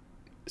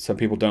 some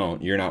people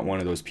don't. You're not one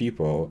of those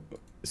people.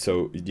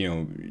 So, you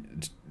know,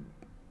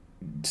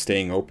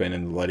 staying open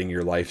and letting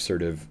your life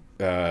sort of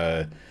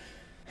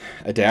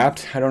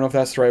adapt. I don't know if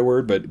that's the right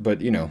word,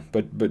 but you know,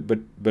 but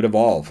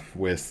evolve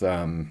with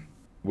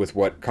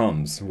what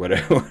comes,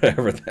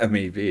 whatever that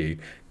may be.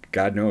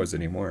 God knows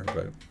anymore,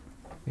 but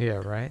yeah,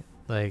 right.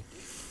 Like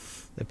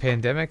the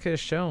pandemic has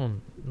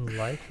shown,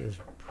 life is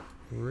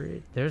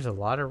there's a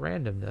lot of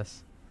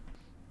randomness.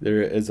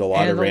 There is a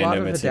lot of randomness. And a lot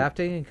of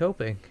adapting and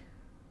coping.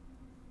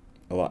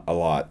 A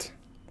lot,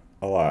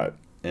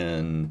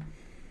 and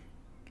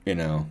you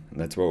know,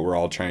 that's what we're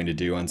all trying to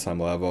do on some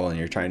level, and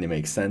you're trying to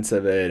make sense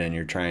of it, and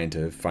you're trying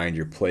to find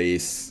your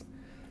place.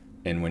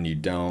 And when you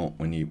don't,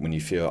 when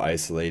you feel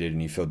isolated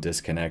and you feel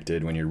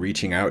disconnected, when you're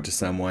reaching out to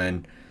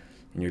someone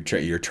and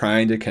you're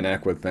trying to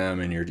connect with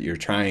them, and you're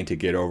trying to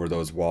get over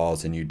those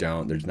walls, and you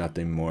don't, there's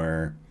nothing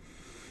more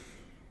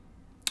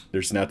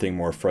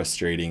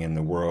frustrating in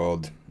the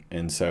world.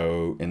 And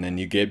so, and then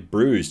you get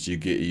bruised, you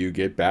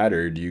get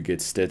battered, you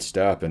get stitched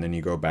up, and then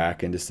you go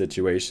back into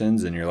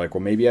situations and you're like,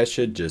 well, maybe I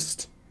should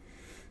just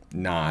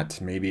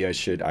not. Maybe I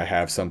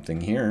have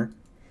something here,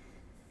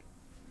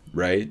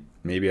 right?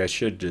 Maybe I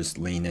should just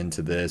lean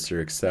into this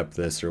or accept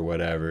this or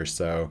whatever.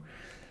 So,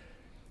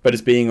 but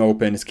it's being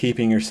open, it's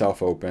keeping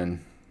yourself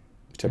open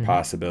to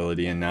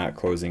possibility and not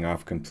closing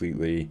off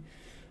completely.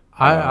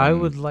 I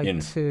would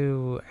like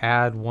to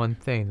add one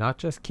thing, not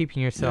just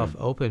keeping yourself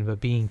open, but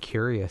being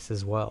curious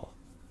as well.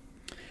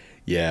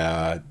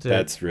 Yeah,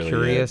 that's really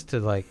curious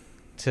to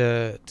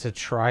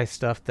try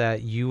stuff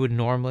that you would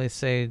normally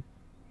say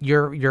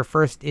your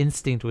first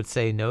instinct would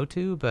say no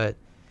to, but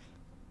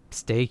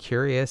stay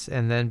curious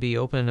and then be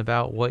open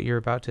about what you're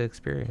about to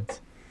experience.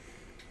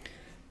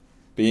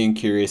 Being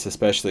curious,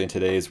 especially in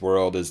today's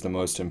world, is the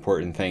most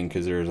important thing,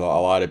 because there's a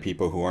lot of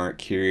people who aren't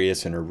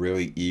curious and are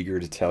really eager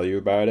to tell you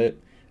about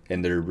it,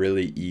 and they're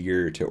really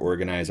eager to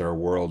organize our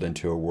world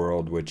into a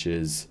world which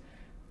is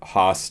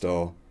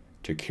hostile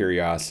to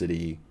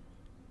curiosity.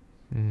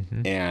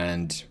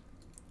 And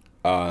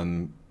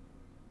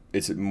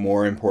it's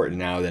more important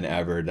now than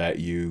ever that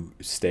you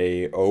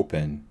stay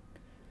open,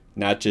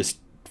 not just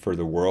for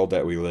the world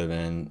that we live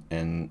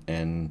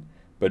in,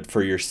 but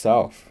for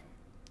yourself,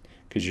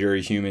 because you're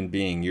a human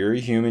being. You're a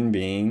human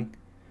being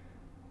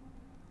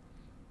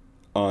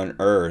on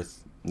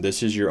Earth.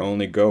 This is your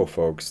only go,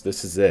 folks.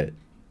 This is it.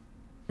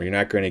 You're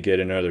not going to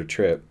get another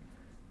trip.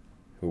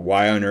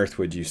 Why on earth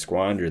would you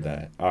squander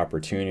that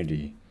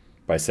opportunity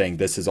by saying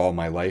this is all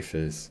my life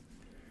is?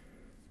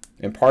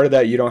 And part of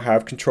that you don't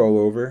have control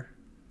over.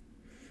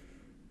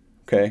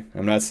 Okay,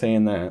 I'm not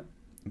saying that.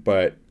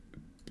 But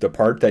the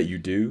part that you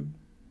do,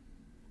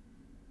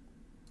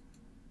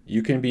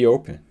 you can be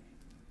open.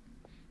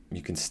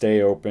 You can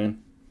stay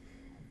open.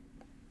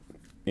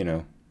 You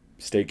know,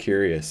 stay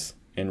curious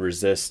and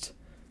resist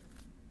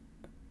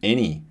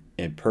any,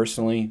 and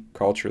personally,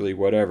 culturally,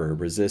 whatever,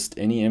 resist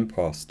any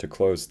impulse to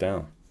close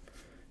down.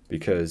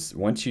 Because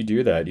once you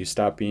do that, you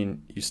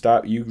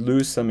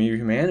lose some of your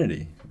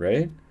humanity,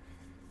 right?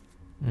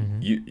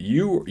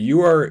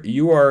 You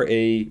are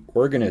a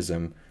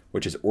organism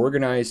which is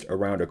organized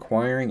around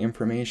acquiring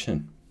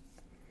information.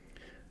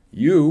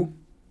 You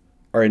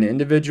are an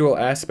individual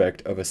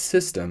aspect of a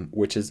system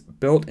which is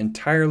built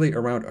entirely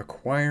around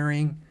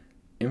acquiring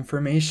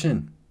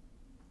information.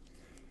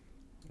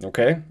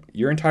 Okay?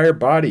 Your entire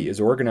body is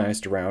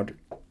organized around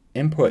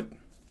input.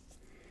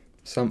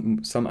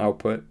 Some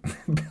output,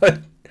 but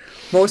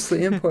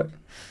mostly input.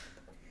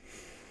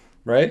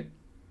 Right?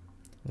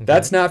 Okay.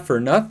 That's not for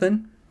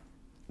nothing.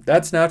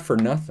 That's not for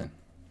nothing.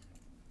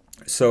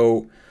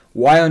 So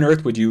why on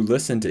earth would you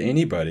listen to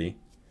anybody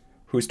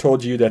who's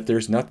told you that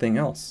there's nothing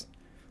else?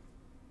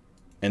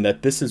 And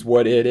that this is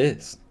what it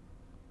is?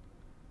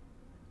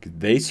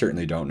 They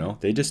certainly don't know.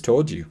 They just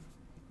told you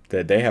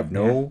that they have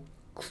no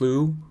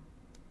clue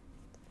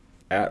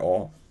at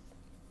all.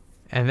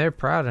 And they're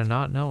proud of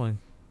not knowing.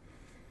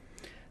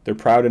 They're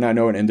proud of not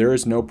knowing, and there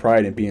is no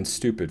pride in being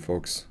stupid,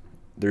 folks.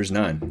 There's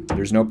none.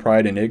 There's no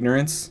pride in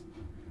ignorance.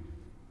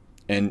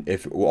 And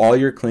if all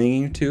you're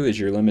clinging to is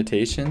your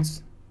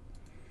limitations,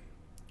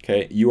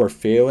 okay, you are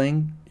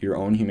failing your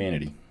own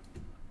humanity.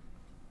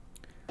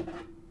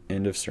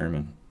 End of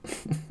sermon.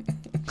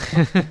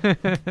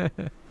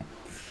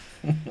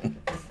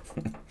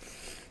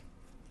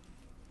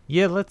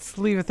 Yeah, let's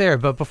leave it there.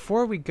 But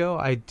before we go,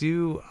 I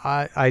knew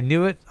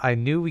it. I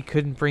knew we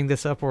couldn't bring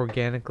this up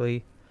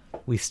organically.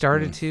 We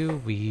started to.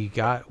 We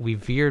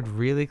veered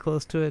really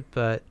close to it,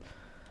 but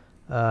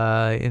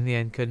in the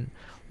end couldn't.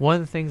 One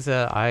of the things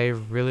that I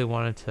really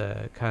wanted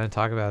to kind of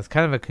talk about is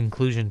kind of a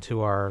conclusion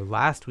to our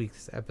last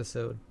week's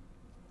episode,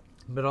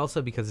 but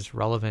also because it's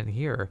relevant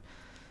here,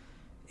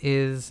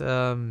 is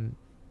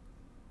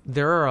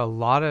there are a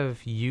lot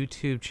of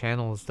YouTube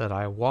channels that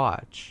I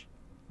watch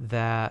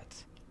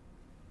that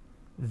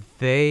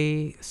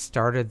they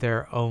started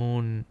their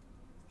own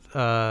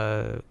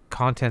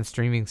content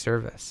streaming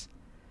service.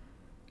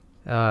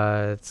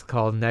 It's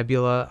called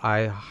Nebula.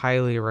 I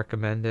highly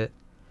recommend it.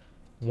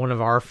 One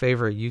of our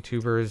favorite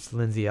YouTubers,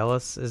 Lindsay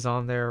Ellis, is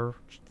on there.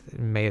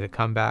 Made a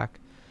comeback.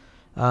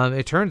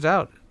 It turns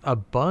out a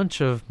bunch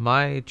of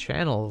my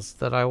channels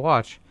that I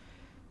watch,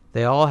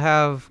 they all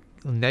have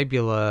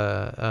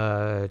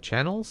Nebula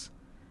channels.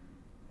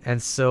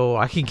 And so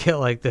I can get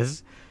like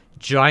this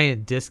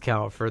giant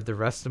discount for the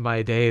rest of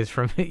my days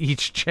from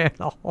each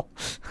channel.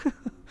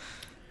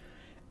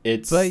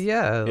 It's like,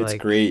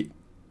 great.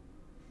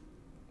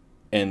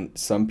 And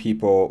some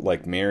people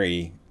like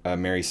Mary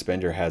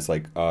Spender has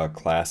like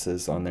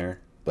classes on there.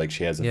 Like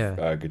she has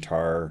a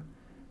guitar,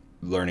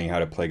 learning how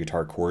to play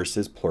guitar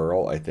courses,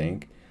 plural, I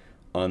think,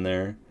 on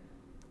there.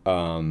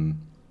 And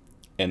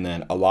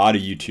then a lot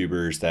of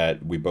YouTubers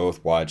that we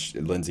both watch,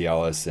 Lindsay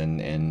Ellis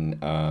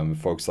and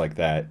folks like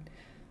that,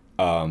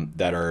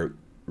 that are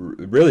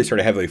really sort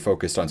of heavily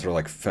focused on sort of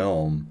like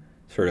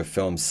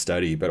film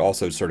study, but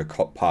also sort of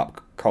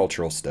pop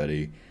cultural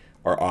study,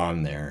 are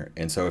on there.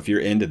 And so if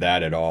you're into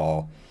that at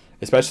all,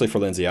 especially for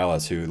Lindsay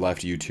Ellis, who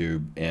left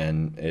YouTube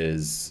and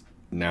is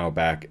now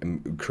back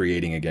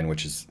creating again,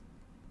 which is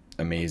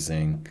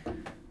amazing,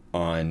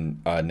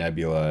 on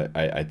Nebula,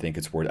 I think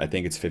it's worth. I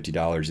think it's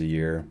 $50 a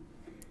year,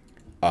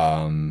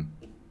 and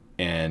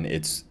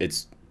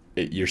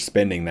you're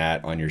spending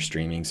that on your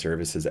streaming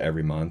services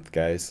every month,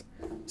 guys.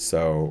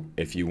 So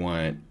if you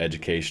want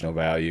educational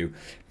value,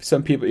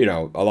 some people,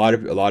 a lot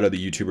of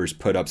the YouTubers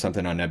put up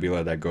something on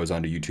Nebula that goes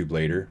onto YouTube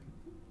later,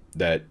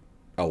 that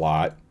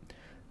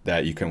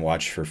you can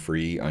watch for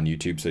free on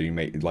YouTube. So you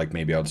may like,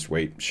 maybe I'll just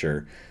wait,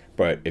 sure.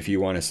 But if you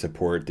want to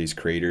support these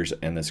creators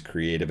and this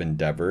creative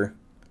endeavor,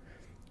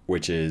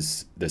 which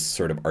is this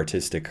sort of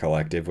artistic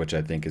collective, which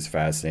I think is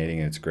fascinating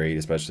and it's great,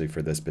 especially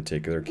for this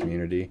particular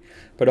community,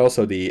 but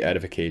also the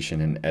edification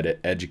and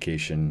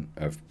education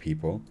of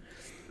people.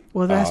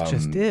 Well, that's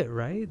just it,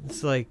 right?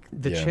 It's like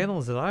the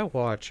channels that I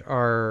watch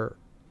are,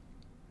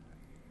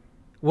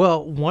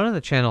 well, one of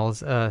the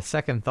channels,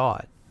 Second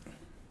Thought,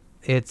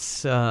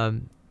 it's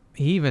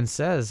he even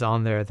says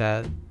on there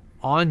that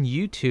on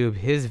YouTube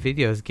his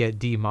videos get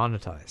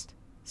demonetized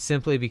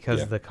simply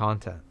because of the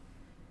content.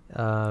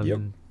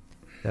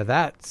 Now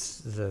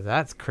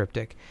that's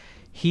cryptic.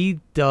 He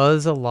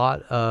does a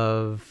lot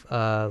of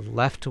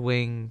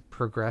left-wing,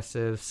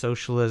 progressive,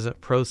 socialism,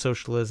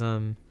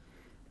 pro-socialism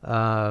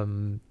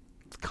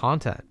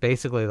content,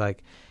 basically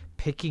like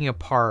picking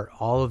apart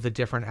all of the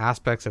different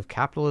aspects of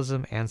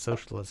capitalism and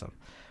socialism.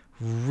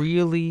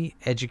 Really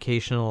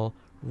educational,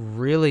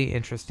 really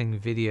interesting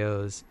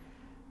videos,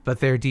 but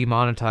they're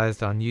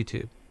demonetized on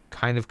YouTube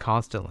kind of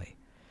constantly.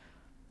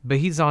 But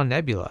he's on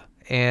Nebula,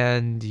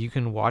 and you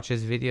can watch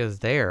his videos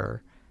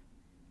there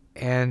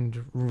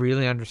and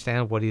really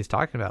understand what he's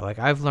talking about. Like,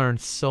 I've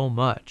learned so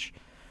much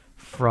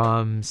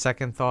from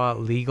Second Thought,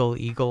 Legal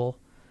Eagle,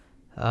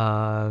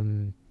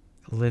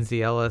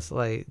 Lindsay Ellis,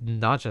 like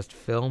not just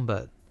film,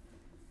 but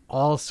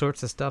all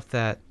sorts of stuff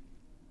that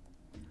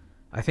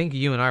I think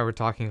you and I were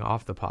talking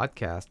off the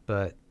podcast,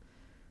 but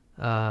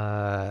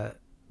the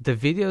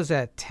videos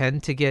that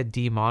tend to get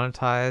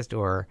demonetized,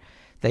 or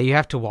that you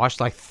have to watch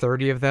like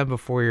 30 of them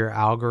before your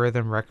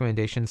algorithm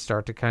recommendations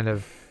start to kind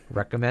of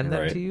recommend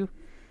them to you.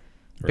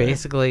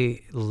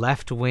 Basically,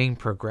 left-wing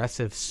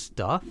progressive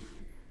stuff,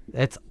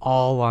 it's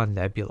all on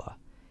Nebula.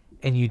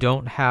 And you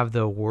don't have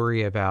the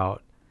worry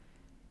about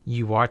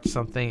you watch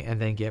something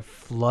and then get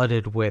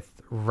flooded with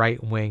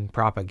right-wing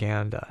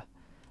propaganda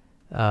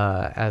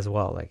as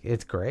well. Like,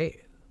 it's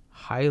great.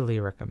 Highly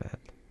recommend.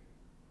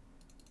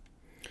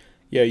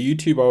 Yeah,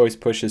 YouTube always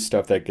pushes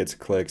stuff that gets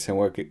clicks, and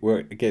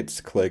what gets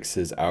clicks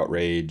is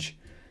outrage,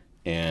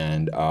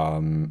 and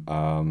a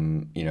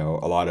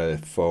lot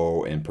of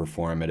faux and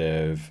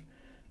performative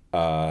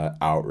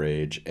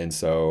outrage, and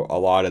so a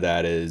lot of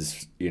that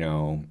is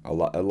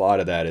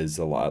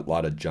a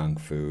lot of junk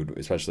food,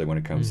 especially when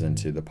it comes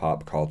into the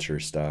pop culture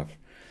stuff.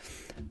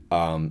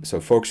 So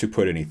folks who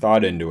put any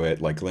thought into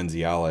it, like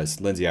Lindsay Ellis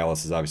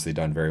has obviously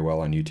done very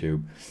well on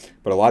YouTube,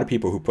 but a lot of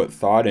people who put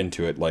thought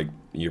into it, like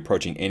you're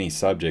approaching any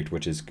subject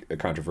which is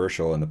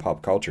controversial in the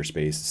pop culture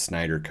space,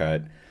 Snyder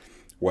Cut,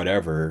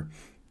 whatever.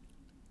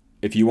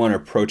 If you want to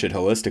approach it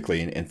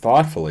holistically and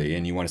thoughtfully,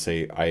 and you want to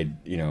say,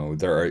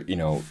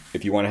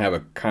 if you want to have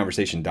a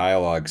conversation,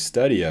 dialogue,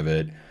 study of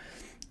it,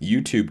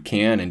 YouTube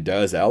can and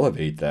does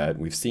elevate that.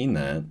 We've seen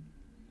that.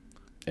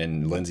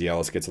 And Lindsay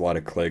Ellis gets a lot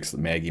of clicks,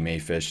 Maggie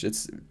Mayfish,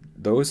 it's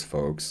those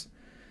folks.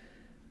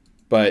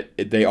 But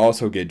they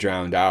also get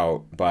drowned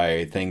out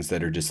by things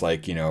that are just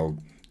like,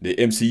 the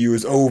MCU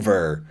is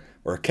over,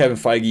 or Kevin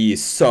Feige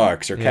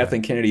sucks, or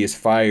Kathleen Kennedy is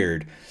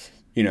fired.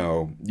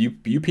 You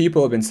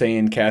people have been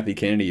saying Kathy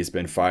Kennedy has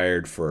been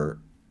fired for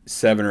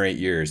 7 or 8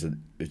 years.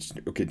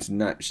 She's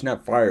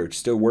not fired,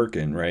 she's still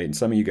working, right? And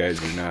some of you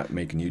guys are not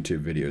making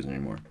YouTube videos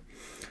anymore.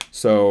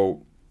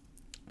 So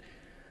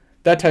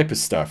that type of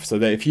stuff. So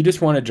that if you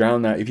just want to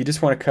drown that, if you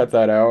just want to cut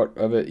that out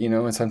of it,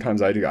 and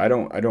sometimes I do.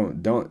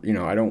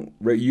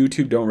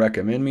 YouTube don't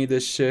recommend me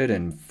this shit,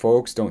 and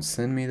folks don't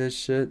send me this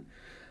shit.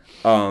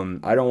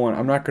 I'm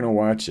not going to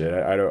watch it.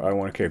 I don't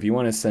want to care. If you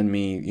want to send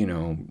me,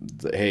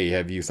 hey,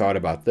 have you thought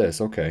about this?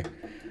 Okay.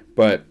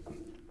 But,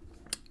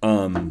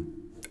 so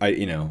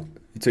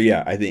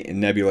yeah, I think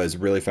Nebula is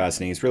really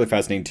fascinating. It's really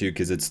fascinating too,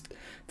 because it's,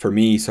 for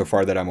me, so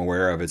far that I'm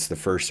aware of, it's the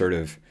first sort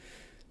of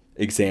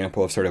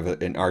example of sort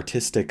of an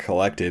artistic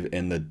collective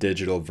in the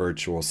digital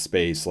virtual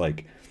space.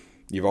 Like,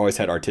 you've always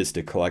had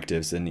artistic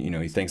collectives,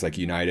 and things like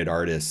United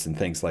Artists and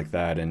things like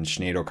that. And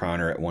Sinead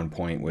O'Connor at one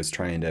point was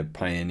trying to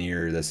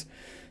pioneer this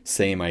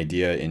same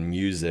idea in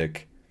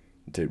music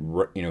to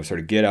sort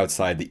of get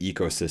outside the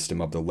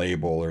ecosystem of the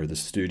label or the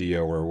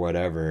studio or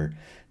whatever.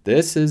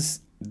 This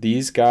is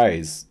these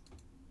guys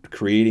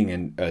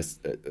creating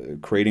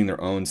creating their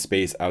own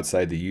space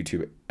outside the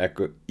YouTube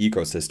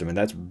ecosystem, and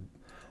that's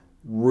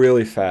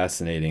really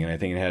fascinating. And I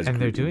think it has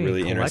they're doing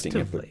really it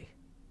interesting.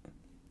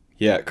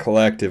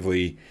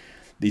 Collectively,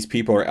 These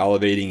people are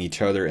elevating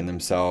each other and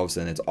themselves,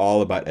 and it's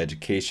all about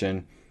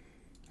education.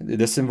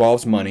 This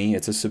involves money.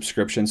 It's a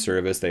subscription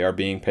service. They are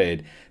being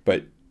paid,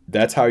 but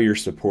that's how you're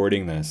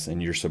supporting this,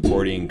 and you're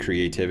supporting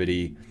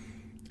creativity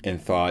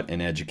and thought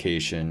and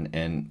education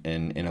and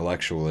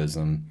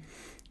intellectualism,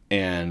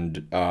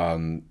 and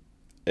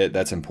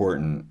that's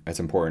important. That's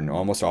important.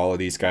 Almost all of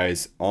these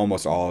guys,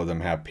 almost all of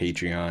them have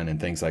Patreon and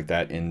things like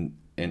that in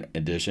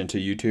addition to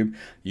YouTube.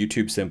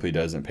 YouTube simply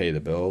doesn't pay the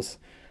bills.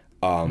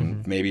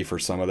 Maybe for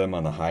some of them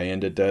on the high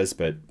end it does,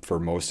 but for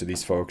most of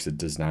these folks it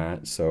does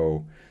not.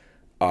 So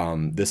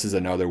this is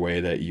another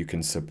way that you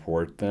can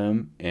support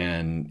them,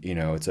 and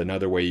it's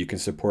another way you can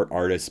support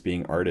artists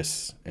being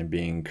artists and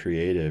being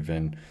creative.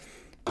 And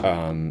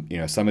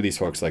some of these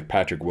folks, like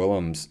Patrick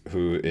Willems,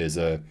 who is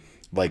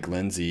like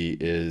Lindsay,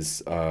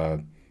 is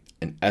an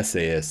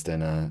essayist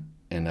and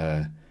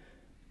a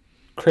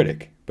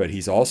critic, but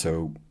he's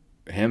also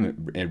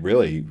it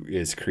really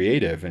is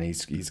creative, and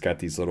he's got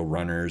these little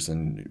runners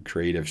and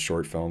creative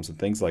short films and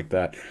things like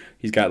that.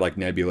 He's got like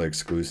Nebula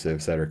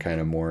exclusives that are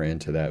kind of more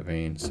into that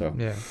vein. So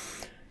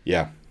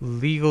yeah.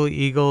 Legal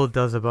Eagle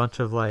does a bunch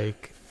of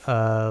like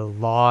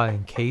law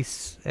and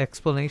case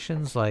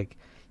explanations. Like,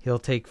 he'll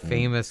take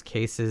famous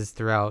cases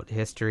throughout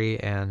history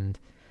and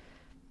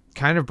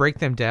kind of break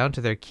them down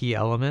to their key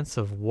elements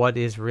of what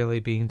is really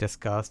being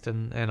discussed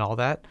and all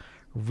that.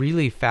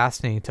 Really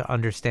fascinating to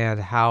understand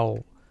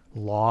how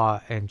law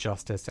and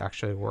justice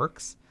actually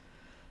works.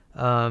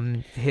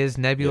 His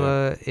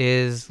Nebula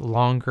is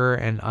longer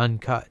and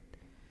uncut.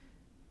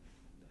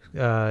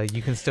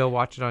 You can still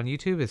watch it on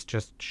YouTube. It's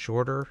just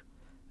shorter,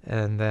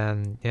 and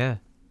then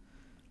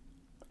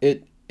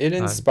it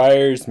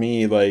inspires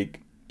me.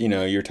 Like,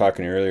 you're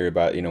talking earlier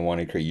about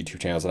wanting to create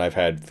YouTube channels, and I've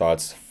had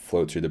thoughts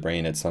float through the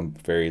brain at some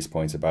various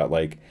points about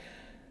like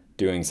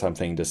doing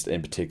something just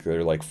in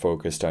particular, like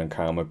focused on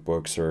comic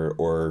books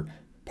or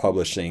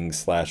publishing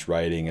 /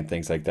 writing and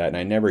things like that. And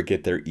I never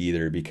get there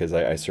either, because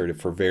I sort of,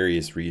 for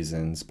various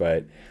reasons,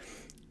 but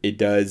it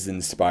does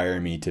inspire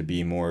me to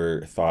be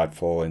more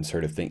thoughtful and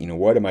sort of think,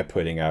 what am I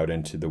putting out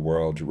into the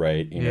world,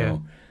 right?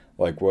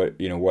 Like what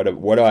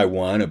do I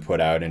want to put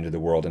out into the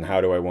world, and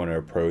how do I want to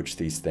approach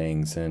these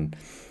things? And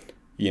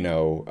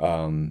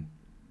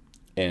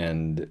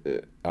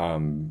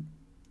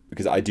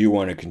because I do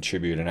want to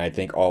contribute, and I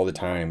think all the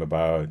time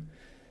about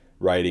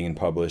writing and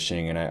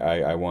publishing, and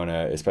I want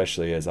to,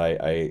 especially as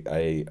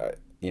I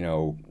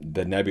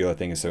the Nebula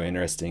thing is so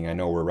interesting. I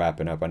know we're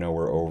wrapping up, I know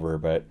we're over,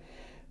 but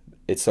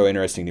it's so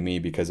interesting to me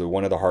because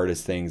one of the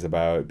hardest things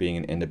about being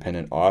an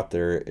independent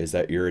author is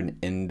that you're an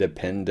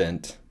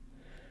independent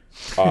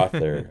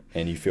author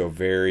and you feel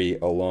very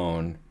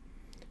alone.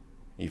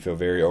 You feel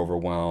very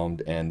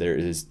overwhelmed, and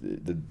there's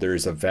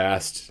a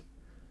vast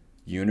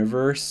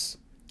universe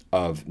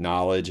of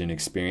knowledge and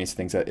experience,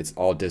 things that it's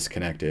all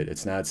disconnected.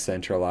 It's not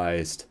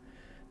centralized.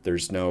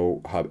 There's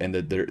no hub, and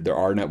there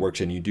are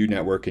networks, and you do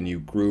network, and you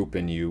group,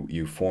 and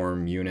you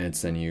form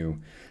units, and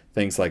you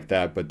things like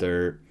that. But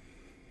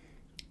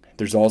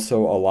there's also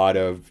a lot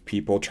of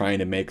people trying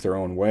to make their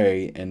own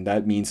way, and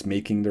that means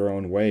making their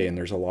own way. And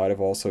there's a lot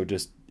of also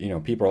just,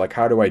 people are like,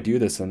 how do I do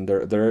this? And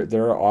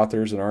there are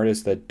authors and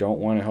artists that don't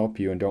want to help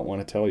you and don't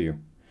want to tell you,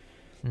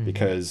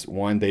 because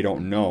one, they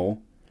don't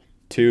know.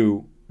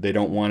 Two, they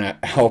don't want to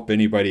help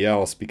anybody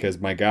else because,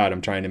 my God,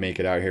 I'm trying to make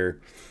it out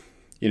here,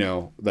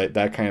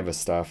 that kind of a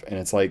stuff. And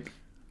it's like,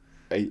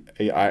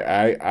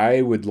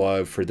 I would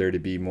love for there to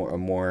be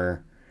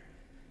more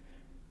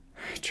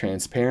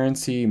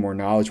transparency, more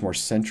knowledge, more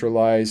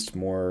centralized,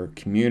 more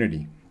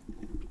community.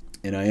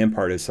 And I am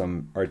part of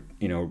some art,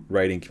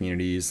 writing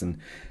communities, and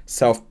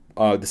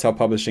the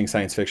self-publishing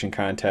science fiction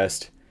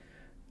contest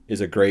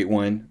is a great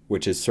one,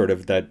 which is sort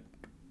of that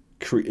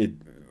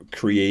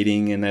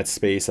creating in that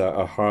space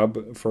a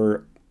hub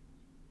for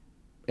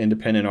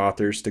independent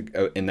authors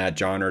to in that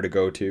genre to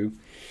go to.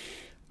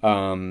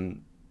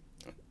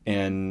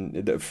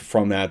 And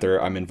from that,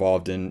 I'm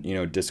involved in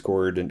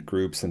Discord and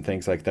groups and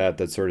things like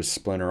that sort of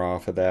splinter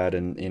off of that,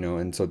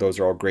 and so those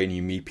are all great, and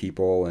you meet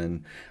people,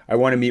 and I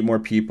want to meet more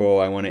people.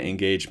 I want to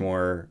engage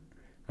more.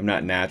 I'm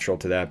not natural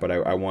to that, but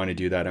I want to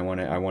do that. I want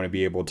to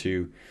be able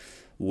to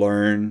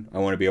learn. I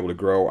want to be able to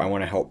grow. I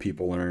want to help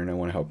people learn. I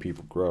want to help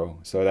people grow.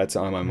 So that's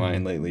on my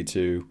mind lately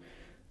too.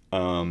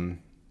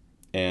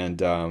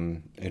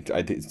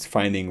 It's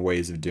finding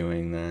ways of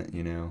doing that,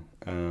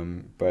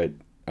 but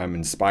I'm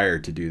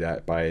inspired to do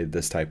that by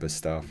this type of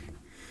stuff.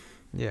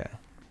 Yeah.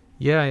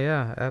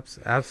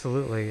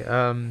 Absolutely.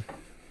 I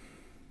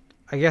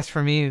guess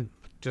for me,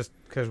 just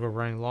because we're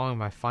running long,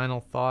 my final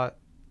thought,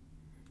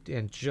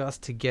 and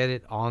just to get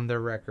it on the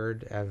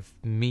record of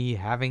me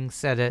having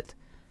said it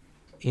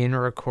in a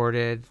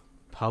recorded,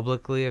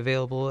 publicly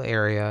available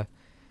area,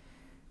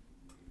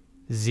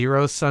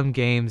 zero-sum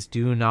games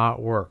do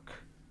not work.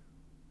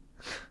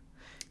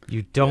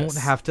 You don't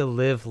have to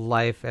live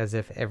life as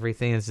if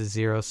everything is a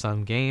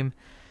zero-sum game.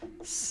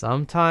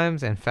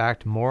 Sometimes, in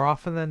fact, more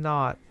often than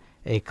not,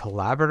 a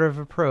collaborative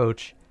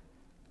approach,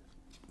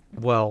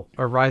 a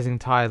rising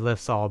tide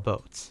lifts all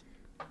boats.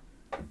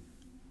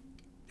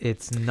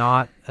 It's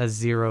not a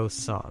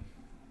zero-sum.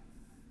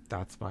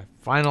 That's my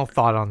final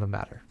thought on the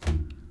matter.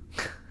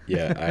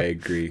 Yeah, I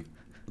agree.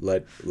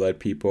 Let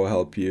people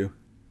help you.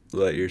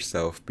 Let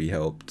yourself be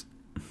helped.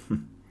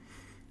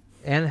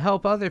 And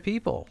help other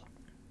people.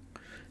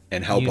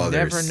 And help others. You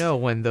never know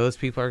when those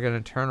people are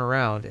going to turn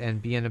around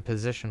and be in a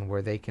position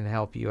where they can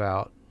help you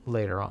out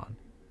later on.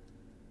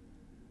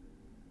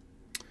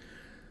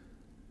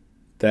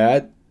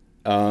 That,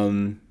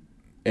 and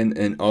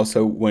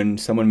also when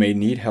someone may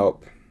need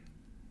help,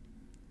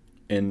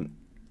 and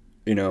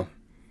you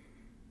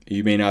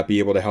may not be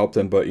able to help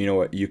them, but you know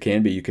what, you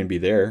can be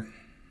there,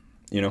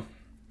 and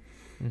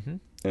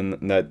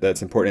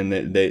that's important,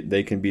 and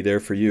they can be there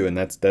for you, and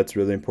that's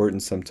really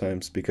important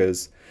sometimes,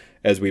 because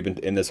as we've been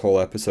in this whole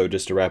episode,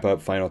 just to wrap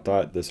up, final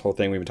thought, this whole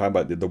thing we've been talking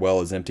about, the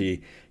well is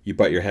empty. You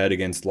butt your head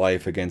against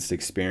life, against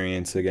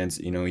experience,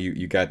 against,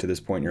 you got to this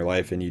point in your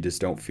life and you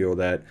just don't feel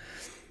that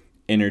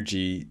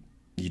energy.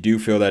 You do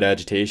feel that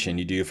agitation.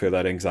 You do feel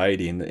that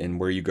anxiety. And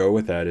where you go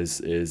with that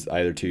is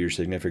either to your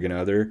significant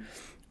other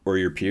or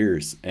your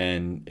peers.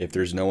 And if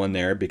there's no one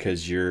there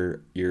because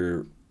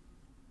you're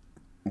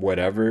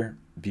whatever,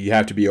 you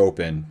have to be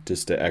open.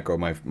 Just to echo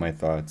my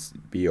thoughts,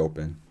 be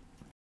open.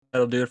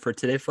 That'll do it for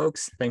today,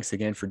 folks. Thanks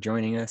again for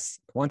joining us.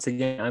 Once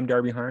again, I'm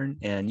Darby Harn,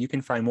 and you can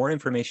find more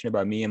information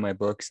about me and my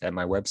books at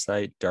my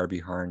website,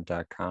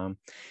 darbyharn.com.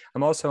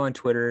 I'm also on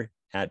Twitter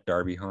at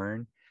Darby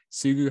Harn.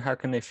 Sugu, how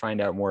can they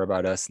find out more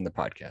about us and the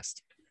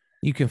podcast?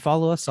 You can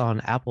follow us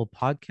on Apple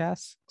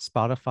Podcasts,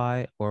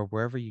 Spotify, or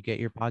wherever you get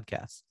your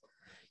podcasts.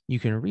 You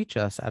can reach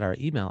us at our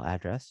email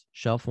address,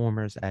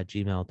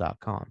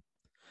 shelfwarmers@gmail.com.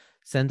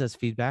 Send us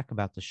feedback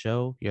about the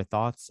show, your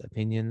thoughts,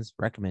 opinions,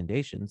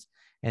 recommendations,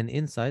 and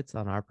insights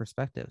on our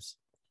perspectives.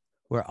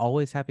 We're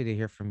always happy to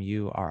hear from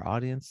you, our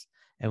audience,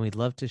 and we'd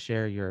love to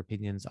share your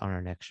opinions on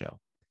our next show.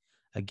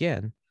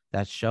 Again,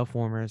 that's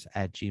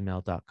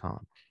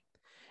shelfwarmers@gmail.com.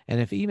 And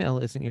if email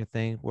isn't your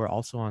thing, we're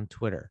also on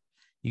Twitter.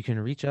 You can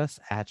reach us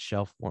at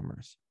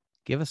shelfwarmers.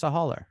 Give us a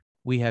holler.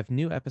 We have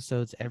new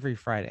episodes every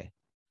Friday.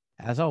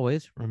 As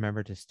always,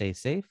 remember to stay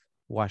safe,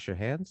 wash your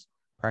hands,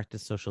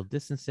 practice social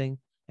distancing,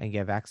 and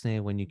get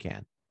vaccinated when you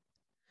can.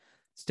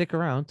 Stick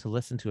around to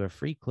listen to a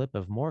free clip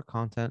of more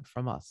content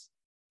from us.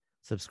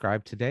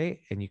 Subscribe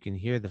today, and you can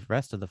hear the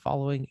rest of the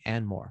following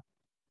and more.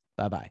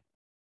 Bye-bye.